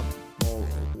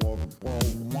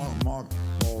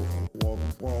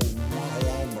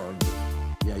 Wahlberg.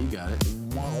 Yeah, you got it.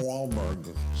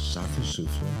 Wahlberg. Soccer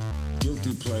souffle.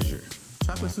 Guilty pleasure.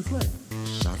 Chocolate souffle.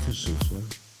 Soccer souffle.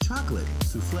 Chocolate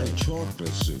souffle. Chocolate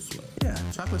souffle. Yeah,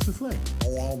 chocolate souffle.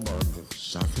 Wahlberg.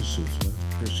 Soccer souffle.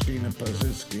 Christina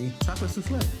Pazsitzky. Chocolate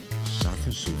souffle.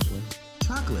 Soccer souffle.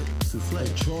 Chocolate souffle.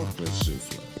 Chocolate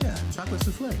souffle. Yeah, chocolate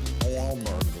souffle.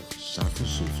 Wahlberg. Soccer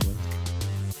souffle.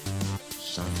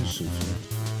 Soccer souffle.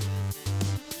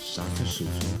 Soccer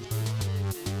souffle.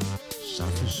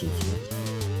 Soccer souffle.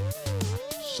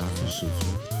 Soccer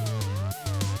souffle.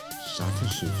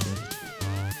 souffle.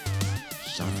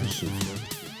 Soccer souffle.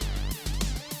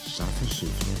 Soccer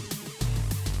souffle.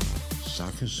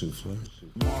 Soccer souffle.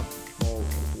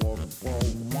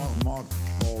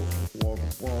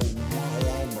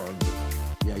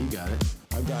 Yeah, you got it.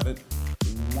 I got it.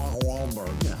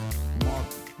 Wahlberg. Yeah.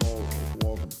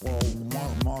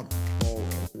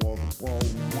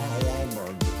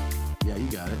 Yeah,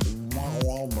 you got it.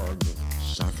 Wahlberg.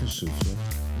 Soccer souffle.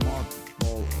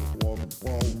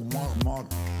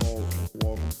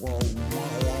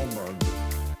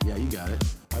 Yeah, you got it.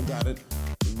 I got it.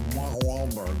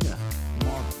 Wahlberg. Yeah.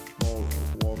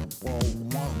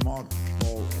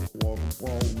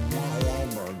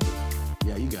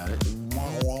 Yeah, you got it.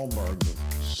 Wahlberg.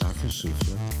 Soccer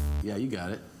souffle. Yeah, you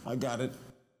got it. I got it.